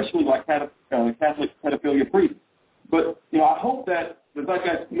religion, especially like Catholic pedophilia priests. But, I hope that the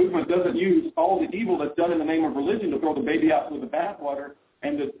Zeitgeist movement doesn't use all the evil that's done in the name of religion to throw the baby out with the bathwater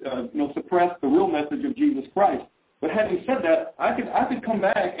and to, suppress the real message of Jesus Christ. But having said that, I could come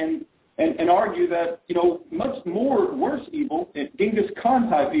back and argue that, much more worse evil, Genghis Khan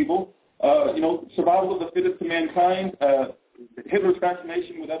type evil, survival of the fittest to mankind, Hitler's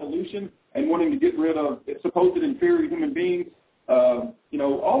fascination with evolution and wanting to get rid of supposed inferior human beings,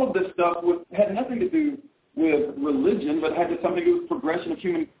 all of this stuff had nothing to do with religion, but had something to do with progression of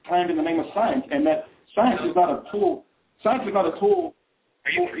humankind in the name of science, and that science is not a tool. Science is not a tool.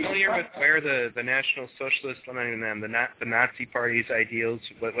 Are you familiar with where the National Socialists, the Nazi Party's ideals,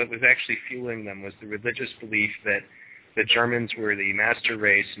 what was actually fueling them was the religious belief that the Germans were the master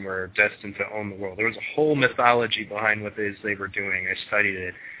race and were destined to own the world. There was a whole mythology behind what it is they were doing. I studied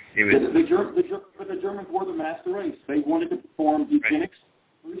it. But the Germans were the master race. They wanted to perform eugenics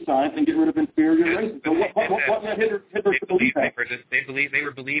through science and get rid of inferior races. So what led Hitler to believe that? They believed they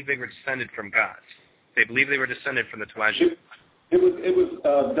were descended from gods. They believed they were descended from the Tuatha. It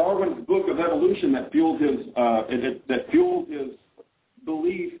was Darwin's book of evolution that fueled his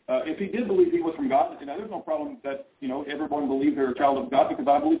belief. If he did believe he was from God, there's no problem that everyone believes they're a child of God, because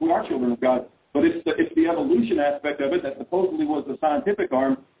I believe we are children of God. But it's the evolution aspect of it that supposedly was the scientific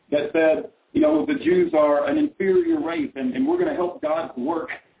arm that said, the Jews are an inferior race, and we're going to help God's work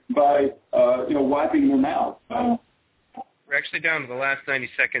by, wiping them out. We're actually down to the last 90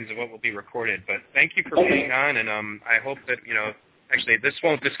 seconds of what will be recorded, but thank you for being on, and I hope that, actually this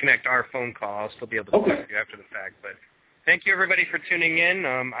won't disconnect our phone call. I'll still be able to talk to you after the fact, but thank you, everybody, for tuning in.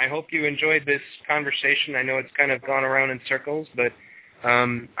 I hope you enjoyed this conversation. I know it's kind of gone around in circles, but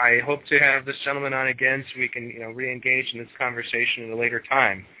I hope to have this gentleman on again so we can, re-engage in this conversation at a later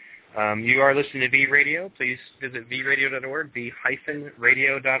time. You are listening to V Radio. Please visit vradio.org,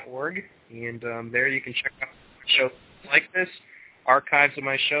 v-radio.org, and there you can check out shows like this, archives of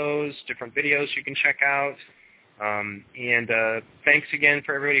my shows, different videos you can check out. And thanks again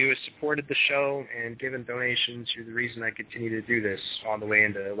for everybody who has supported the show and given donations. You're the reason I continue to do this all the way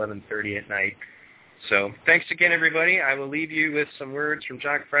into 11:30 at night. So thanks again, everybody. I will leave you with some words from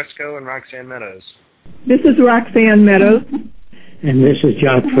Jacques Fresco and Roxanne Meadows. This is Roxanne Meadows. And this is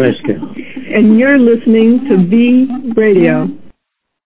Jacques Fresco. And you're listening to V Radio.